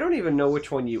 I don't even know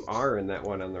which one you are in that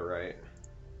one on the right.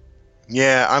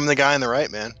 Yeah, I'm the guy on the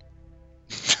right, man.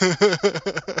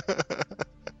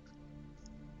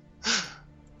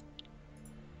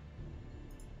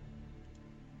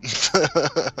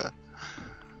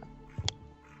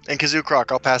 And Kazoo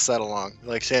Croc, I'll pass that along.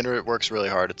 Like, Sandra works really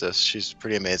hard at this. She's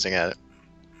pretty amazing at it.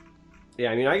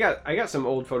 Yeah, I mean, I got some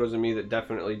old photos of me that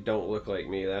definitely don't look like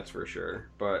me, that's for sure.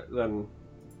 But then,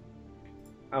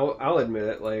 I'll admit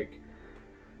it, like,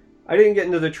 I didn't get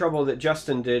into the trouble that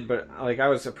Justin did, but, like, I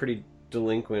was a pretty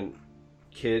delinquent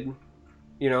kid,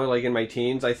 you know, like, in my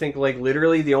teens. I think, like,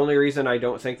 literally the only reason I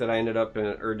don't think that I ended up in,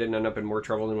 or didn't end up in more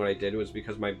trouble than what I did was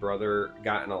because my brother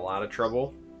got in a lot of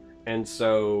trouble. And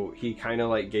so he kind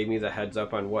of like gave me the heads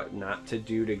up on what not to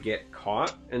do to get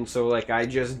caught. And so like I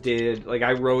just did, like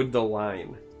I rode the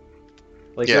line.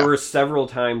 Like there were several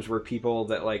times where people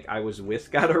that like I was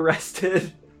with got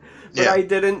arrested. But I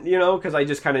didn't, you know, because I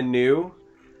just kind of knew.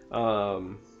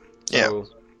 So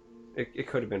it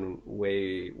could have been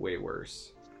way, way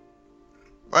worse.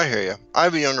 I hear you. I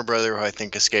have a younger brother who I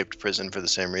think escaped prison for the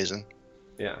same reason.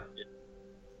 Yeah.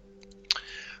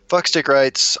 Fuckstick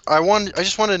writes, I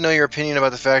just wanted to know your opinion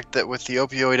about the fact that with the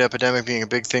opioid epidemic being a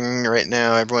big thing right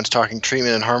now, everyone's talking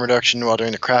treatment and harm reduction, while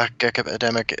during the crack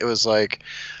epidemic, it was like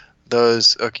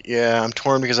those, okay, yeah, I'm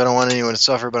torn because I don't want anyone to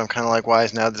suffer, but I'm kind of like, why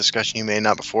is now the discussion you made,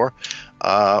 not before?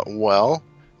 Well,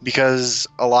 because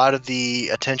a lot of the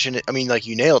attention, I mean, like,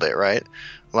 you nailed it, right?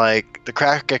 Like, the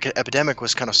crack epidemic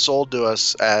was kind of sold to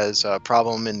us as a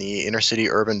problem in the inner city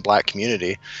urban black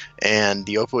community, and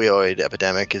the opioid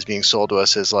epidemic is being sold to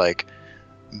us as, like,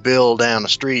 Bill down the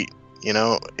street, you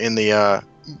know, in the,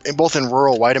 both in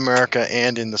rural white America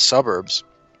and in the suburbs.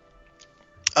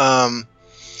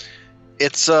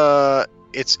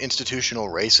 It's institutional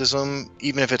racism,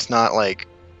 even if it's not, like,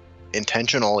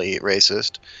 intentionally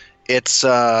racist. It's,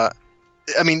 I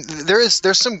mean, there's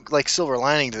some like silver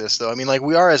lining to this, though. I mean, like,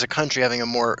 we are as a country having a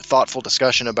more thoughtful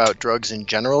discussion about drugs in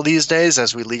general these days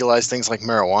as we legalize things like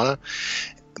marijuana.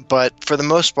 But for the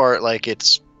most part, like,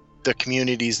 it's the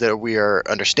communities that we are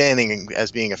understanding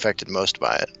as being affected most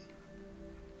by it.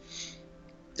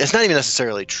 It's not even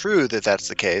necessarily true that that's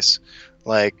the case.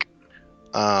 Like,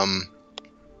 all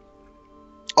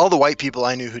the white people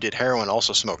I knew who did heroin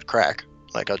also smoked crack.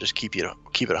 Like, I'll just keep it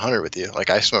 100 with you. Like,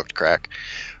 I smoked crack.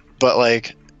 But,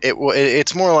 like,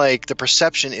 it's more like the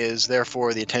perception is,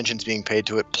 therefore, the attention's being paid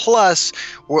to it. Plus,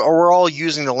 we're all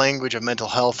using the language of mental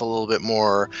health a little bit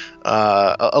more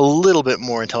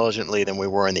intelligently than we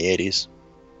were in the 80s.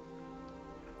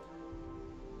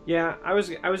 Yeah, I was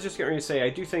just going to say, I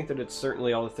do think that it's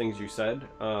certainly all the things you said.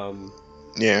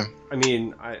 Yeah. I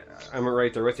mean, I'm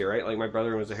right there with you, right? Like, my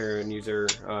brother was a heroin user,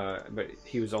 but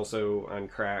he was also on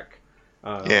crack.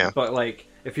 But, like,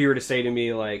 if you were to say to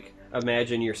me, like,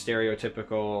 imagine your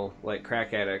stereotypical, like,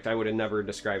 crack addict, I would have never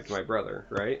described my brother,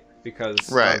 right? Because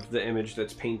of the image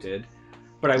that's painted.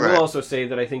 But I will also say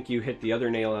that I think you hit the other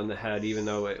nail on the head, even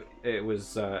though it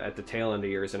was at the tail end of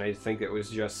yours, and I think it was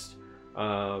just,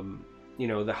 you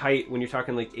know, the height, when you're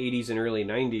talking, like, 80s and early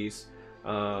 90s,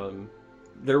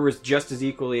 there was just as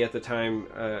equally at the time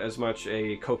as much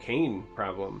a cocaine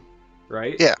problem,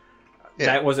 right? Yeah.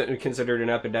 That wasn't considered an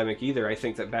epidemic either. I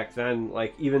think that back then,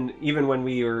 like, even when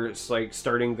we were, like,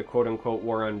 starting the quote-unquote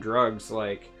war on drugs,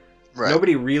 like,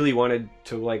 nobody really wanted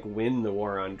to, like, win the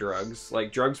war on drugs.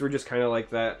 Like, drugs were just kind of like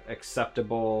that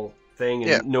acceptable thing,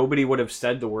 and nobody would have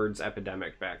said the words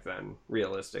epidemic back then,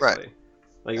 realistically. Right.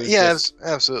 Like, it was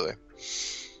absolutely.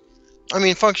 I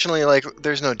mean, functionally, like,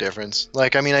 there's no difference.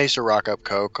 Like, I mean, I used to rock up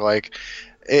coke. Like,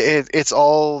 it's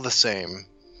all the same,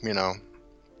 you know?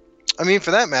 I mean,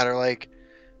 for that matter, like,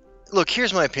 look,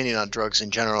 here's my opinion on drugs in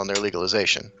general and their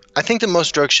legalization. I think that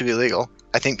most drugs should be legal.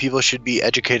 I think people should be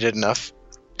educated enough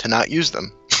to not use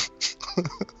them.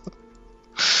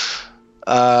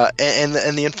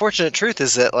 And the unfortunate truth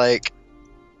is that, like,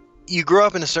 you grow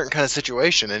up in a certain kind of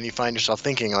situation and you find yourself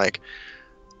thinking, like,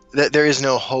 that there is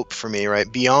no hope for me,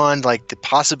 right? Beyond, like, the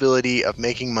possibility of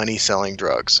making money selling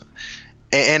drugs.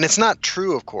 And it's not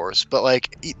true, of course, but,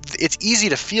 like, it's easy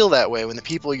to feel that way when the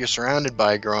people you're surrounded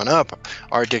by growing up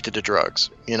are addicted to drugs,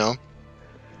 you know?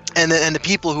 And the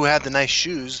people who have the nice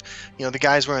shoes, you know, the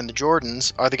guys wearing the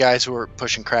Jordans are the guys who are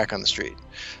pushing crack on the street.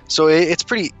 So it's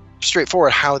pretty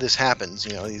straightforward how this happens.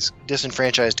 You know, these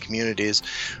disenfranchised communities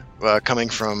coming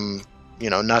from, you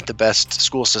know, not the best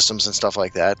school systems and stuff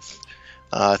like that,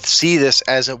 see this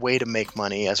as a way to make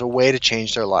money, as a way to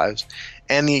change their lives.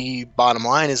 And the bottom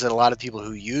line is that a lot of people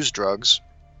who use drugs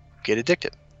get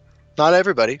addicted. Not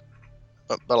everybody,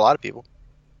 but a lot of people.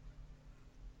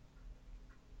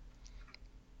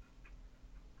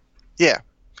 Yeah.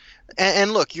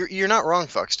 And look, you're not wrong,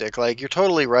 Fuckstick. Like, you're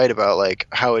totally right about, like,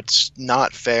 how it's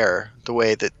not fair the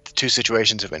way that the two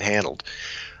situations have been handled.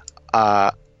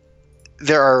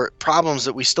 There are problems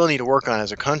that we still need to work on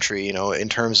as a country, you know, in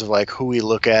terms of, like, who we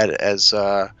look at as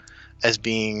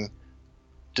being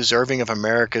deserving of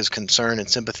America's concern and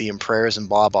sympathy and prayers and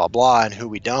blah, blah, blah, and who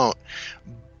we don't.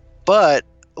 But,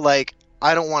 like,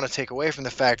 I don't want to take away from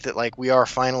the fact that, like, we are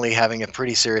finally having a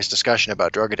pretty serious discussion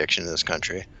about drug addiction in this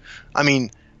country. I mean,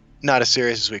 not as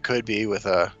serious as we could be with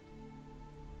a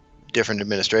different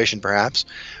administration, perhaps,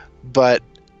 but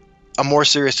a more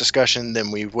serious discussion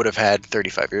than we would have had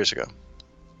 35 years ago.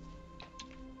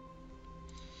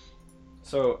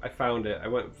 So I found it. I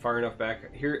went far enough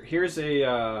back. Here's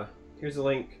a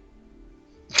link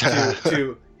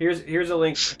to here's a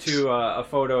link to a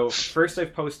photo. First,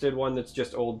 I've posted one that's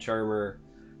just old Charmer.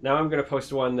 Now I'm going to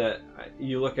post one that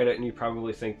you look at it and you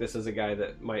probably think this is a guy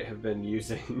that might have been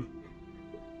using.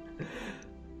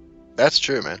 That's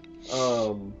true, man.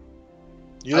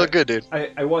 You look good, dude.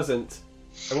 I wasn't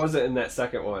in that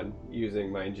second one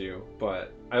using, mind you,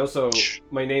 but I also,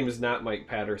 my name is not Mike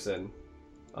Patterson,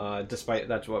 despite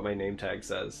that's what my name tag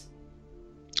says.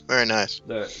 Very nice.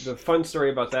 The fun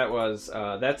story about that was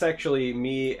that's actually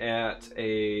me at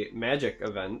a Magic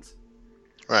event.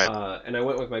 Right. And I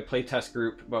went with my playtest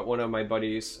group, but one of my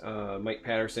buddies, Mike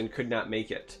Patterson, could not make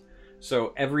it.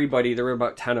 So everybody, there were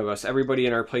about 10 of us, everybody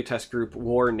in our playtest group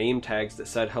wore name tags that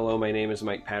said, "Hello, my name is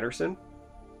Mike Patterson."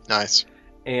 Nice.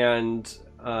 And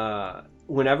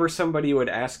whenever somebody would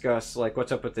ask us, like,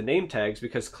 what's up with the name tags,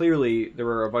 because clearly there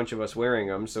were a bunch of us wearing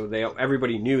them, so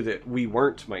everybody knew that we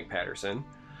weren't Mike Patterson.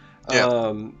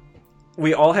 Yeah.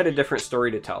 We all had a different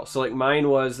story to tell. So, like, mine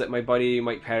was that my buddy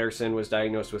Mike Patterson was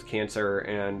diagnosed with cancer,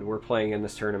 and we're playing in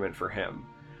this tournament for him.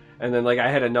 And then, like, I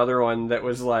had another one that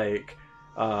was like,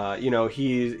 you know,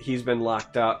 he's been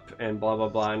locked up and blah blah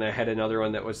blah. And I had another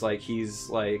one that was like, he's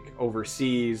like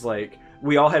overseas. Like,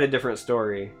 we all had a different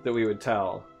story that we would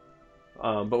tell,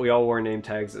 but we all wore name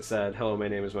tags that said, "Hello, my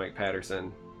name is Mike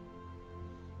Patterson."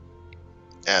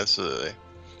 Absolutely.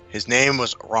 His name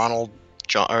was Ronald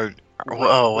John.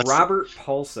 Robert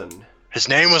Paulson. His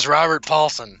name was Robert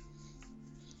Paulson.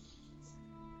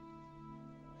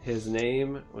 His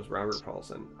name was Robert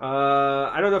Paulson.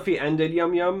 I don't know if he ended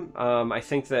Yum Yum. I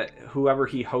think that whoever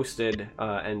he hosted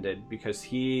ended, because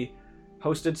he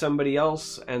hosted somebody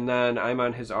else, and then I'm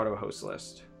on his auto host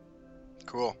list.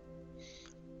 Cool.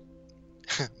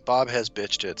 Bob has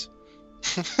bitch tits.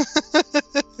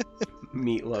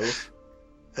 Meatloaf.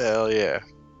 Hell yeah.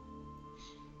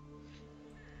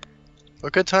 Well,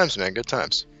 good times, man. Good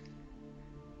times.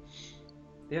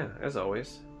 Yeah, as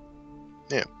always.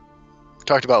 Yeah.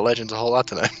 Talked about Legends a whole lot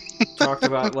tonight. Talked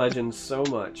about Legends so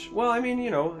much. Well, I mean, you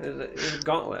know, it's a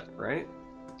gauntlet, right?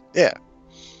 Yeah.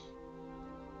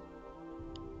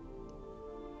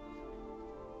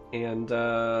 And,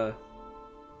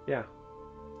 yeah.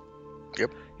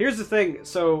 Yep. Here's the thing.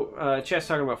 So, Chad's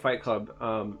talking about Fight Club.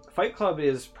 Fight Club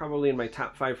is probably in my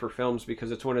top 5 for films,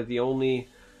 because it's one of the only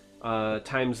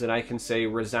times that I can say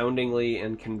resoundingly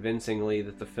and convincingly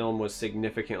that the film was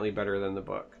significantly better than the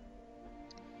book.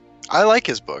 I like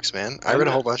his books, man. I read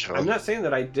a whole bunch of them. I'm not saying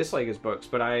that I dislike his books,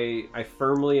 but I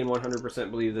firmly and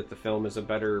 100% believe that the film is a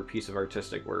better piece of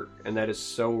artistic work, and that is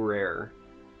so rare.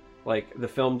 Like, the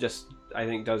film just, I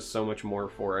think, does so much more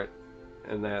for it,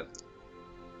 and that...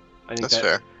 That's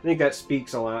fair. I think that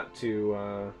speaks a lot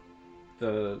to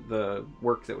the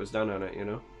work that was done on it, you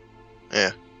know?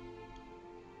 Yeah.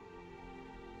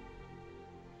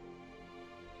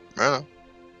 I don't know.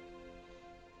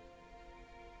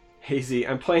 Hazy,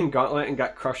 I'm playing Gauntlet and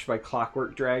got crushed by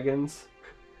Clockwork Dragons.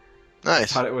 Nice. I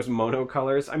thought it was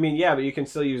monocolors. I mean, yeah, but you can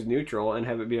still use neutral and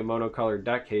have it be a monocolored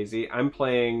deck, Hazy. I'm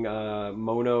playing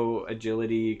mono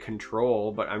agility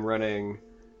control, but I'm running,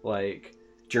 like,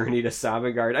 Journey to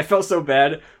Sovngarde. I felt so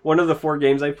bad. One of the 4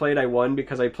 games I played, I won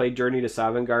because I played Journey to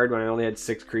Sovngarde when I only had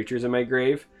 6 creatures in my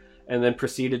grave, and then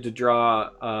proceeded to draw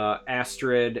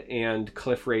Astrid and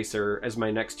Cliff Racer as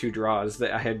my next 2 draws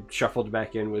that I had shuffled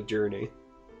back in with Journey.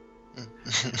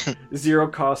 0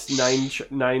 cost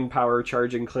 9 power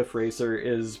charging Cliff Racer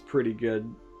is pretty good.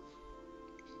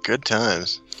 Good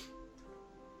times.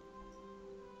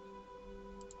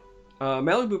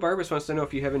 Malibu Barbas wants to know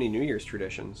if you have any New Year's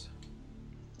traditions.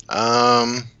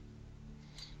 No.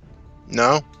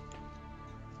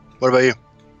 What about you?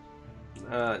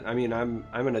 I mean, I'm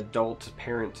an adult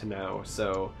parent now,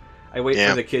 so I wait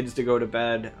for the kids to go to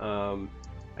bed. I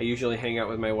usually hang out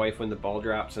with my wife when the ball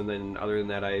drops, and then other than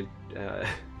that, I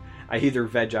either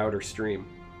veg out or stream.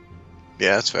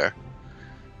 Yeah, that's fair.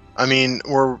 I mean,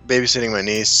 we're babysitting my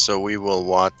niece, so we will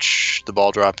watch the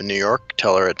ball drop in New York,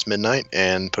 tell her it's midnight,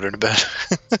 and put her to bed.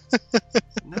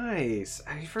 Nice.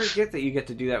 I forget that you get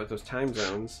to do that with those time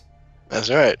zones. That's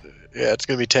right. Yeah, it's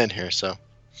going to be 10 here, so.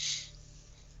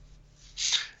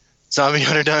 Zombie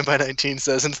Hunter 9x19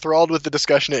 says, enthralled with the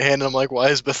discussion at hand, and I'm like, why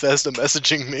is Bethesda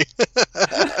messaging me?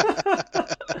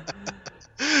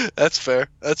 That's fair.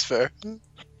 That's fair.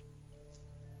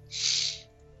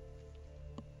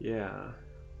 Yeah.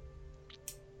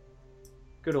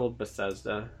 Good old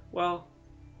Bethesda. Well,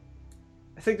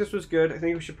 I think this was good. I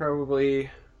think we should probably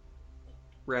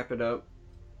wrap it up.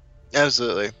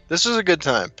 Absolutely. This was a good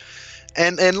time.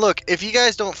 And look, if you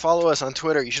guys don't follow us on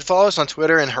Twitter, you should follow us on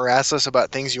Twitter and harass us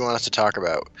about things you want us to talk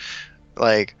about.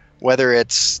 Like, whether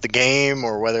it's the game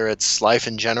or whether it's life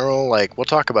in general, like, we'll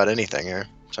talk about anything here.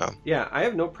 So yeah, I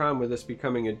have no problem with this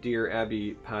becoming a Dear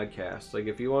Abby podcast. Like,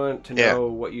 if you want to know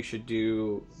what you should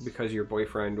do because your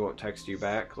boyfriend won't text you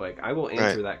back, like, I will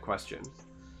answer that question.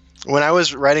 When I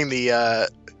was writing the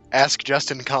Ask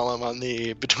Justin column on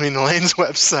the Between the Lanes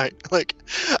website, like,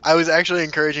 I was actually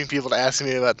encouraging people to ask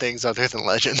me about things other than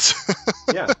Legends.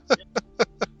 Yeah.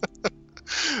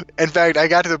 In fact, I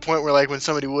got to the point where, like, when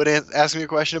somebody would ask me a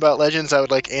question about Legends, I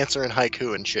would, like, answer in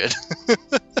haiku and shit.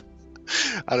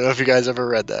 I don't know if you guys ever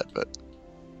read that, but...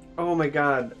 Oh my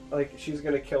god, like, she's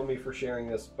gonna kill me for sharing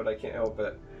this, but I can't help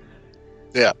it.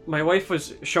 Yeah. My wife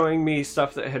was showing me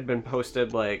stuff that had been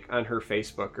posted, like, on her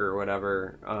Facebook or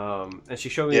whatever, and she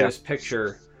showed me this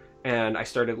picture, and I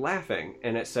started laughing,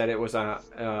 and it said it was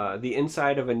the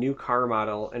inside of a new car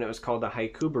model, and it was called a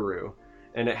Haikubaru,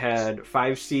 and it had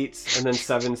 5 seats, and then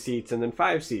 7 seats, and then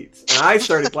 5 seats, and I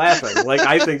started laughing. Like,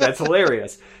 I think that's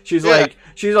hilarious. She's like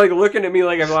looking at me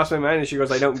like I've lost my mind, and she goes,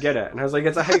 I don't get it. And I was like,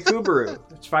 it's a Haikubaru.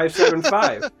 It's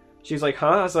 575. She's like, huh?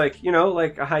 I was like, you know,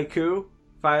 like a haiku,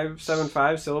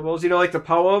 575 syllables, you know, like the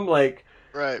poem, like.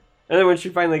 Right. And then when she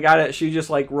finally got it, she just,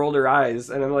 like, rolled her eyes,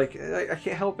 and I'm like, I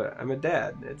can't help it. I'm a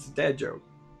dad. It's a dad joke.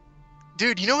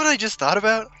 Dude, you know what I just thought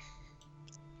about?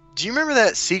 Do you remember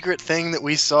that secret thing that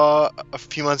we saw a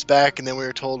few months back and then we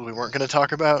were told we weren't going to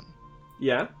talk about?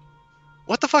 Yeah?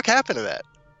 What the fuck happened to that?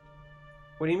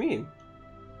 What do you mean?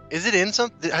 Is it in some...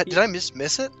 Did I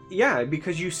miss it? Yeah,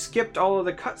 because you skipped all of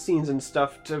the cutscenes and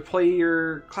stuff to play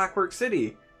your Clockwork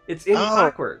City. It's in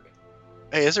Clockwork.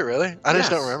 Hey, is it really? I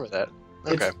just don't remember that.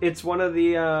 Okay. It's one of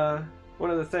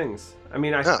the things. I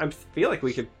mean, I feel like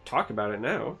we could talk about it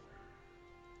now.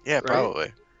 Yeah, right?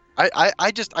 Probably.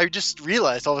 I just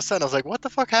realized all of a sudden, I was like, what the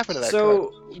fuck happened to that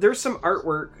card? There's some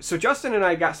artwork. So Justin and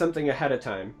I got something ahead of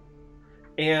time,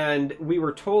 and we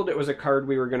were told it was a card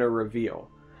we were going to reveal.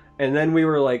 And then we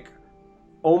were like,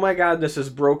 oh my god, this is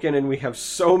broken, and we have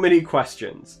so many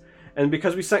questions. And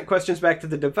because we sent questions back to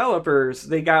the developers,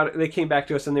 they came back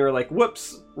to us and they were like,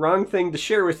 whoops, wrong thing to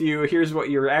share with you. Here's what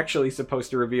you're actually supposed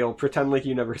to reveal. Pretend like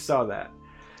you never saw that.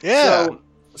 Yeah.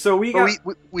 So we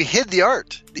hid the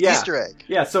art, the Easter egg.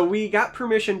 Yeah, so we got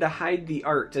permission to hide the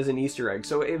art as an Easter egg.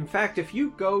 So in fact, if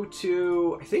you go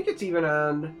to, I think it's even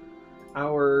on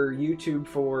our YouTube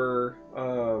for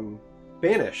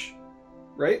Banish,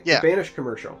 right? Yeah. The Banish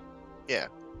commercial. Yeah.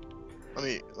 Let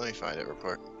me find it real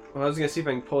quick. Well, I was gonna see if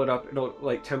I can pull it up. It'll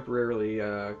like temporarily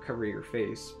cover your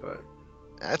face, but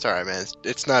that's all right, man.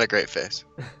 It's not a great face.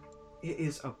 It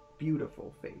is a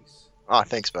beautiful face. Oh,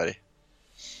 thanks, buddy.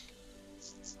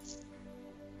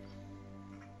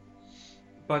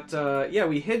 But yeah,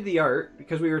 we hid the art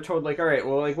because we were told, like, all right,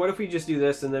 well, like, what if we just do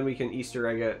this and then we can Easter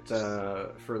egg it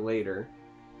for later?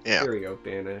 Yeah. Here we go,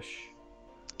 Banish.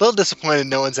 A little disappointed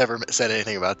no one's ever said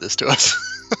anything about this to us.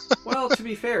 Well, to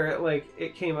be fair,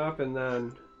 it came up and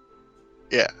then.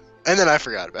 Yeah, and then I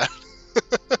forgot about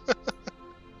it.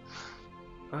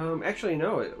 Actually,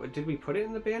 no. Did we put it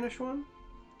in the Banish one?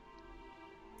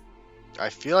 I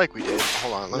feel like we did.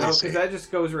 Hold on, let me see. No, because that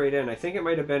just goes right in. I think it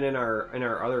might have been in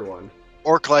our other one.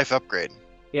 Orc Life Upgrade.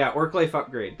 Yeah, Orc Life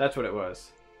Upgrade. That's what it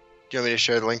was. Do you want me to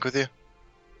share the link with you?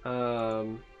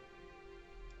 Oh,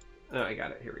 I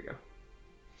got it. Here we go.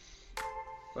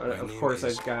 But of course,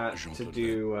 I've got to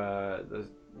do the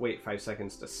wait 5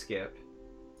 seconds to skip.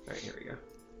 All right, here we go.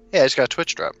 Yeah, I just got a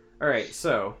Twitch drop. All right,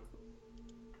 so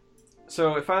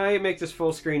So if I make this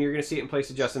full screen, you're going to see it in place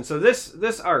of Justin. So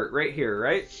this art right here,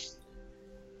 right?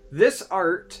 This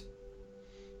art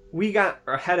we got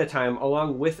ahead of time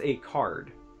along with a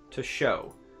card to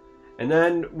show. And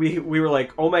then we were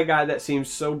like, oh my god, that seems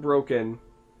so broken.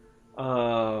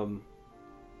 And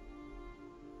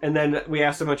then we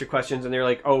asked a bunch of questions and they were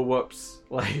like, oh, whoops.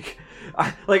 Like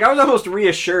I was almost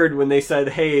reassured when they said,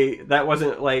 hey, that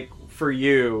wasn't like for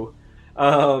you.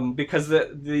 Because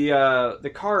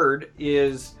the card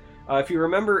is, if you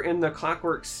remember in the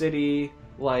Clockwork City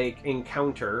like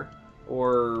encounter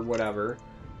or whatever,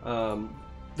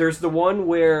 there's the one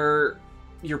where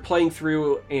you're playing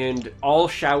through and all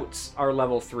shouts are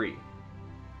level 3.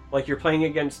 Like you're playing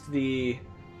against the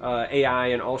AI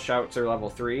and all shouts are level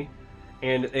 3.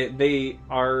 And they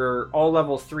are all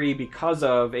level 3 because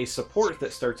of a support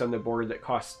that starts on the board that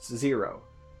costs 0.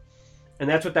 And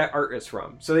that's what that art is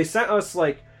from. So they sent us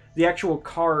like the actual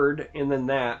card and then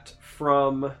that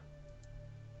from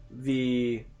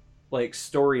the like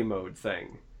story mode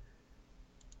thing.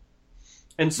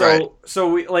 And so Right. so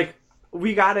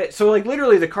we got it. So like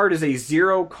literally the card is a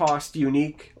 0 cost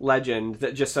unique legend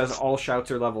that just says all shouts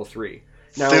are level 3.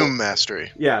 Now, Thume Mastery.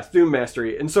 Yeah, Thume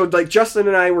Mastery. And so like Justin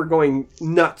and I were going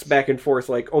nuts back and forth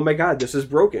like, oh my god, this is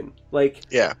broken. Like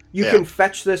Yeah. you can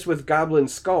fetch this with Goblin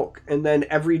Skulk and then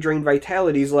every Drain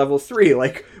Vitality is level 3.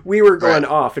 Like we were going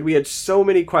off and we had so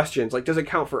many questions. Like does it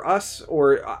count for us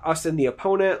or us and the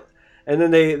opponent? And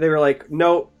then they were like,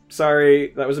 nope,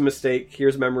 sorry, that was a mistake.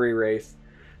 Here's Memory Wraith.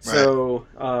 So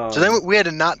So then we had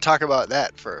to not talk about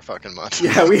that for a fucking month.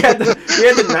 yeah, we had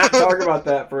to not talk about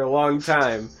that for a long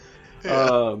time.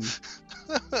 Yeah.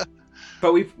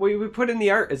 But we put in the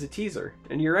art as a teaser,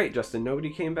 and you're right, Justin. Nobody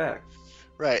came back.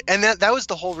 Right, and that was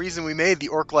the whole reason we made the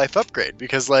Orc Life upgrade,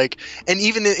 because like, and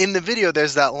even in the video,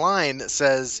 there's that line that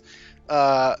says,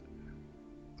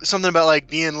 something about like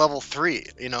being level 3,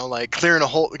 you know, like giving a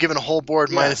whole board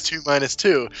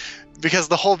 -2/-2, because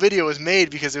the whole video was made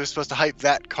because it was supposed to hype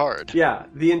that card. Yeah,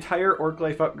 the entire Orc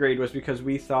Life upgrade was because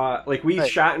we thought, like, we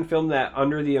shot and filmed that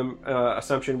under the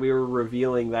assumption we were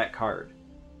revealing that card.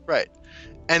 Right,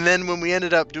 and then when we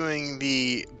ended up doing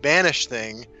the Banish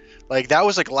thing, like that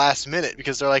was like last minute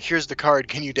because they're like, here's the card,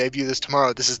 can you debut this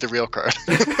tomorrow? This is the real card.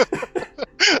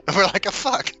 And we're like, oh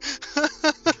fuck.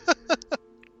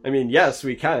 I mean, yes,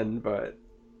 we can, but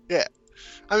yeah,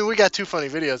 I mean, we got 2 funny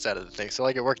videos out of the thing, so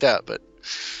like it worked out. But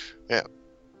yeah,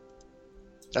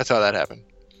 that's how that happened.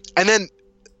 And then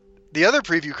the other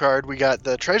preview card, we got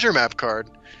the treasure map card.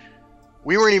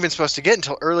 We weren't even supposed to get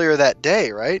until earlier that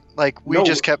day, right? Like we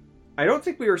just kept. I don't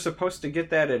think we were supposed to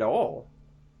get that at all.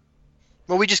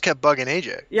 Well, we just kept bugging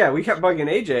AJ. Yeah, we kept bugging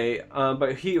AJ,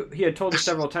 but he had told us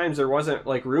several times there wasn't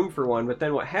like room for one. But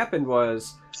then what happened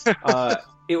was,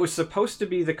 it was supposed to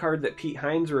be the card that Pete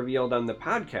Hines revealed on the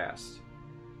podcast,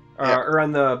 or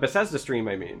on the Bethesda stream,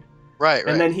 I mean. Right.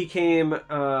 And then he came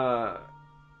to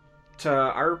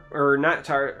our, or not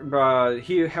to our,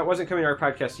 he wasn't coming to our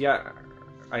podcast yet,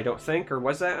 I don't think, or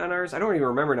was that on ours? I don't even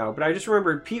remember now. But I just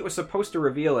remembered Pete was supposed to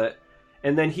reveal it,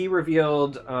 and then he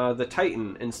revealed the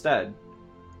Titan instead.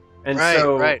 And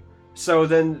so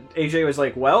then AJ was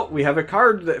like, well, we have a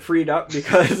card that freed up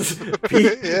because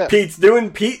Pete's doing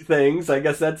Pete things. I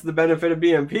guess that's the benefit of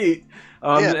being Pete.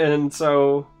 And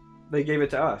so they gave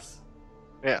it to us.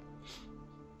 Yeah.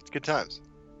 It's good times.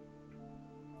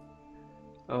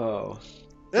 Oh.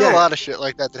 There's a lot of shit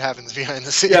like that happens behind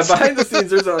the scenes. Yeah, behind the scenes,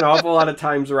 there's an awful lot of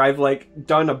times where I've like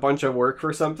done a bunch of work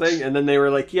for something, and then they were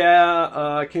like,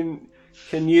 can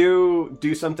you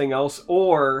do something else?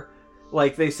 Or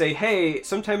like they say, hey,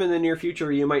 sometime in the near future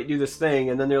you might do this thing,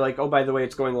 and then they're like, oh, by the way,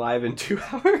 it's going live in 2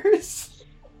 hours.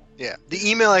 Yeah, the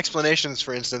email explanations,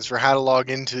 for instance, for how to log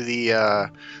into the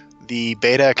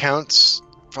beta accounts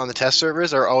on the test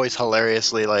servers are always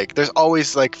hilariously like. There's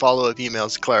always like follow-up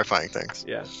emails clarifying things.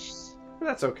 Yeah,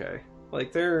 that's okay.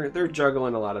 Like they're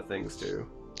juggling a lot of things too.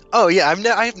 Oh yeah,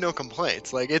 I have no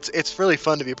complaints. Like it's really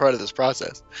fun to be part of this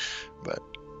process, but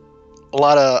a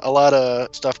lot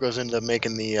of stuff goes into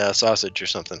making the sausage or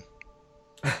something.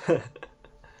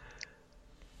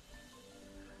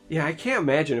 Yeah, I can't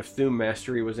imagine if Thume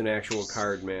Mastery was an actual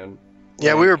card, man.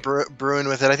 Yeah, we were brewing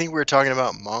with it. I think we were talking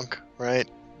about Monk, right?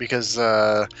 Because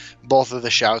both of the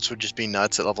shouts would just be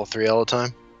nuts at level 3 all the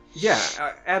time. Yeah,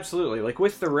 absolutely. Like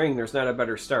with the ring, there's not a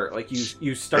better start. Like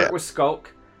you start with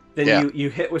Skulk, then you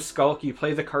hit with Skulk, you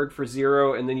play the card for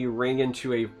 0, and then you ring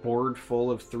into a board full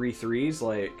of 3/3s.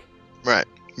 Like, right?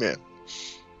 Yeah,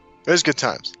 it was good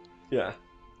times. Yeah.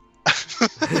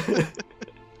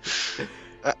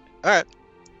 All right.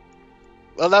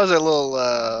 Well, that was a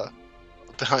little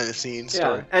behind the scenes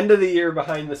story. Yeah, end of the year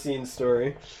behind the scenes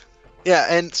story. Yeah,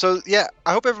 and so yeah,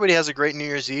 I hope everybody has a great New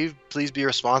Year's Eve. Please be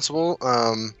responsible.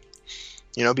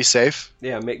 Be safe.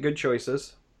 Yeah, make good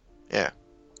choices. Yeah.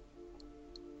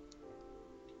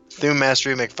 Theme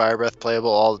Mastery, make Fire Breath playable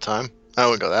all the time. I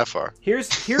wouldn't go that far. Here's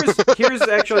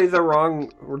actually the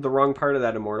wrong part of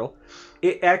that, Immortal.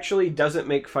 It actually doesn't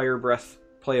make Fire Breath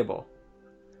playable.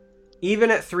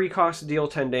 Even at 3 cost, deal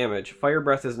 10 damage, Fire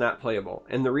Breath is not playable.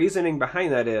 And the reasoning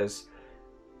behind that is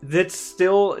that's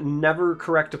still never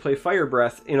correct to play Fire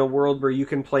Breath in a world where you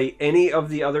can play any of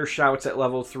the other shouts at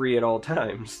level 3 at all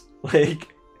times. Like,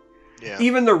 yeah.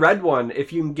 Even the red one,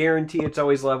 if you can guarantee it's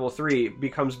always level 3,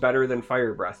 becomes better than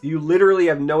Fire Breath. You literally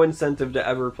have no incentive to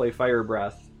ever play Fire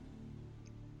Breath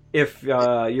if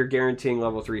you're guaranteeing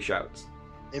level 3 shouts.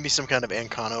 Maybe some kind of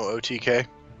Ancano OTK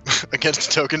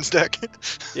against a tokens deck.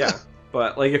 Yeah,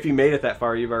 but like if you made it that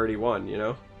far, you've already won, you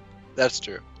know? That's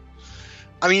true.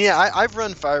 I mean, yeah, I've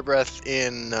run Fire Breath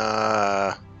in...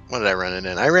 what did I run it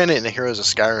in? I ran it in a Heroes of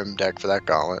Skyrim deck for that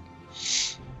gauntlet.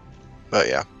 But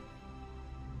yeah.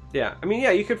 Yeah, I mean,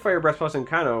 yeah, you could Fire Breath plus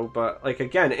Ancano, but like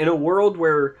again, in a world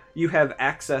where you have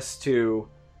access to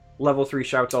level 3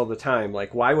 shouts all the time,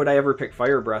 like why would I ever pick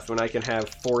Fire Breath when I can have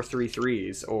 4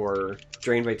 3/3s or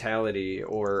Drain Vitality,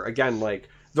 or again, like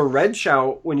the red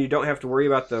shout when you don't have to worry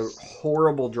about the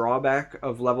horrible drawback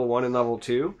of level 1 and level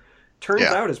 2 turns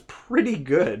out is pretty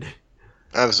good.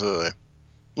 Absolutely.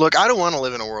 Look, I don't want to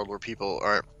live in a world where people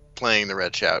aren't playing the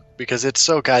red shout because it's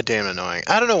so goddamn annoying.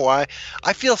 I don't know why.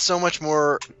 I feel so much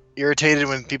more irritated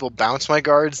when people bounce my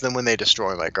guards than when they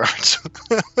destroy my guards.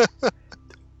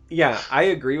 Yeah, I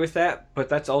agree with that, but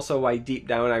that's also why deep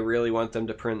down I really want them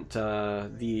to print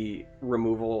the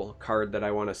removal card that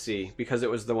I want to see, because it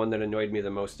was the one that annoyed me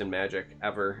the most in Magic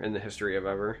ever, in the history of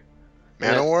ever.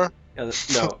 Manowar?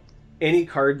 No, any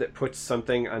card that puts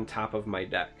something on top of my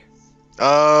deck.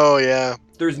 Oh, yeah.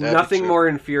 There's nothing more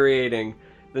infuriating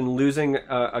than losing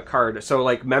a card. So,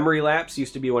 like, Memory Lapse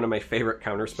used to be one of my favorite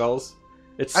counterspells.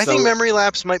 I think Memory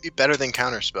Lapse might be better than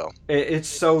Counterspell. It's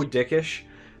so dickish.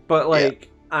 But, like,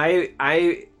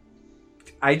 I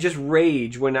just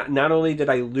rage when not only did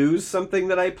I lose something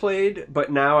that I played,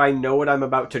 but now I know what I'm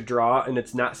about to draw, and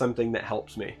it's not something that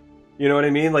helps me. You know what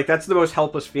I mean? Like, that's the most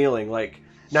helpless feeling. Like,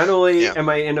 not only am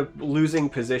I in a losing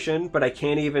position, but I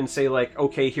can't even say, like,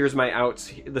 okay, here's my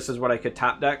outs, this is what I could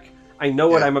top deck. I know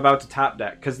what I'm about to top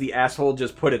deck, because the asshole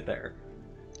just put it there.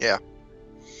 Yeah.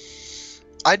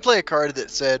 I'd play a card that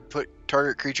said, put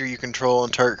target creature you control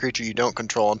and target creature you don't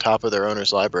control on top of their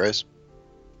owner's libraries.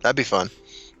 That'd be fun.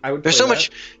 There's so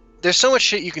much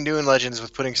shit you can do in Legends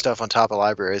with putting stuff on top of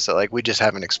libraries that, like, we just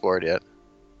haven't explored yet.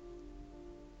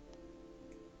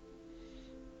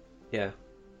 Yeah.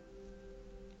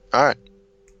 Alright.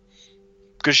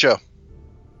 Good show.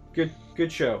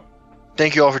 Good show.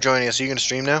 Thank you all for joining us. Are you going to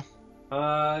stream now?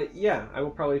 Yeah. I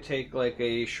will probably take, like,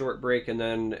 a short break and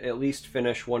then at least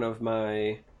finish one of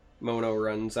my Mono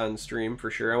runs on stream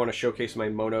for sure. I want to showcase my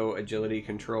Mono agility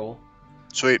control.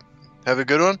 Sweet. Have a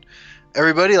good one.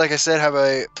 Everybody, like I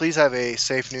said, please have a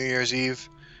safe New Year's Eve,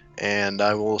 and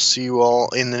I will see you all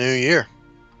in the new year.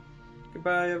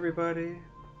 Goodbye, everybody.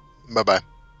 Bye-bye.